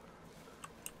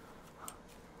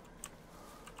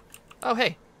 Oh,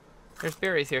 hey. There's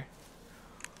berries here.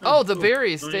 Oh, the cool.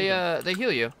 berries, Don't they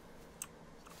heal you.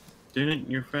 Didn't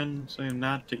your friend say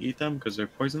not to eat them because they're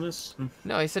poisonous?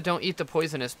 No, he said don't eat the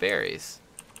poisonous berries.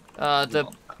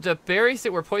 The berries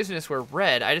that were poisonous were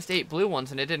red. I just ate blue ones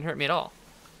and it didn't hurt me at all.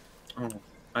 Oh,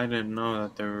 I didn't know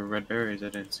that there were red berries. I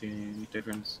didn't see any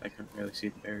difference. I couldn't really see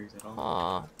the berries at all.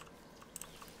 Aw.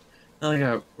 Now I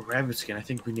got rabbit skin. I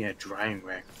think we need a drying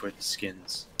rack for the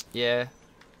skins. Yeah.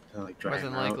 To, like, dry More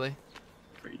than them out likely.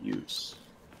 for use.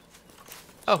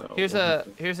 Oh, So,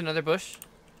 here's another bush.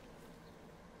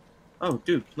 Oh,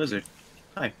 dude, lizard.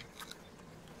 Hi.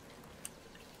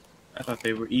 I thought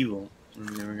they were evil and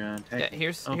they were gonna attack. Yeah,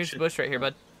 here's Oh, the shit. bush right here,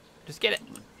 bud. Just get it.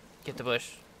 Get the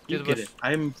bush. Do You the get bush. it.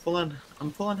 I'm full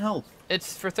on health.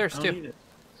 It's for I thirst don't too. need it.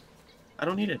 I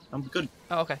don't need it. I'm good.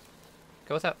 Oh, okay.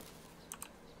 Go without.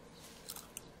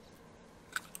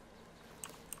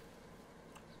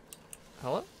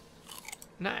 Hello?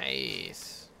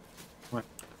 Nice. What?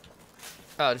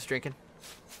 Oh, just drinking.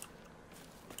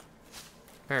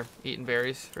 Or eating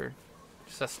berries for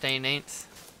sustenance.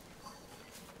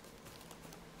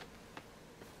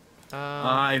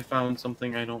 I found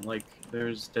something I don't like.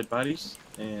 There's dead bodies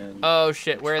and. Oh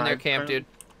shit, we're in their camp, tribe dude.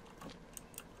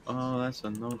 Oh, that's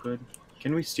a no good.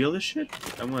 Can we steal this shit?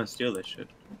 I want to steal this shit.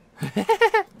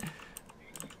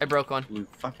 I broke one. We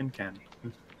fucking can.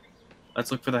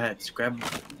 Let's look for the heads. Grab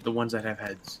the ones that have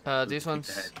heads. These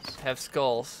ones have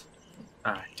skulls.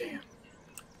 Ah, damn.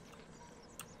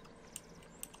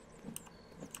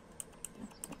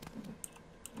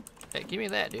 Hey, give me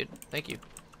that, dude. Thank you.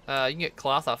 You can get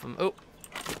cloth off them. Oh,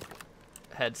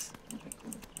 heads.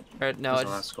 Or no, There's it's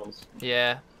a lot of skulls.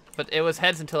 yeah, but it was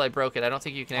heads until I broke it. I don't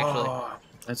think you can actually. Oh,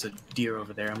 that's a deer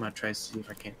over there. I'm gonna try to see if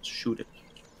I can't shoot it.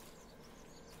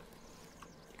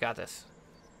 Got this.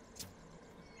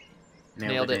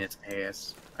 Nailed it. In its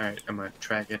ass. All right, I'm gonna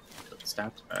track it until it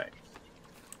stops. All right.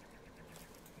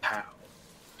 Pow.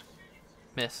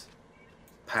 Miss.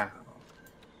 Pow.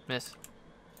 Miss.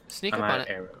 Sneak I'm up out on of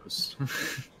it. arrows. All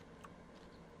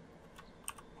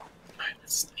right,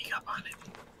 let's sneak up on it.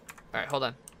 All right, hold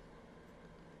on.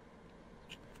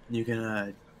 You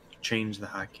can change the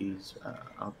hotkeys.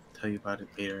 I'll tell you about it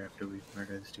later after we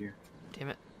murder this deer. Damn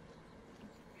it.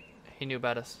 He knew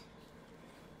about us.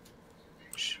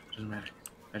 Shh, doesn't matter.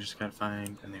 I just gotta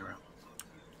find an arrow.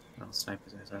 I'll snipe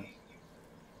his ass out.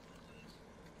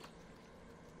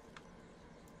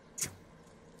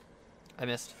 I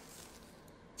missed.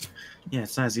 Yeah,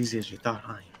 it's not as easy as you thought,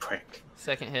 huh, you prick.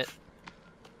 Second hit.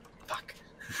 Fuck.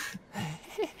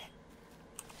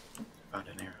 Found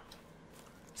an arrow.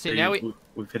 See, so now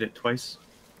we've hit it twice?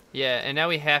 Yeah, and now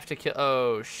we have to kill...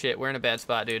 Oh, shit. We're in a bad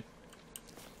spot, dude.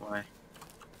 Why?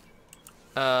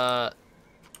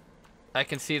 I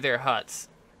can see their huts.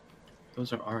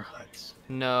 Those are our huts.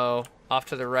 No. Off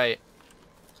to the right.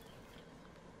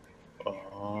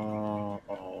 Oh.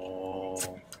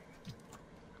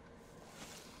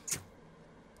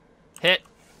 Hit.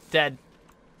 Dead.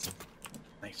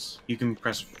 Nice. You can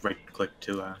press right click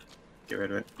to get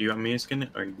rid of it. Do you want me to skin it,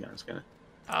 or are you gonna skin it?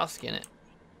 I'll skin it.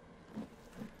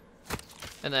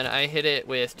 And then I hit it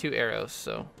with 2 arrows,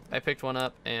 so I picked one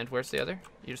up, and where's the other?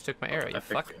 You just took my arrow, you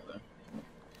fuck.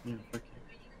 Yeah, fuck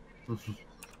you.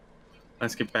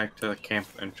 Let's get back to the camp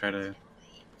and try to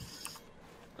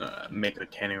make a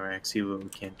tanning rack, see what we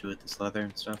can do with this leather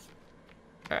and stuff.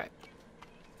 Alright.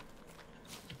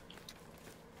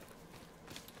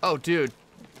 Oh, dude.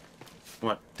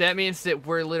 What? That means that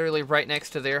we're literally right next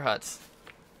to their huts.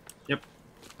 Yep.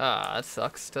 Ah, that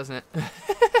sucks, doesn't it?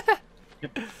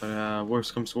 Yep. But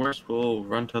worst comes to worst, we'll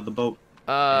run to the boat.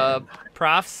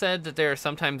 Prof said that there are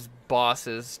sometimes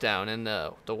bosses down in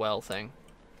the well thing.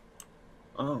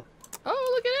 Oh.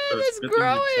 Oh, look at it! It's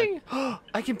growing!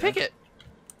 I can pick it!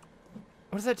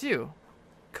 What does that do?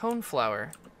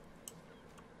 Coneflower.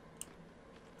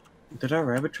 Did our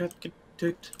rabbit trap get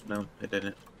ticked? No, it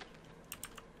didn't.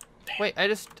 Wait, I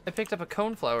picked up a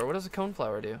coneflower. What does a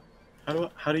coneflower do?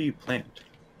 How do you plant?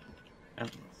 I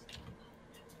don't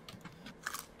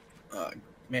know.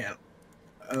 Man.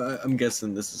 I'm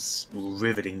guessing this is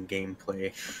riveting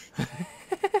gameplay.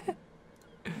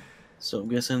 So I'm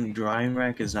guessing drying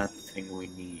rack is not the thing we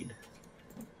need.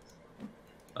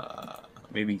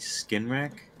 Maybe skin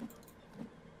rack?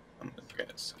 I'm gonna get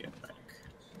a skin rack.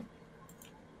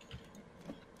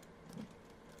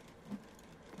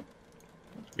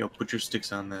 Yo, put your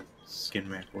sticks on that skin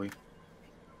rack, boy.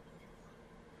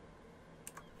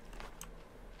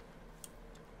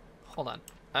 Hold on.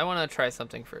 I want to try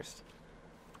something first.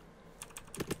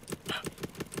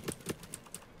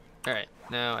 Alright,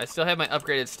 now I still have my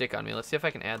upgraded stick on me. Let's see if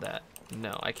I can add that.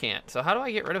 No, I can't. So how do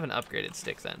I get rid of an upgraded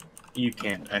stick then? You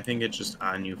can't. I think it's just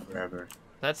on you forever.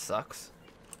 That sucks.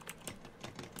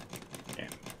 Yeah.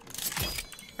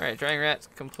 Alright, drying rat's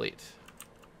complete.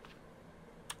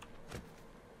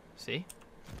 See?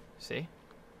 See?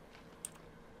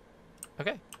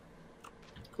 Okay.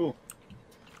 Cool.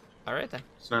 Alright then.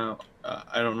 So now,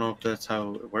 I don't know if that's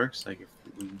how it works. Like, if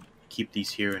we keep these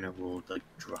here and it will, like,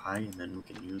 dry and then we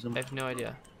can use them. I have no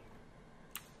idea.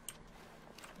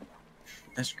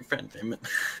 Ask your friend, damn it.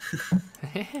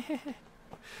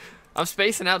 I'm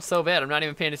spacing out so bad. I'm not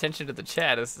even paying attention to the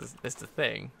chat. It's the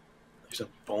thing. There's a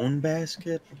bone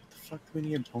basket? What the fuck do we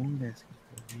need a bone basket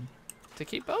for? Man? To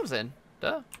keep bones in.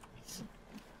 Duh.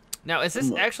 Now, is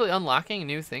this actually unlocking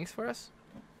new things for us?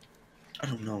 I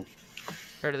don't know.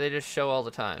 Or do they just show all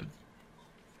the time?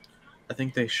 I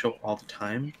think they show all the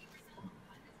time.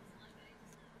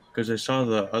 Because I saw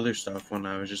the other stuff when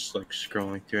I was just, like,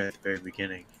 scrolling through at the very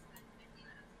beginning.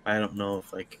 I don't know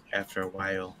if, like, after a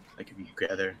while, like, if you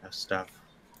gather enough stuff,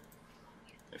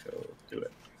 if it'll do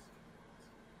it.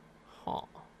 Huh.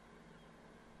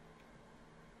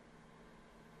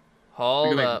 We Hold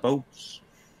can make up. boats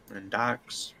and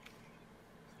docks.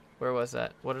 Where was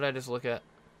that? What did I just look at?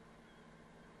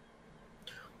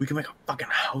 We can make a fucking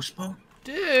houseboat?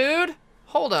 Dude!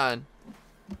 Hold on.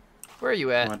 Where are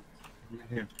you at? Right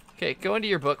here. Okay, go into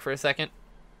your book for a second.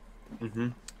 Mm-hmm.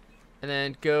 And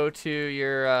then go to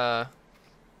your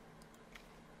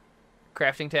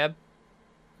crafting tab.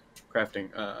 Crafting.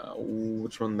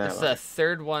 Which one that? It's the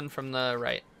third one from the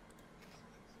right.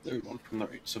 Third one from the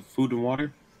right. So food and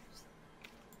water.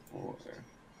 Or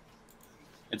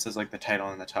it says like the title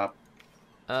on the top.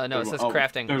 No, it says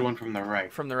crafting. Third one from the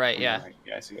right. From the right, yeah. The right.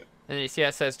 Yeah, I see it. And then you see how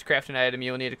it says to craft an item,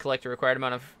 you will need to collect a required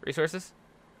amount of resources.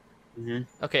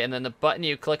 Okay, and then the button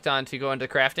you clicked on to go into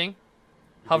crafting,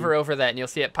 hover over that, and you'll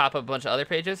see it pop up a bunch of other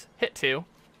pages. Hit 2,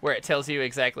 where it tells you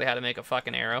exactly how to make a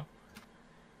fucking arrow.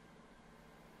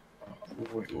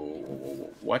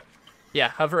 What? Yeah,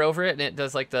 hover over it, and it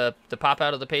does like the pop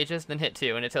out of the pages. Then hit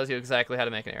 2, and it tells you exactly how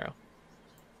to make an arrow.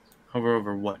 Hover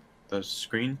over what? The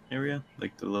screen area,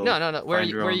 like the little. No. Where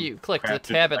you clicked the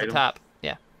tab at the top.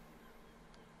 Yeah.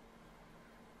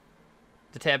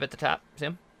 The tab at the top, see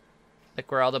 'em? Like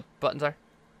where all the buttons are.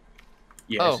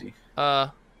 Yeah. Oh, I see.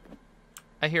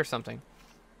 I hear something.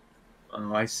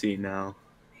 Oh, I see now.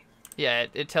 Yeah,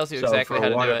 it tells you exactly how to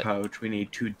do it. So for a water pouch, we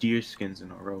need 2 deer skins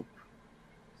and a rope.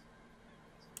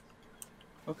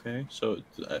 Okay, so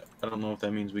I don't know if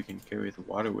that means we can carry the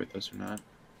water with us or not.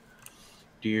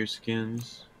 Deer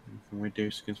skins. You can wear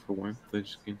deer skins for warmth. Lizard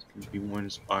skins can be worn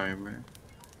as armor.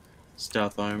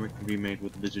 Stealth armor can be made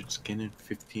with lizard skin and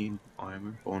 15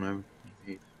 armor. Bone armor can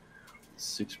be made with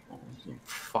 6 bones. Oh,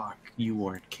 fuck, you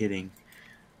weren't kidding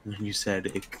when you said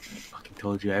it fucking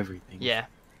told you everything. Yeah.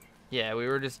 Yeah, we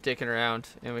were just dicking around,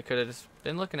 and we could have just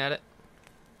been looking at it.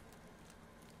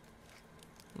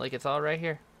 Like it's all right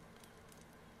here.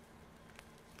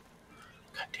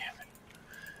 God damn it.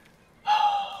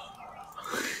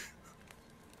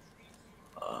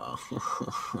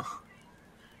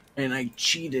 And I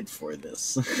cheated for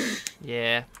this.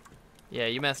 Yeah. Yeah,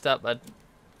 you messed up, bud.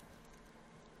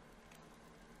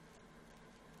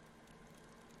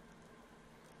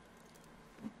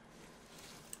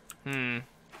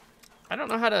 I don't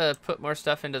know how to put more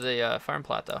stuff into the farm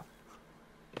plot, though.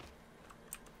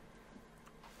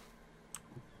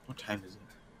 What time is it?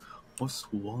 What's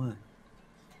 1?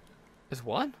 Is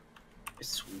 1?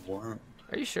 It's 1.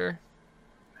 Are you sure?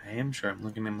 I am sure. I'm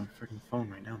looking at my freaking phone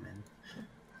right now, man.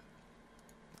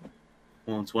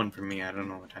 Well, it's 1 for me. I don't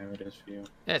know what time it is for you.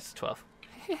 Yeah, it's 12.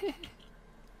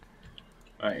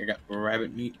 Alright, I got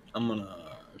rabbit meat. I'm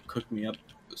gonna cook me up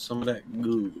some of that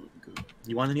good.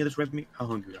 You want any of this rabbit meat? How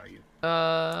hungry are you?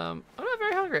 I'm not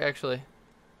very hungry, actually.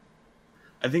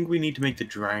 I think we need to make the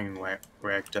drying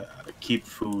rack to keep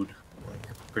food like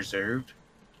preserved.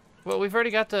 Well, we've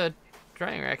already got the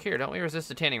drying rack here, don't we? Or is this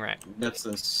the tanning rack? That's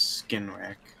the skin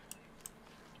rack.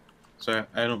 So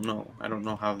I don't know. I don't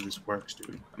know how this works,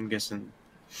 dude. I'm guessing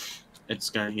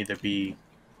it's gonna either be,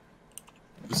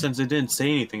 since it didn't say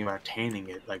anything about tanning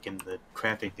it, like in the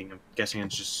crafting thing. I'm guessing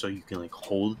it's just so you can like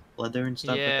hold leather and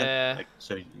stuff. Yeah. Like that. Like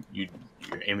so your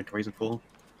inventory isn't full.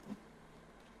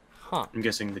 Huh. I'm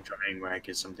guessing the drying rack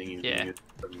is something you can use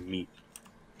for meat.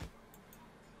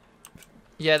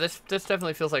 Yeah, this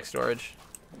definitely feels like storage.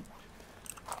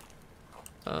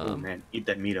 Oh man, eat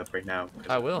that meat up right now.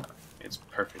 I will. It's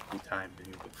perfectly timed and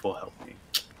you're full health me.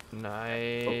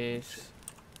 Nice.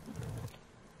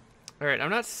 Alright,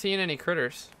 I'm not seeing any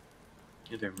critters.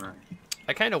 Neither am I.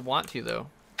 I kind of want to, though.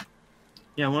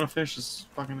 Yeah, I want to finish this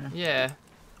fucking episode. Yeah.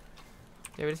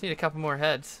 Yeah, we just need a couple more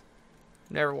heads.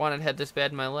 Never wanted a head this bad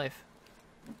in my life.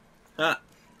 Ha!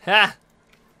 Ha!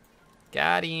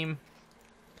 Got him.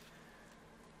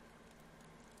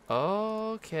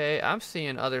 Okay, I'm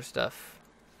seeing other stuff.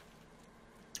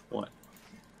 What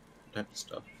type of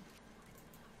stuff?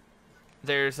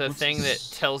 There's a thing that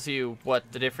tells you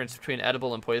what the difference between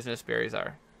edible and poisonous berries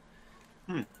are.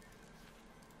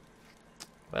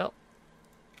 Well.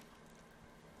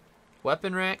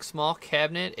 Weapon rack, small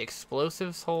cabinet,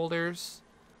 explosives holders,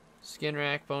 skin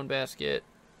rack, bone basket,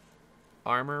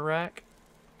 armor rack,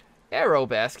 arrow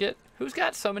basket. Who's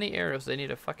got so many arrows they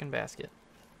need a fucking basket?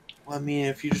 Well, I mean,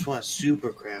 if you just want to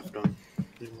super craft them.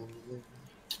 You know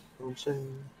what I'm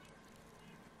saying?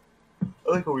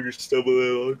 I like how we just stumble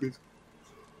along this.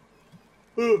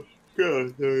 Oh,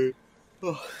 God, sorry.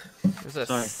 Oh. There's a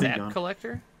sap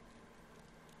collector.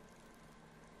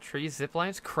 Tree zip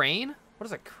lines. Crane? What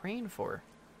is a crane for?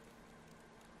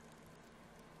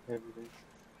 Everything.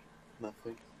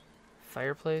 Nothing.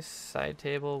 Fireplace, side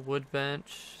table, wood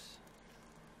bench.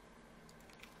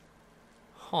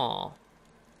 Huh.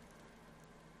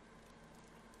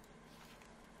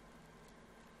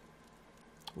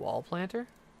 Wall planter?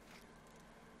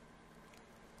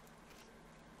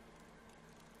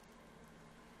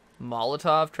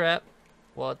 Molotov trap?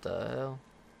 What the hell?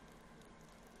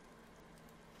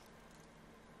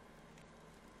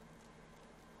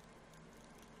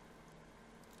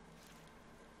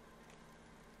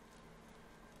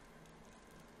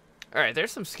 All right,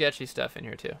 there's some sketchy stuff in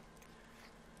here too.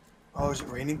 Oh, is it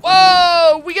raining?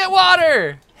 Whoa! We get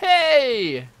water!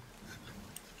 Hey!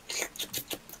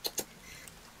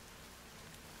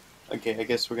 Okay, I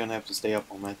guess we're gonna have to stay up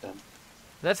all night then.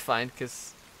 That's fine,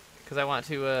 cause I want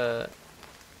to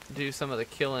do some of the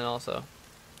killing also.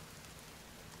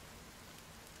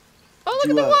 Oh, look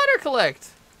at the water collect!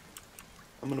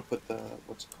 I'm gonna put the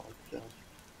what's it called?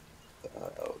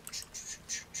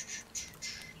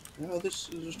 No, this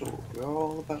is just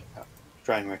all about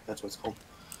drying rack. That's what it's called.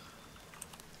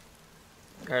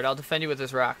 All right, I'll defend you with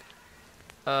this rock.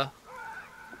 I'm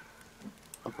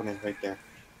putting it right there.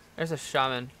 There's a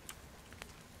shaman.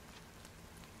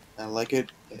 I like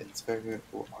it. It's very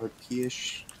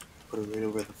RP-ish. Put it right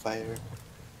over the fire.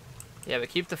 Yeah, but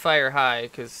keep the fire high,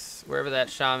 because wherever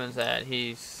that shaman's at,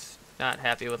 he's not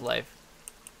happy with life.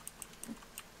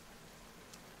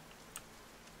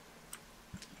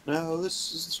 Now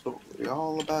this is the story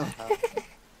all about how my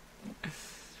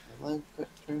life got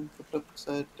turned flipped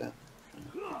upside down.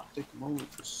 Take a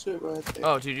moment to sit right there.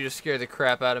 Oh, dude, you just scared the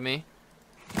crap out of me.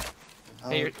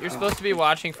 Hey, you're supposed to be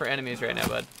watching for enemies right now,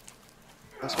 bud.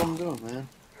 That's what I'm doing, man.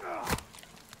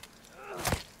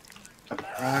 Got a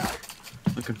crack.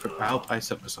 Looking for help. I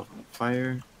set myself on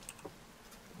fire.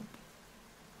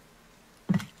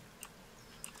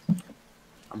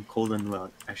 I'm cold and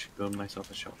well. I should build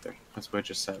myself a shelter. That's what I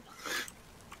just said.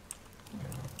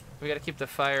 We gotta keep the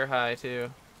fire high,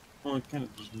 too. Well, it kind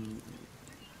of just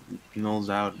nulls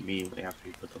out immediately after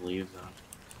you put the leaves on.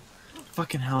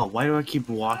 Fucking hell, why do I keep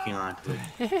walking onto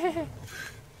it?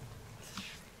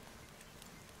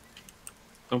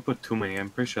 Don't put too many. I'm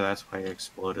pretty sure that's why it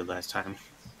exploded last time.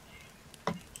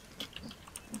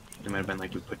 It might have been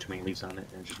like we put too many leaves on it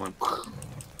and it just went.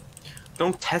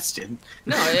 Don't test it.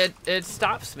 No, it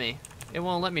stops me. It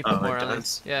won't let me put more on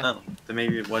it. Yeah. Oh, then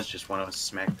maybe it was just one of us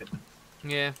smacked it.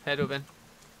 Yeah, had to have been.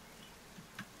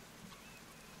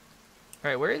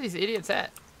 Alright, where are these idiots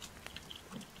at?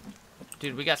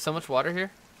 Dude, we got so much water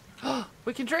here.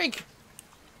 We can drink!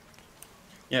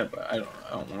 Yeah, but I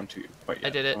don't want to quite yet. I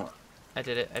did it. I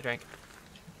did it. I drank.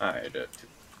 I did too.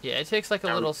 Yeah, it takes like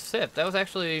a little sip. That was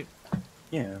actually...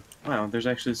 Yeah. Wow, there's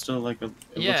actually still like a...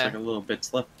 It looks like a little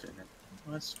bits left in it.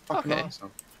 Well, that's fucking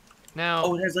awesome. Now...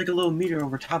 Oh, it has like a little meter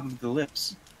over top of the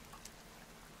lips.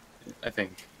 I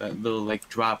think. That little like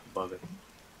drop above it.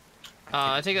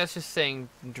 I think that's just saying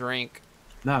drink.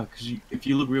 No, because if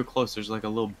you look real close, there's like a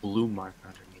little blue mark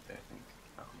underneath it, I think.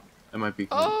 I don't know. It might be...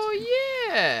 Oh,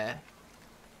 yeah!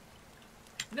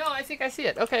 No, I think I see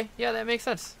it. Okay, yeah, that makes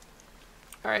sense.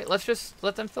 Alright, let's just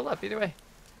let them fill up either way.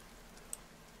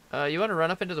 You want to run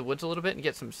up into the woods a little bit and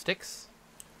get some sticks?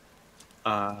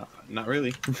 Not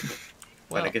really.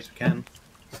 Well, but I guess we can.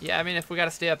 Yeah, I mean, if we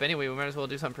gotta stay up anyway, we might as well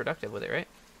do something productive with it, right?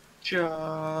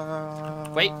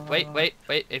 Wait.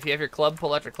 If you have your club,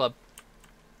 pull out your club.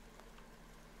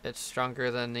 It's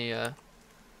stronger than the, Oop,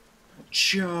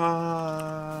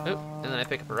 and then I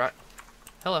pick up a rock.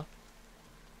 Hello.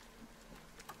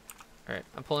 Alright,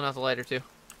 I'm pulling out the lighter, too.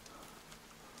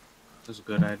 That's a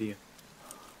good idea.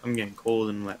 I'm getting cold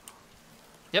and wet.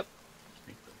 Yep.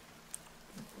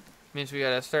 Means we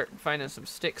gotta start finding some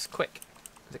sticks quick.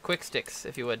 The quick sticks,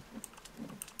 if you would.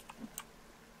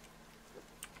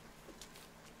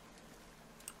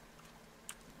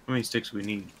 How many sticks do we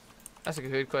need? That's a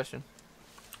good question.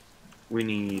 We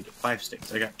need 5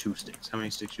 sticks. I got 2 sticks. How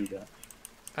many sticks you got?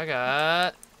 I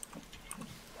got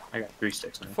 3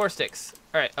 sticks now. 4 sticks.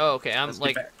 Alright, oh, okay, I'm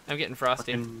getting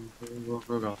frosty.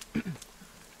 Go.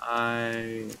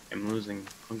 I am losing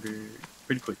hunger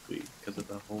pretty quickly because of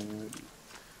the whole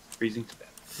freezing to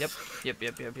death. Yep,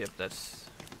 that's...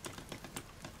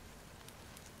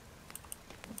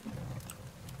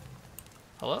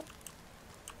 Hello?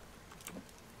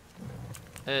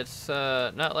 It's,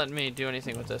 not letting me do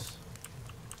anything with this.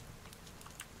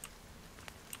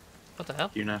 What the hell?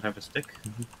 Do you not have a stick?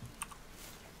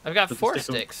 I've got 4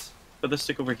 sticks. Put the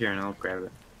stick over here and I'll grab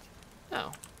it.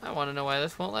 No, I want to know why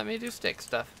this won't let me do stick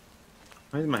stuff.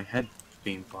 Why is my head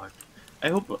being fucked? I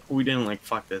hope we didn't like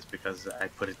fuck this because I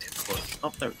put it too close.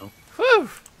 Oh, there we go. Whew!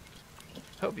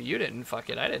 Hope you didn't fuck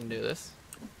it. I didn't do this.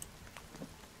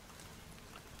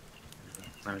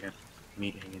 Now we got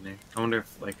meat hanging there. I wonder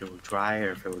if like it will dry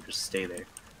or if it will just stay there.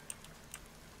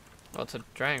 Well, it's a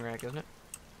drying rack, isn't it?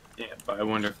 Yeah, but I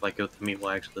wonder if like the meat will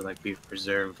actually like be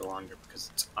preserved longer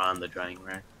because it's on the drying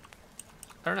rack.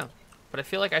 I don't know, but I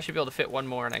feel like I should be able to fit one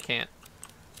more and I can't.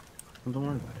 Well, don't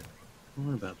worry about it. Don't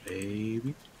worry about it,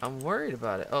 baby. I'm worried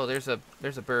about it. Oh, there's a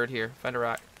bird here. Find a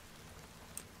rock.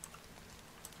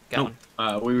 Got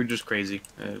one. We were just crazy.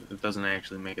 It doesn't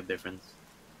actually make a difference.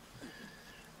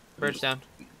 Bird's down.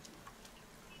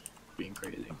 being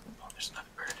crazy. Oh, there's another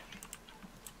bird.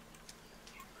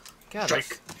 God,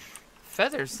 those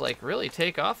feathers like really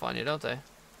take off on you, don't they?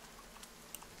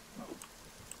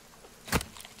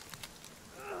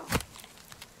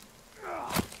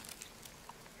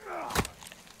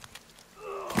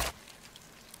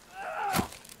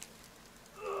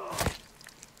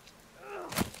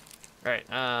 Alright,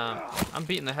 I'm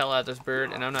beating the hell out of this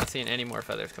bird, and I'm not seeing any more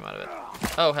feathers come out of it.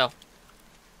 Oh, hell.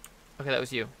 Okay, that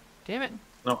was you. Damn it.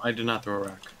 No, I did not throw a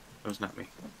rock. That was not me.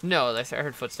 No, I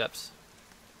heard footsteps.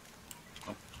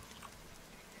 Oh.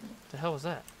 The hell was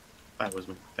that? That was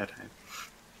me that time.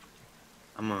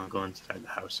 I'm gonna go inside the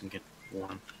house and get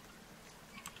warm.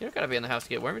 You don't gotta be in the house to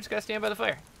get warm, you just gotta stand by the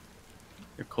fire.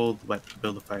 You're cold, wet,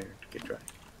 build a fire to get dry.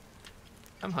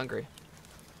 I'm hungry.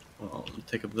 Well,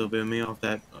 take a little bit of meat off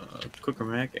that cooker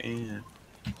rack and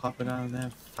pop it out of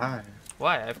that fire.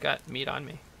 Why? I've got meat on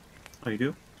me. Oh, you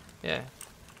do? Yeah.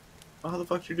 Well, how the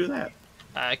fuck did you do that?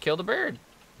 I killed a bird.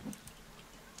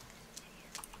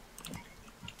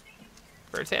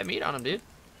 Birds have meat on them, dude.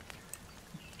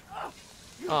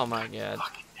 Oh my god.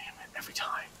 Fucking damn it, every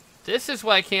time. This is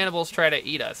why cannibals try to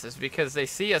eat us, is because they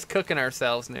see us cooking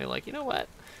ourselves and they're like, you know what?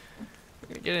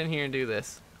 We're gonna get in here and do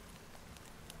this.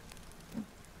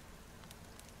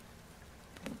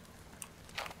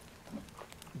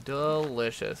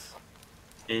 Delicious.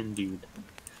 Indeed.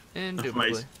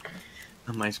 Indubitably.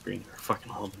 On my screen, you're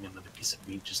fucking holding another piece of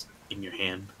meat just in your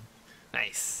hand.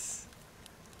 Nice.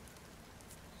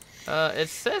 It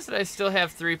says that I still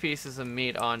have 3 pieces of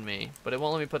meat on me, but it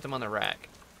won't let me put them on the rack.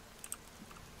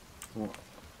 Well,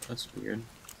 that's weird.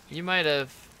 You might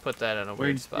have put that in a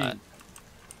weird spot.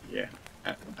 Yeah,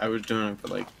 I was doing it for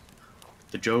like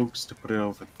the jokes to put it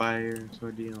over the fire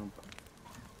sort of deal. But...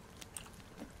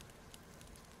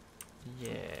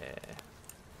 Yeah.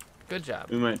 Good job.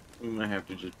 We might have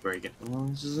to just break it. Well,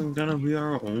 this isn't gonna be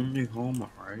our only home,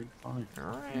 alright? Fine.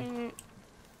 Alright.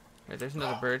 Right, there's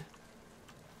another bird.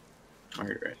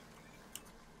 Alright, right.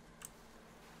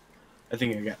 I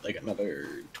think I got like another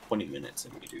 20 minutes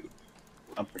in me, dude.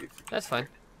 I'm pretty freaking That's fine.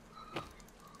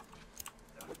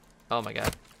 Oh my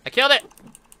god. I killed it!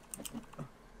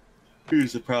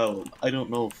 Here's the problem. I don't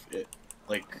know if it,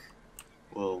 like,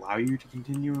 will allow you to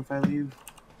continue if I leave.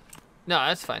 No,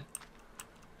 that's fine.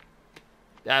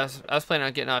 I was planning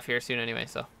on getting off here soon anyway,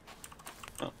 so.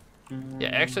 Oh. Yeah,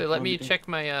 actually, let me check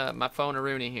my my phone a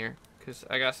Rooney here, because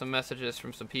I got some messages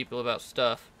from some people about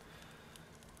stuff.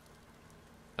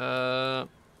 Yeah,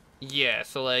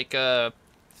 so like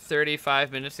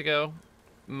 35 minutes ago,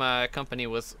 my company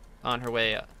was on her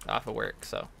way off of work,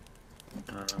 so.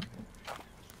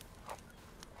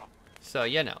 So,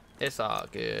 you know, it's all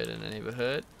good in the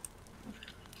neighborhood.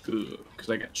 Good, because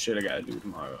I got shit I gotta do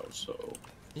tomorrow, so.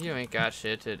 You ain't got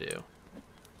shit to do.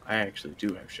 I actually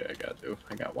do have shit I gotta do.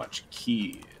 I gotta watch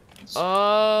kids.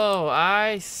 Oh,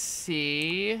 I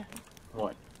see.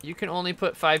 What? You can only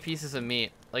put 5 pieces of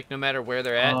meat, like no matter where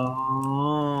they're at.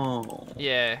 Oh.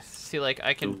 Yeah, see, like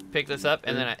I can pick this up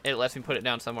and then it lets me put it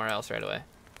down somewhere else right away.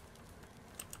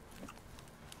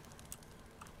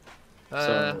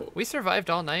 So, we survived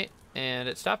all night and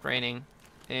it stopped raining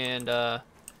and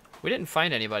we didn't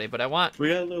find anybody, but I want... we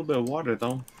got a little bit of water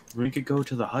though. We could go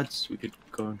to the huts. We could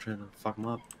go and try to fuck them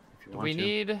up if you want we to.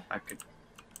 need I could.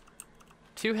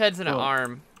 2 heads and an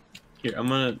arm. Here, I'm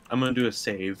gonna do a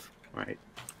save. Right.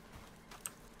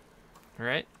 All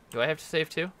right. Do I have to save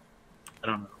too? I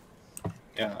don't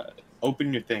know.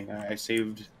 Open your thing. I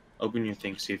saved. Open your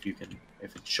thing. See if you can.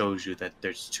 If it shows you that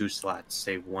there's 2 slots,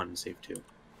 save 1, save 2.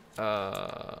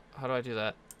 How do I do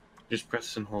that? Just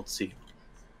press and hold C.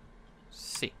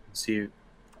 C. See.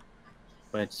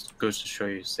 But it goes to show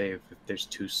you save if there's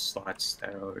 2 slots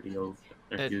that are already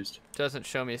used. It doesn't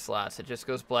show me slots. It just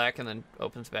goes black and then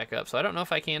opens back up. So I don't know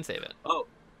if I can save it. Oh.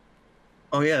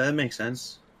 Oh yeah, that makes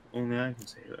sense. Only I can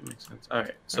save it. That makes sense. All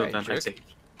right. So then I saved.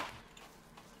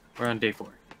 We're on day 4.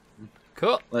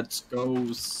 Cool. Let's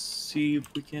go see if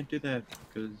we can't do that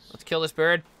because. Let's kill this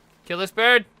bird. Kill this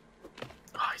bird.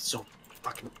 Oh, he's so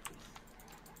fucking.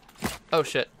 Oh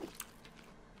shit.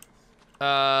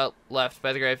 Left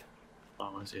by the grave.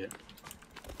 Oh, I see it.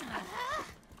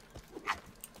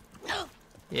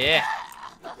 Yeah.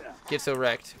 Get so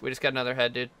wrecked. We just got another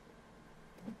head, dude.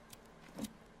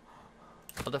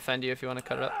 I'll defend you if you want to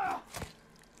cut it up.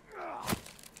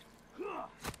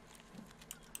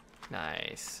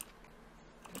 Nice.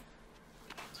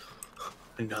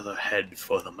 Another head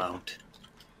for the mount.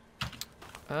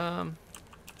 I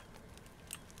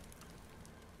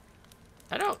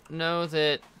don't know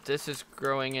that this is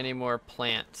growing any more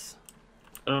plants.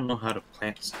 I don't know how to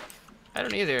plant stuff. I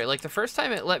don't either. Like the first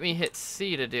time it let me hit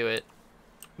C to do it,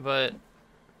 but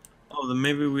Oh, then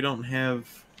maybe we don't have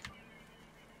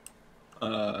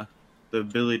the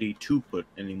ability to put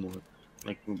anymore.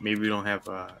 Like maybe we don't have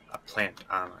a plant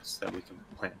on us that we can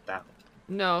plant down.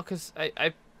 No, because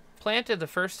I planted the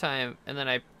first time, and then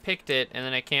I picked it, and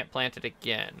then I can't plant it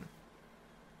again.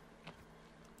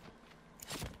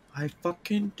 I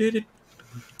fucking did it.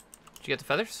 Did you get the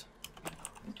feathers?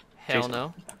 Hell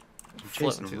no.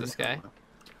 Floating through the sky.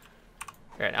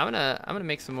 Alright, I'm gonna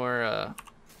make some more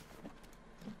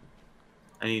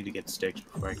I need to get sticks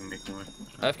before I can make more.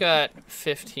 I've got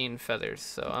 15 feathers,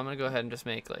 so I'm gonna go ahead and just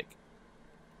make like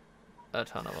a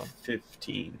ton of them.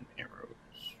 15 arrows.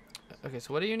 Okay,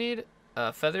 so what do you need?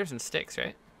 Feathers and sticks,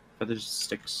 right? Feathers,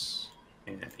 sticks,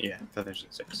 and yeah, feathers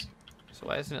and sticks. So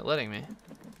why isn't it letting me?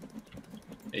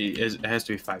 It has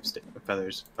to be 5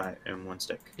 feathers, 5 and 1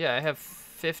 stick. Yeah, I have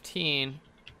 15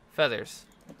 feathers.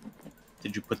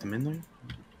 Did you put them in there?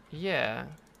 Yeah.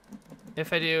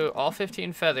 If I do all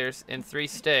 15 feathers and 3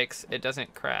 sticks, it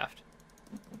doesn't craft.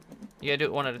 You gotta do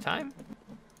it one at a time?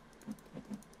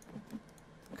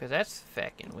 Because that's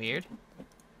fucking weird.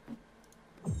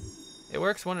 It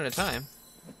works one at a time.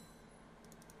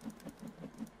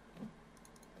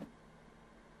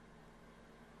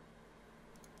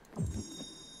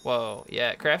 Whoa,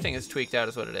 yeah, crafting is tweaked out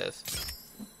is what it is.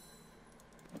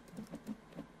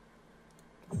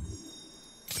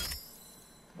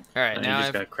 Alright, now you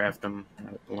just gotta craft them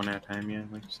one at a time, yeah,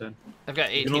 like you said. I've got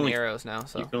 18 arrows now,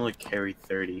 so... You can only carry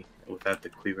 30 without the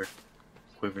quiver.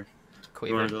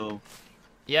 You wanna go...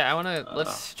 Yeah, I wanna...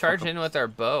 let's charge in with our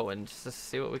bow and just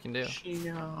see what we can do.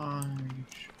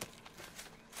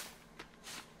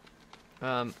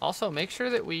 Also, make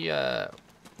sure that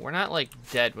we're not, like,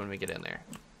 dead when we get in there.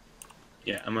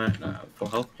 Yeah, I'm at full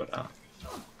health, but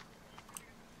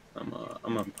I'm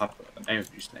gonna pop an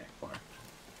energy snack bar.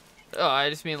 Oh, I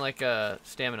just mean like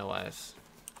stamina-wise.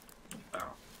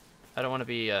 Oh. I don't want to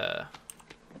be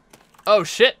Oh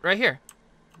shit! Right here.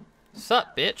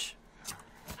 Sup, bitch?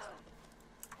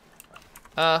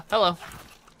 Hello.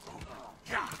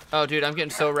 Oh, dude, I'm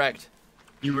getting so wrecked.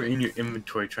 You were in your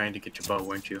inventory trying to get your bow,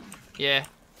 weren't you? Yeah.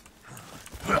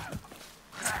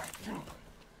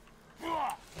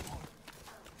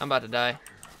 I'm about to die.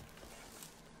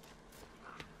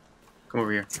 Come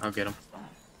over here. I'll get him.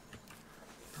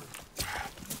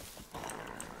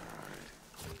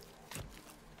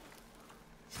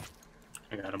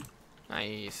 I got him.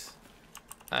 Nice.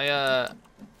 I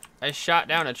shot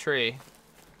down a tree.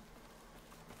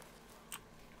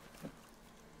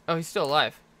 Oh, he's still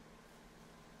alive.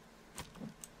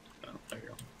 Oh, there you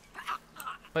go.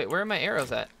 Wait, where are my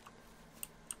arrows at?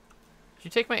 Did you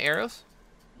take my arrows?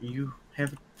 You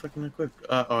have it fucking equipped.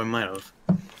 Oh, I might have.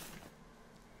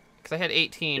 Because I had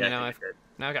 18, yeah, and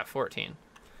now I got 14.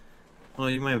 Well,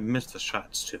 you might have missed the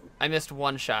shots, too. I missed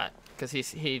one shot, because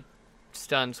he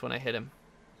stuns when I hit him.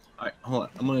 Alright, hold on.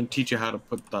 I'm gonna teach you how to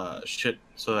put the shit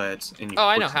so that it's in your... Oh,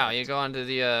 I know how. You go onto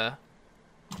the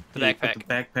backpack. Put the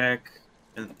backpack,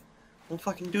 and... We'll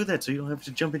fucking do that so you don't have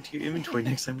to jump into your inventory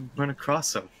next time you run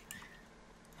across them.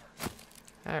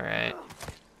 Alright.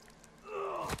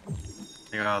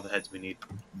 I got all the heads we need.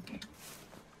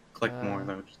 Collect more,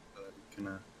 though, just so that we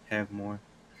can have more.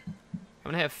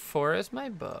 I'm gonna have 4 as my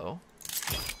bow.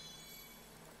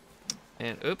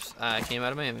 And, oops, I came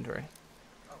out of my inventory.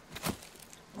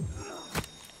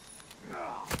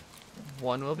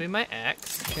 1 will be my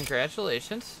axe.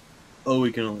 Congratulations. Oh,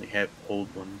 we can only have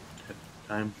hold one at a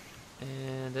time.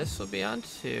 And this will be on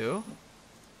 2.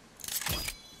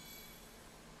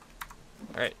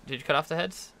 Alright, did you cut off the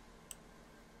heads?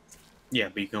 Yeah,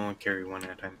 but you can only carry 1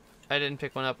 at a time. I didn't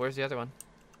pick one up. Where's the other one?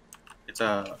 It's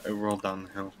it rolled down the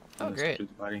hill. Oh, great. To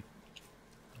the body.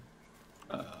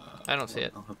 I don't see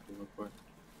it. I'll help you look for it.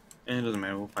 And it doesn't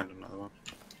matter. We'll find another one.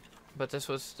 But this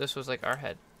was like our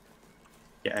head.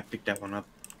 Yeah, I picked that one up.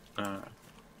 Oh,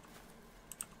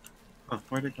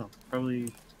 where'd it go?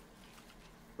 Probably.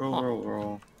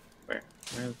 Roll. Where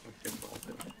the fuck did roll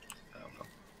to? I don't know.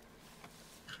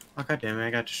 Oh, goddammit, I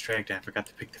got distracted. I forgot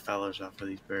to pick the feathers off of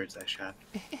these birds I shot.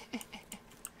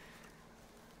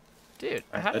 Dude,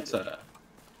 That's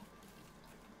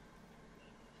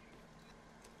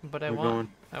But I want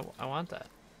that.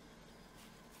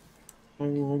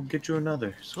 We'll get you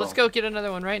another. So let's go get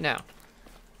another one right now.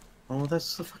 Oh,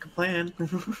 that's the fucking plan.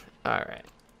 Alright.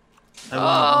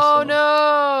 Oh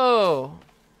no!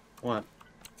 What?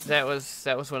 That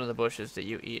was one of the bushes that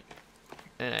you eat.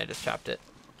 And I just chopped it.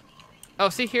 Oh,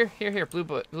 see here,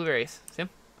 blueberries. See them?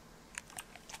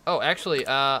 Oh, actually,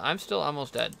 I'm still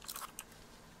almost dead.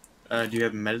 Do you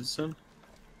have medicine?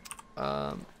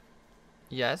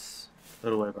 Yes. What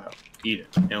do I about? Eat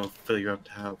it, and it'll fill you up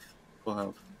to health. Full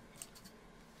health.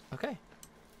 Okay.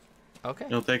 Okay.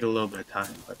 It'll take a little bit of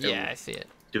time, but Yeah, I see it.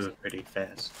 Do it pretty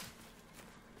fast.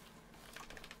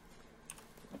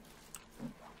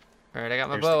 All right, I got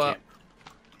my There's bow the up. camp.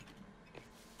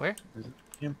 Where? Is it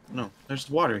camp? No, there's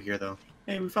water here though.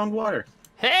 Hey, we found water.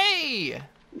 Hey!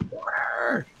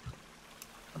 Water.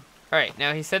 All right,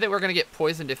 now he said that we're gonna get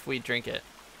poisoned if we drink it.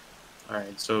 All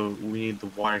right, so we need the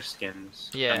water skins.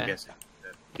 Yeah. I'm guessing to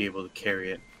be able to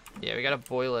carry it. Yeah, we gotta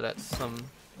boil it at some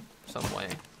way.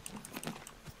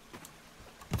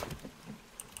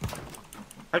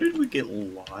 How did we get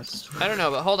lost? I don't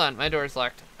know, but hold on, my door's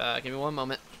locked. Give me one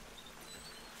moment.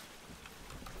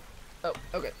 Oh,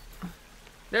 okay.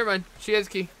 Never mind. She has a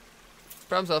key.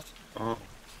 Problem solved. Oh.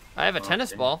 I have a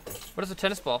tennis Okay. ball. What is a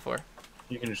tennis ball for?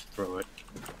 You can just throw it.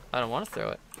 I don't want to throw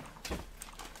it.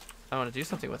 I want to do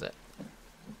something with it.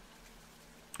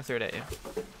 I threw it at you.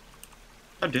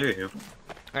 How dare you?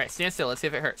 Alright, stand still. Let's see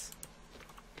if it hurts.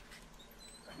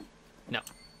 No.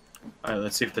 All right,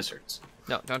 let's see if this hurts.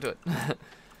 No, don't do it.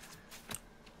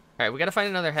 Alright, we gotta find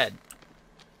another head.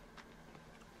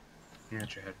 You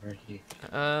got your head right here.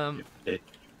 Um, You did.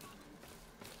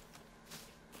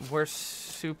 we're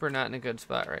super not in a good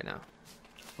spot right now.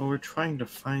 Well, we're trying to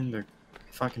find the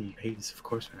fucking base. Of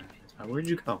course we're not in this spot. Where'd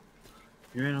you go?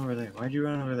 You ran over there. Why'd you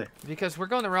run over there? Because we're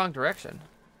going the wrong direction.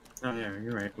 Oh yeah,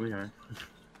 you're right. We are.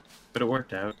 But it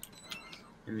worked out.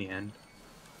 In the end.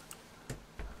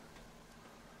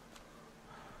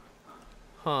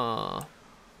 Huh.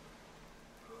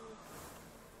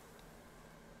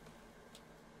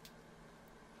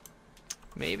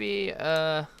 Maybe,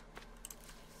 well,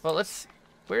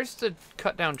 where's the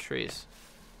cut down trees?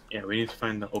 Yeah, we need to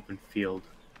find the open field.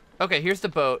 Okay, here's the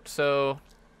boat, so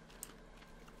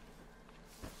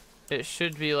it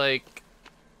should be like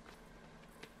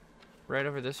right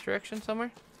over this direction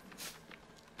somewhere.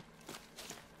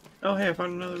 Oh hey, I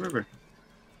found another river.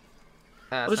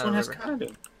 Oh, this one has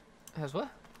cotton. Has what?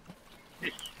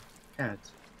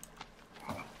 Cats.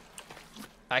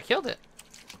 I killed it.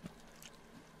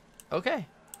 Okay.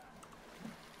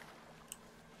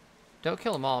 Don't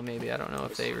kill them all, maybe. I don't know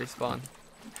if they respawn.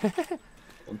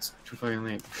 It's too fucking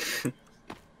late.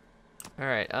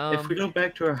 Alright, If we go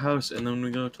back to our house and then we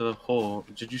go to the hole,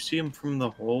 did you see him from the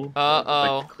hole?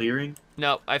 Uh-oh. Like the clearing?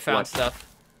 Nope, I found What?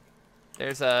 stuff.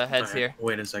 There's heads Alright, here.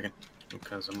 Wait a second.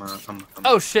 Because I'm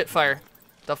Oh shit, fire.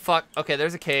 The fuck? Okay,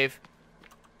 there's a cave.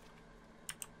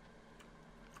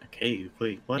 A cave?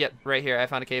 Wait, what? Yep, right here. I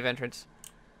found a cave entrance.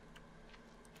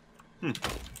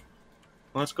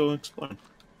 Let's go explore.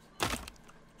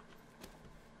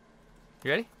 You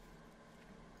ready?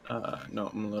 No,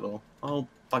 I'm a little... Oh,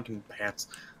 fucking pants.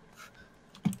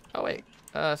 Oh wait.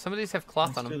 Some of these have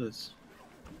cloth on Let's them. do this.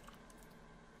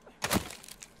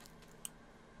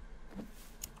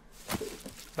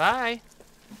 Bye.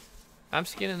 I'm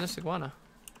skinning this iguana.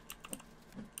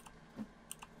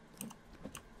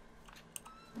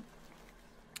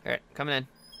 Alright, coming in.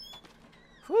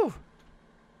 Whew.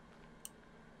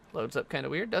 Loads up kind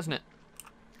of weird, doesn't it?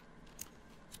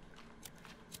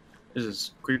 This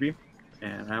is creepy,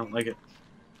 and I don't like it.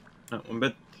 Not one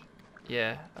bit.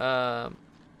 Yeah. I'm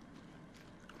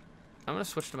gonna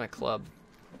switch to my club.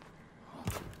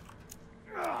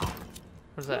 What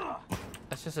is that?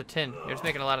 That's just a tin. You're just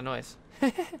making a lot of noise.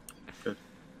 Good.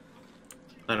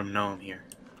 Let them know I'm here.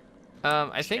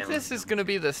 I think this is gonna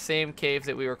be the same cave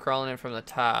that we were crawling in from the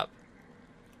top.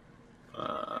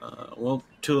 Well,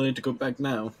 too late to go back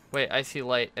now. Wait, I see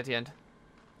light at the end.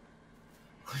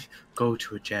 Go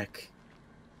to it, Jack.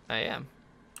 I am.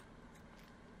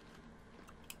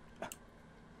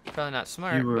 Probably not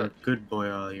smart, You were but... a good boy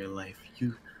all your life.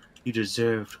 You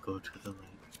deserve to go to the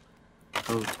lake.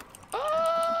 Go.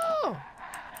 Oh!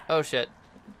 Oh, shit.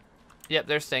 Yep,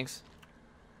 there's things.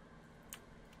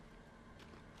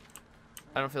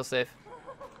 I don't feel safe.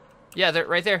 Yeah, they're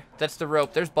right there. That's the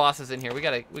rope. There's bosses in here. We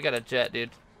got a jet, dude.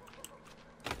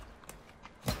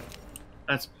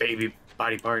 That's baby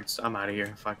body parts. I'm out of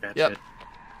here. Fuck that Yep. shit.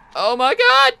 Oh my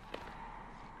god!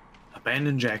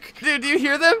 Abandon Jack. Dude, do you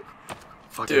hear them?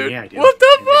 Fucking Dude, yeah, I do. what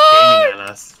the And they're fuck? gaining on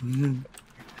us.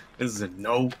 This is a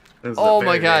no. This is Oh a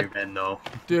my very, god. very bad no.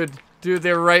 Dude,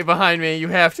 they're right behind me. You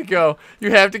have to go.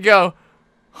 You have to go.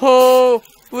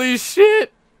 Holy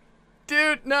shit!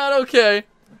 Dude, not okay.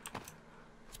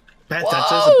 Bad touch.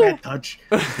 That's a bad touch.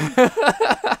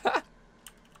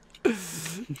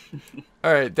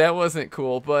 Alright, that wasn't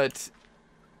cool, but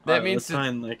that means let's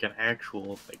find like an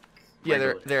actual like. yeah,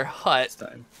 regular their hut. this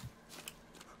time.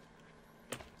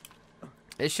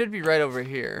 It should be right over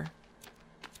here.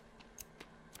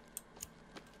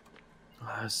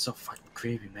 Oh, that's so fucking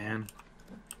creepy, man.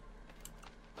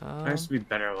 There has to be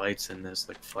better lights in this,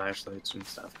 like flashlights and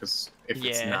stuff, because if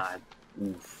it's not,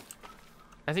 oof.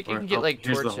 I think you can get like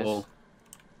torches. Here's the hole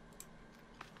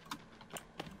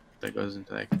that goes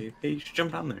into that cave. Hey, you should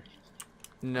jump down there.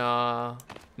 No,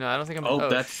 I don't think I'm. Oh,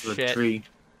 that's the tree.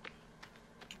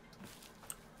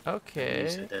 Okay. You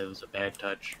said that was a bad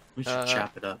touch. We should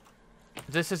chop it up.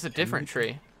 This is a different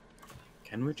tree.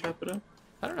 Can we chop it up?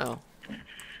 I don't know.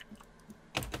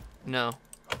 No.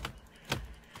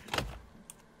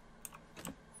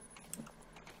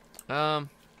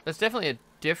 That's definitely a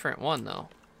different one though.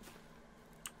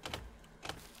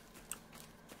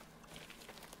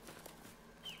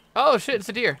 Oh shit, it's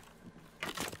a deer.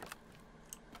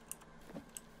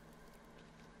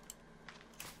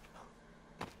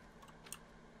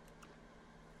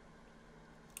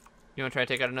 You want to try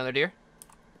to take out another deer?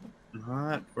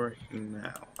 Not right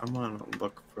now. I'm gonna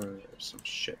look for some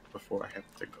shit before I have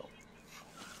to go.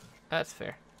 That's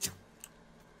fair.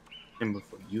 And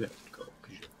before you have to go,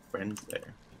 because your friend's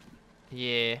there.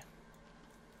 Yeah.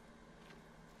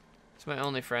 It's my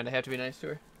only friend. I have to be nice to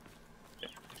her. Yeah.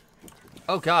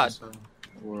 Oh god. So,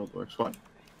 the world works. What?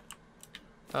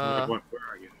 Where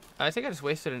are you? I think I just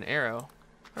wasted an arrow.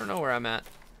 I don't know where I'm at.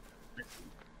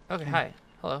 Okay, hi.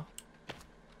 Hello.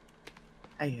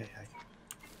 Hey.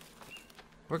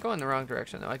 We're going the wrong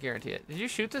direction, though. I guarantee it. Did you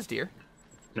shoot this deer?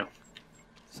 No.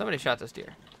 Somebody shot this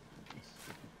deer.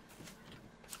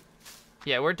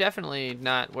 Yeah, we're definitely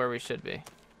not where we should be.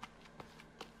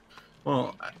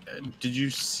 Well, did you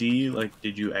see, like,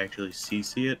 did you actually see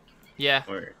it? Yeah.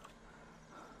 Or...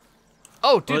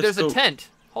 Oh, dude, there's a tent.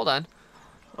 Hold on.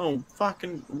 Oh,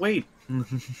 fucking wait.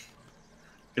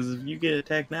 Because if you get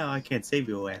attacked now, I can't save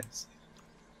your ass.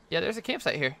 Yeah, there's a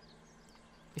campsite here.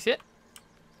 You see it?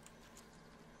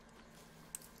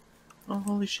 Oh,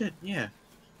 holy shit, yeah.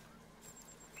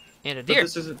 And a deer. But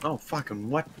this isn't... Oh, fucking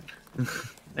what?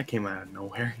 That came out of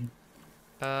nowhere.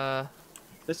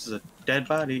 This is a dead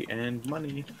body and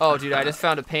money. Oh, dude, I just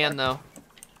found a pan, though.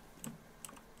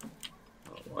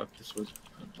 Oh, what if this was...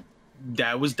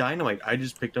 That was dynamite. I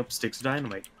just picked up sticks of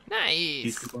dynamite. Nice.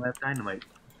 These people have dynamite.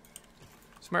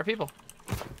 Smart people.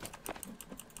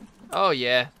 Oh,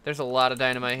 yeah. There's a lot of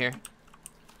dynamite here.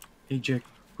 Hey, Jack.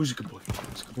 Who's a good boy?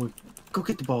 Who's a good boy? Go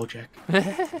get the ball, Jack.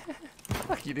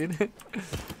 Fuck you, dude.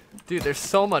 Dude, there's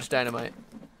so much dynamite.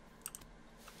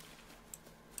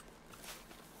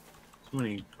 So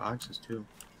many boxes, too.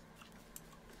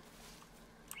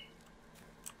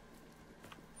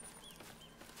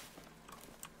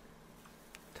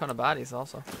 Ton of bodies,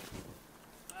 also.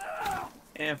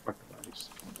 Yeah, fuck the bodies.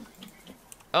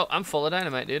 Oh, I'm full of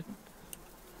dynamite, dude.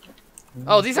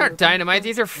 Oh, these aren't dynamite.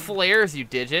 These are flares, you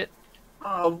digit.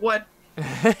 Oh, what?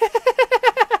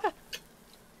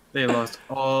 They lost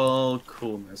all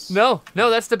coolness. No,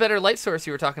 that's the better light source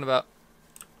you were talking about.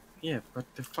 Yeah, but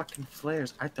the fucking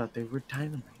flares, I thought they were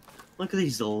dynamite. Look at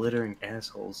these littering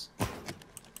assholes.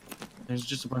 There's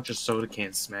just a bunch of soda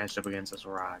cans smashed up against this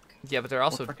rock. Yeah, but they're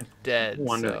also dead, No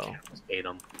wonder so... the cannibals ate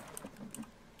them.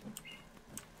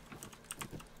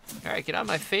 Alright, get out of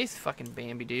my face, fucking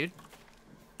Bambi, dude.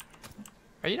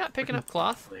 Are you not picking up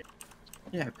cloth?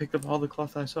 Yeah, I picked up all the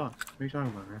cloth I saw. What are you talking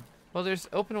about, man? Well, there's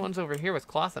open ones over here with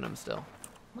cloth in them still.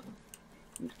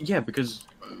 Yeah, because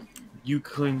you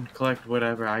can collect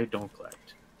whatever I don't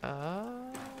collect.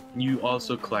 You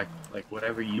also collect, like,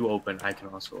 whatever you open, I can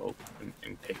also open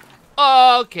and take.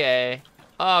 Okay.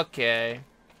 Okay.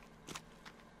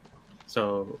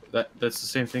 So, that's the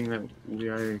same thing that we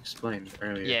already explained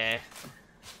earlier. Yeah.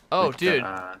 Oh, like dude.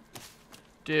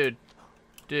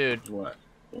 Dude. What?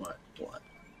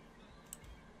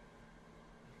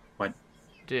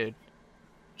 Dude.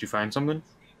 Did you find something?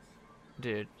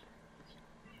 Dude.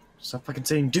 Stop fucking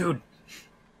saying dude!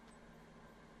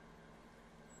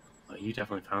 Oh, you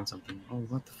definitely found something. Oh,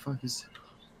 what the fuck is...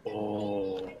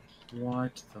 Oh,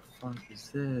 what the fuck is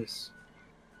this?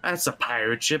 That's a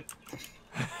pirate ship.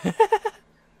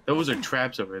 Those are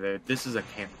traps over there. This is a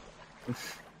camp.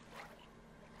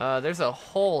 There's a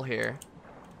hole here.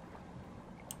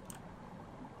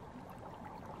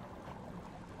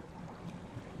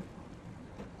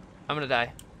 I'm gonna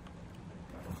die.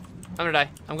 I'm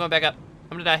going back up.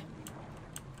 I'm gonna die.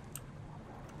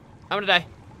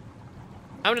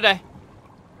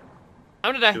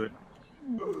 Do it.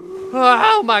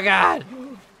 Oh my god!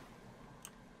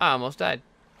 I almost died.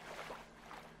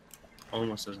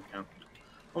 Almost doesn't count.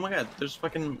 Oh my god, there's a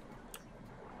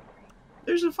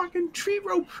fucking tree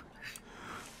rope!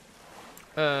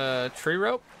 Tree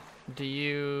rope? Do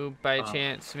you by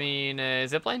chance mean a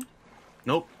zipline?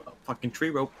 Nope, a fucking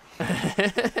tree rope.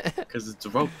 Because it's a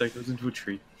rope that goes into a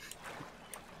tree.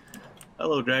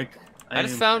 Hello, Jack. I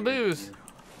just found booze.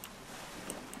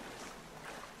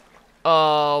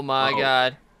 Oh my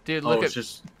god. Dude, look it's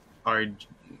just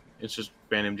it's just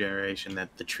random generation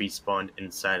that the tree spawned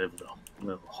inside of the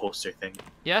little holster thing.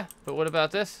 Yeah, but what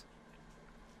about this?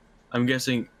 I'm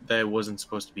guessing that it wasn't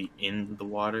supposed to be in the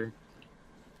water.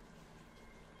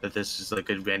 That this is like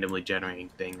a randomly generating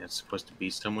thing that's supposed to be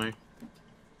somewhere.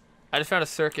 I just found a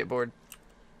circuit board.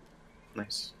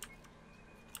 Nice.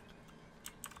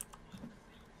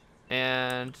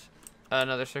 And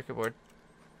another circuit board.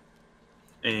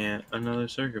 And another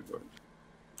circuit board.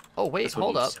 Oh wait, That's what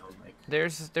hold these up. sound like.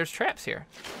 There's traps here.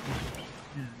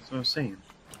 Yeah, that's what I was saying.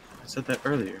 I said that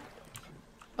earlier.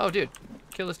 Oh dude,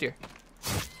 kill this deer.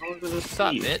 What's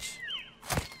up, bitch?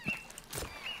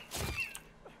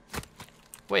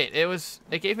 Wait,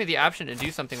 it gave me the option to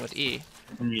do something with E.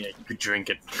 Yeah, you could drink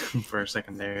it. For a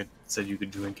second there, it said you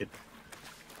could drink it.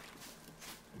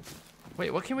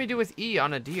 Wait, what can we do with E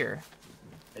on a deer?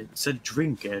 It said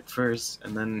drink at first,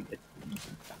 and then it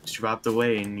dropped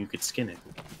away and you could skin it.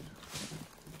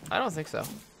 I don't think so.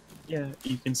 Yeah,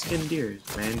 you can skin deers,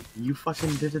 man. You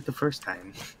fucking did it the first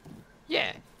time.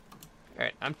 Yeah.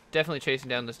 Alright, I'm definitely chasing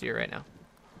down this deer right now.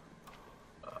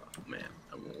 Oh, man.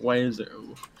 Why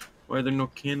are there no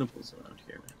cannibals around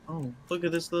here, man? Oh, look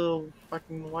at this little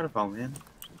fucking waterfall, man.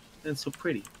 It's so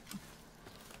pretty.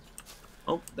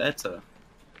 Oh, that's a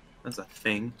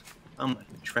thing. I'm gonna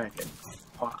track it.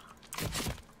 Wow.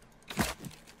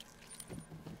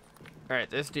 Alright,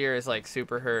 this deer is like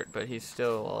super hurt, but he's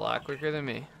still a lot quicker than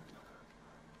me.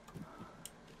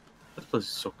 This place is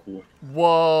so cool.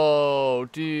 Whoa,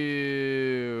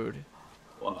 dude.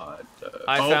 What?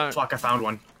 I found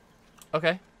one.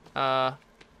 Okay. I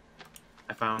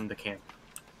found the camp.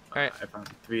 Alright. I found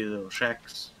 3 little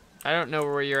shacks. I don't know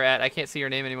where you're at. I can't see your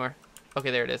name anymore.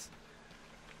 Okay, there it is.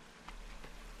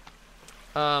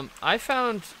 I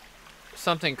found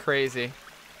something crazy.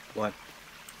 What?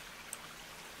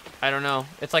 I don't know.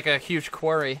 It's like a huge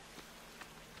quarry.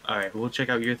 Alright, we'll check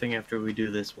out your thing after we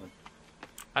do this one.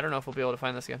 I don't know if we'll be able to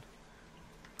find this again.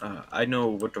 I know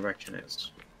what direction it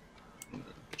is.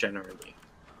 Generally.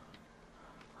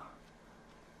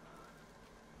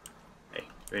 Hey,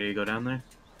 ready to go down there?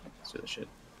 Let's do the shit.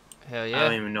 Hell yeah. I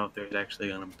don't even know if there's actually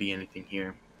gonna be anything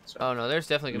here. So oh no, there's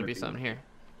definitely gonna be something here.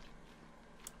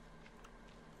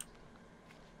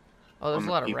 Oh, there's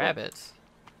a lot of rabbits.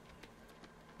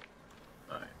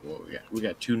 Alright, what we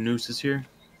got 2 nooses here.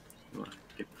 You wanna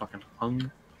get fucking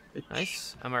hung? Bitch.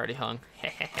 Nice. I'm already hung.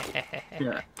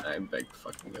 Yeah, I begged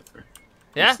fucking with her.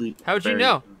 Yeah? How'd you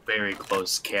know? Very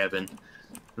close cabin.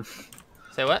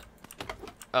 Say what?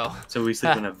 Oh. So we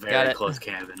sleep in a very close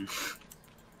cabin.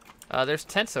 There's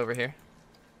tents over here.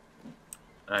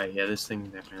 Yeah, this thing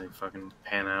didn't really fucking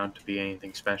pan out to be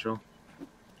anything special.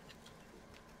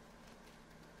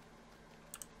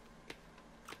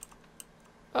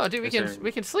 Oh, dude,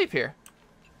 we can sleep here.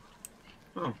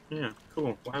 Oh, yeah,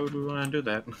 cool. Why would we want to do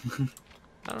that?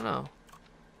 I don't know.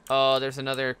 Oh, there's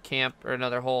another camp or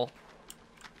another hole.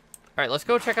 All right, let's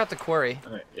go check out the quarry.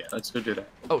 All right, yeah, let's go do that.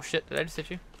 Oh shit, did I just hit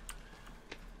you?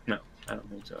 No, I don't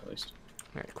think so, at least.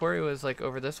 All right, quarry was like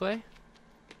over this way.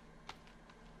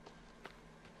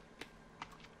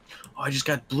 Oh, I just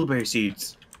got blueberry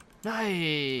seeds.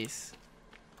 Nice.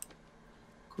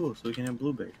 Cool, so we can have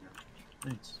blueberries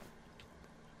now. Nice.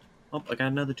 Oh, I got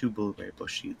another 2 blueberry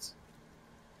bush seeds.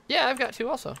 Yeah, I've got 2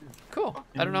 also. Cool.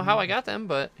 I don't know how I got them,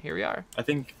 but here we are. I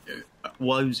think,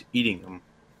 well, I was eating them,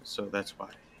 so that's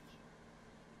why.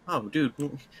 Oh, dude.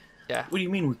 Yeah. What do you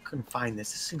mean we couldn't find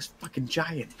this? This thing's fucking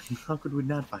giant. How could we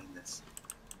not find this?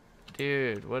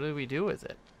 Dude, what do we do with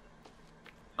it?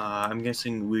 I'm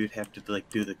guessing we would have to, like,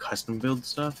 do the custom build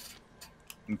stuff.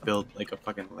 And build, like, a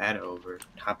fucking ladder over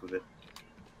top of it.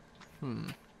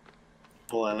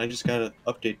 Hold on, I just got an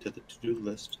update to the to-do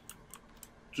list.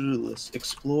 To-do list.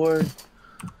 Explore.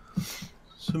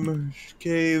 Submerge.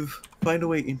 Cave. Find a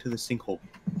way into the sinkhole.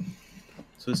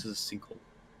 So this is a sinkhole.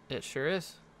 It sure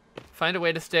is. Find a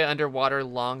way to stay underwater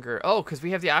longer. Oh, because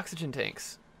we have the oxygen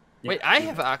tanks. Yeah, wait, I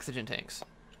have oxygen tanks.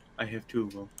 I have 2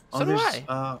 of them. So do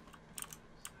I.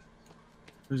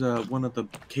 There's one of the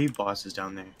cave bosses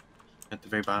down there. At the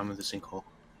very bottom of the sinkhole.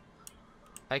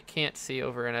 I can't see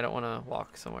over and I don't want to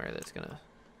walk somewhere that's gonna...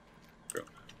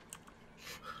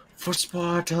 For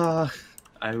Sparta!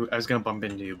 I was gonna bump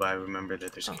into you, but I remember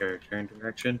that there's character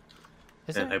interaction.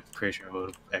 Is and there? I'm pretty sure I would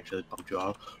have actually bumped you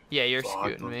off. Yeah, you're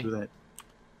scooting me. Do that.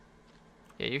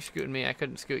 Yeah, you're scooting me. I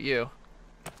couldn't scoot you.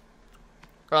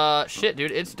 Shit,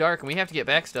 dude. It's dark and we have to get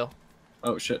back still.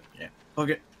 Oh, shit. Yeah.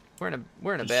 Okay. We're in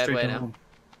a bad way now. Home.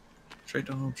 Straight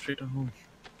to home. Straight to home.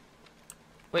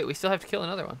 Wait, we still have to kill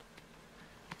another one.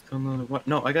 Kill another what?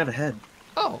 No, I got a head.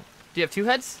 Oh. Do you have 2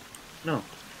 heads? No.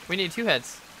 We need 2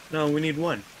 heads. No, we need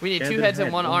one. We need two heads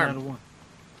and one arm. One.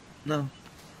 No.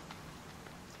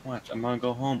 Watch, I'm gonna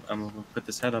go home. I'm gonna put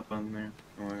this head up on there.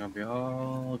 And we're gonna be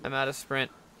all... I'm out of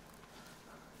sprint.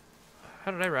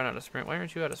 How did I run out of sprint? Why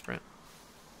aren't you out of sprint?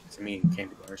 It's me and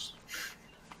candy bars.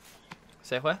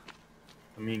 Say what?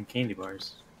 I'm eating candy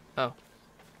bars. Oh.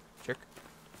 Jerk.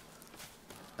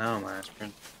 Now I'm out of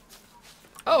sprint.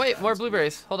 Oh wait, more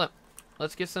blueberries. Hold up.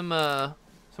 Let's get some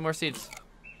more seeds.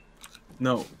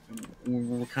 No,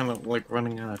 we're kind of like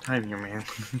running out of time here, man.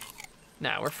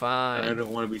 Nah, we're fine. I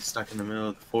don't want to be stuck in the middle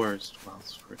of the forest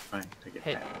whilst we're trying to get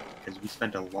back. Because we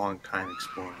spent a long time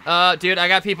exploring. Dude, I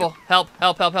got people. Help,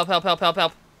 help, help, help, help, help, help,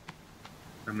 help.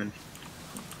 I'm in.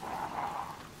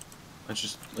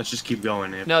 Let's just keep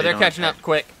going. If no, they're catching up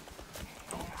quick.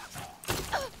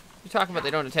 You're talking about they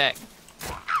don't attack.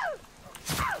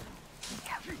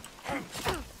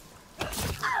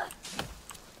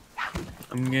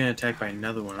 I'm getting attacked by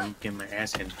another one. I'm getting my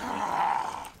ass handed to me.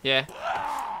 Yeah.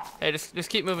 Hey, just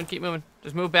keep moving, keep moving.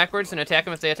 Just move backwards and attack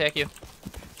them if they attack you.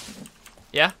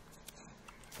 Yeah?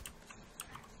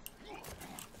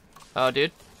 Oh,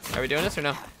 dude. Are we doing this or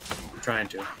no? I'm trying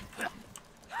to.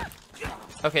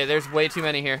 Okay, there's way too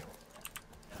many here.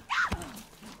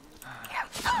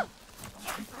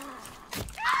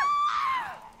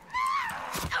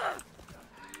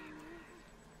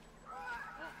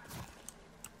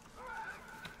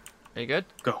 Are you good?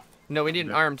 Go. No, we need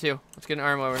an arm too. Let's get an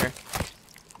arm over here.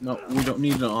 No, we don't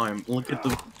need an arm. Look at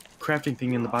the crafting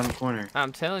thing in the bottom corner.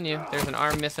 I'm telling you, there's an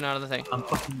arm missing out of the thing. I'm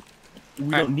fucking...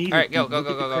 We don't need it. Alright, go, go,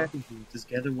 go, go, go. Just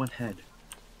gather one head.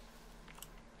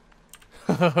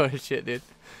 Oh shit, dude.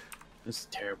 This is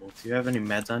terrible. If you have any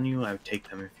meds on you, I would take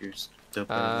them if you're still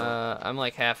playing well. I'm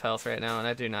like half health right now, and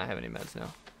I do not have any meds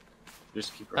now.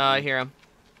 Just keep running. I hear him.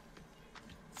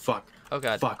 Fuck. Oh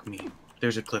god. Fuck me.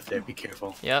 There's a cliff there. Be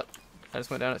careful. Yep. I just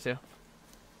went down it too.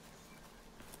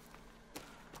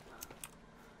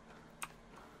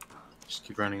 Just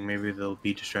keep running. Maybe they'll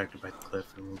be distracted by the cliff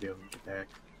and we'll be able to get back.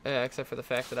 Yeah, except for the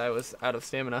fact that I was out of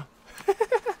stamina.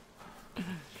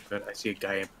 But I see a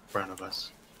guy in front of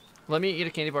us. Let me eat a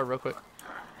candy bar real quick.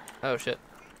 Oh shit.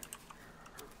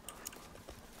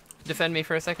 Defend me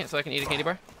for a second so I can eat a candy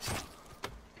bar.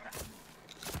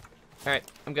 Alright,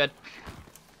 I'm good.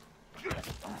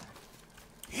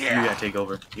 You gotta take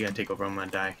over. You gotta take over. I'm gonna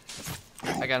die.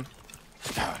 I got him.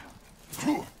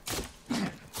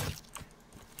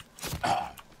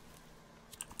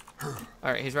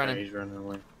 Alright, he's running. Right, he's running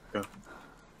away. Go. Are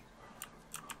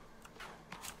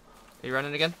you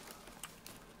running again?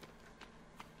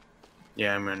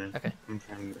 Yeah, I'm running. Okay. I'm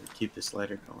trying to keep this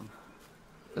lighter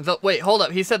going. Wait, hold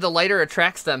up. He said the lighter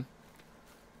attracts them.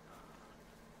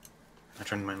 I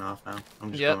turned mine off now.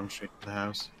 I'm just Yep. going straight to the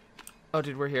house. Oh,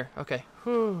 dude, we're here. Okay.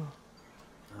 Whew.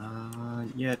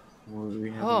 Yet. Well,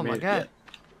 we haven't Oh made my it god. yet.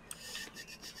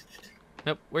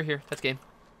 Nope, we're here. That's game.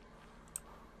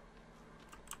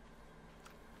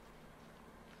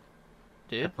 I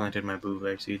Dude, planted my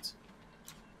blueberry seeds.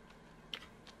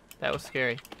 that was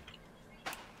scary.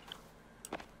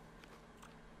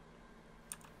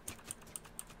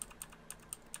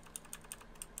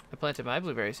 I planted my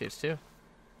blueberry seeds too.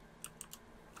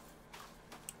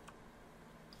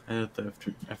 I lit the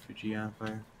FG on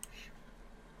fire.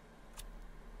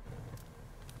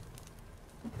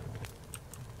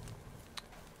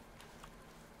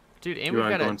 Dude, and You we've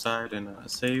wanna got go a... inside and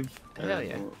save? Hell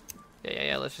yeah.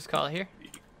 Yeah, let's just call it here.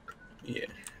 Yeah.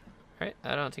 Alright,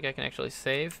 I don't think I can actually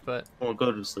save, but... Well,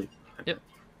 go to sleep. Yep,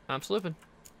 I'm slooping.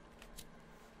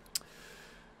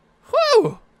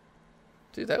 Whew!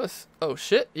 Dude, that was... Oh,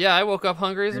 shit. Yeah, I woke up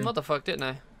hungry as a motherfucker, didn't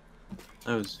I?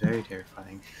 That was very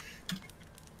terrifying.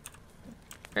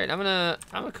 Alright, I'm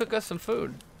gonna cook us some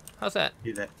food. How's that?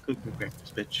 Do that. Cook me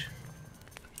breakfast, bitch.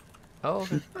 Oh,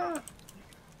 okay.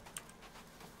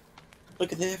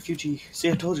 Look at the FUG.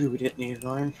 See, I told you we didn't need an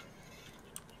arm.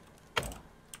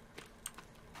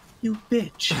 You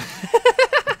bitch.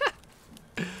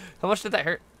 How much did that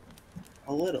hurt?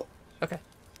 A little. Okay.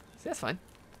 See, that's fine.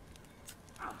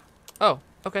 Oh,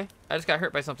 okay. I just got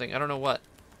hurt by something. I don't know what.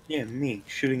 Yeah, me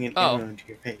shooting an arrow into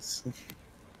your face.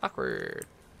 Awkward.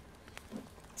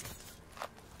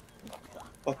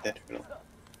 Fuck that turtle.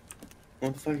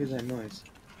 What the fuck is that noise?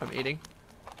 I'm eating.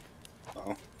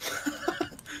 Oh.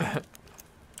 Is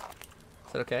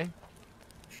that okay?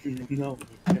 No,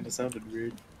 it kind of sounded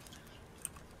weird.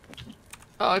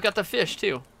 Oh, I've got the fish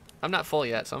too. I'm not full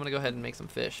yet, so I'm gonna go ahead and make some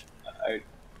fish. I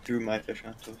threw my fish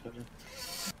onto the fire.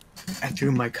 I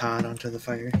threw my cod onto the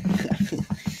fire.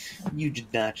 You did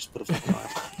not just put a fucking on.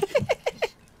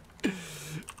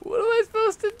 What am I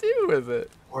supposed to do with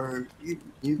it? Or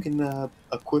you can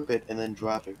equip it and then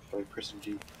drop it by pressing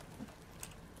G.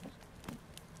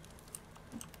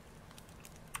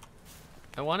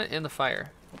 I want it in the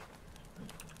fire.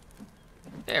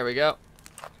 There we go.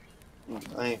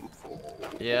 I am full.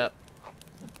 Yep.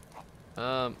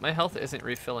 My health isn't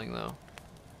refilling though.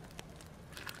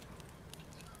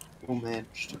 Oh man,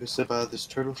 just took a sip out of this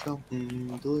turtle shell.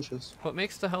 Delicious. What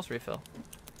makes the health refill?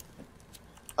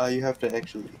 You have to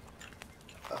actually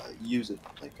use it.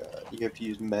 Like, you have to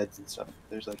use meds and stuff.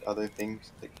 There's like other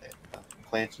things, like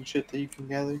plants and shit that you can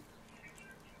gather.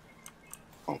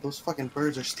 Oh, those fucking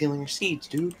birds are stealing your seeds,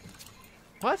 dude.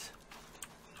 What?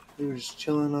 They were just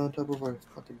chilling on top of our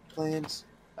fucking plants.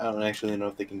 I don't actually know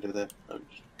if they can do that.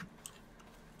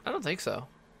 I don't think so.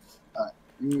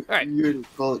 Alright. You ready to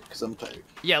call it? Because I'm tired.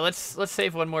 Yeah, let's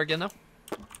save one more again though.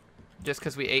 Just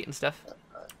because we ate and stuff.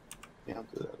 Yeah, I'll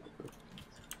do that.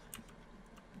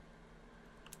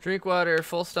 Drink water,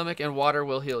 full stomach, and water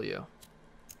will heal you.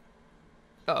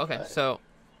 Oh, okay. So,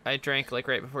 I drank like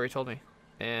right before you told me,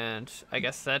 and I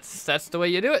guess that's the way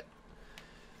you do it.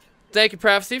 Thank you,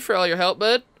 Prophecy, for all your help,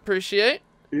 bud. Appreciate.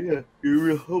 Yeah, you're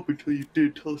real help until you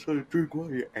did tell us how to drink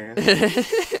water, you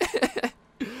ass.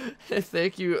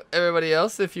 Thank you, everybody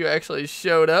else, if you actually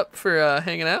showed up for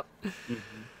hanging out.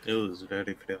 It was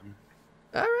very fun.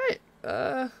 All right.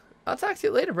 I'll talk to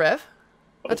you later, Brav.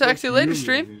 I'll talk to you later,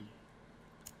 stream.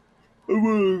 I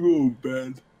wanna go to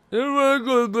bed. I wanna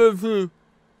go to bed too.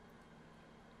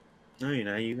 No, you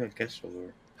know, you got guests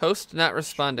over. Host not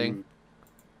responding.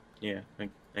 Yeah,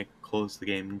 I close the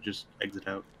game and just exit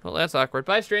out. Well, that's awkward.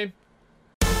 Bye, stream.